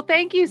 Well,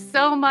 thank you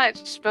so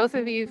much, both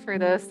of you, for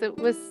this. It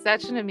was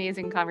such an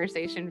amazing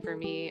conversation for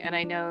me, and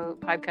I know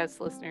podcast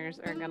listeners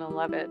are going to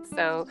love it.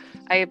 So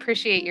I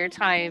appreciate your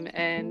time,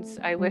 and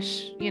I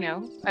wish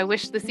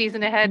the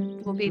season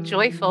ahead will be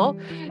joyful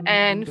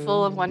and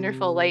full of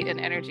wonderful light and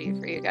energy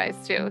for you guys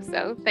too.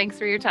 So thanks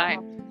for your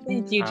time.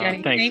 Thank you,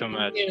 Jenny. Thanks Thank so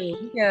much.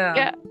 you. Yeah,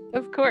 Yeah,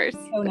 of course.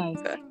 so nice.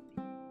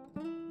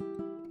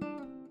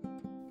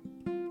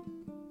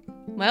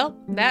 Well,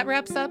 that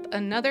wraps up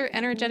another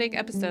energetic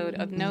episode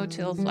of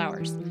No-Till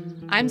Flowers.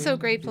 I'm so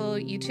grateful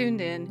you tuned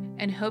in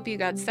and hope you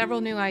got several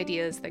new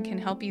ideas that can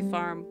help you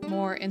farm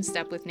more in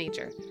step with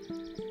nature.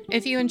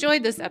 If you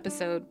enjoyed this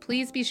episode,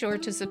 please be sure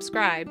to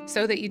subscribe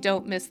so that you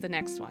don't miss the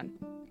next one.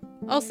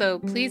 Also,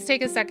 please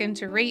take a second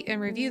to rate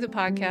and review the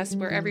podcast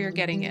wherever you're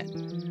getting it.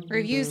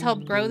 Reviews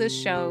help grow this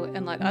show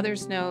and let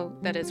others know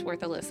that it's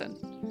worth a listen.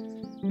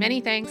 Many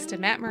thanks to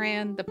Matt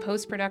Moran, the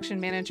post-production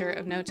manager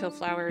of No-Till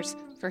Flowers,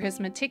 for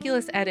his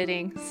meticulous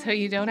editing so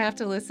you don't have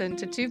to listen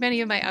to too many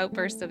of my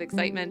outbursts of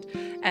excitement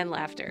and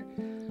laughter.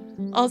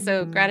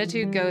 Also,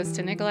 gratitude goes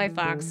to Nikolai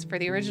Fox for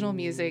the original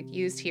music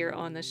used here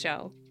on the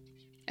show.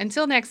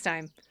 Until next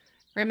time,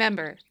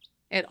 remember,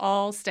 it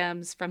all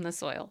stems from the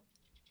soil.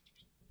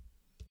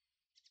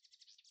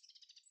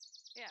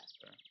 Yeah,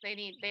 they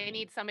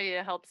need somebody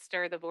to help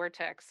stir the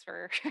vortex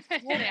for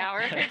an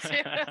hour or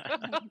two.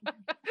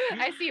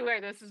 I see where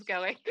this is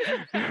going.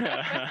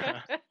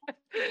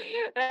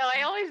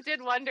 I always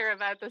did wonder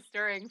about the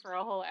stirring for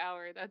a whole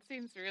hour. That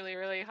seems really,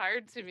 really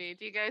hard to me.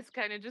 Do you guys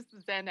kind of just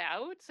zen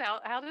out?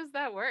 How does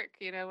that work?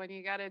 When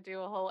you got to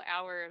do a whole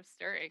hour of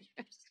stirring.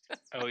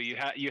 Oh, you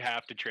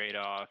have to trade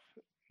off.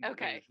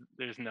 Okay.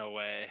 There's no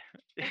way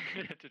to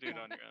do it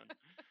on your own.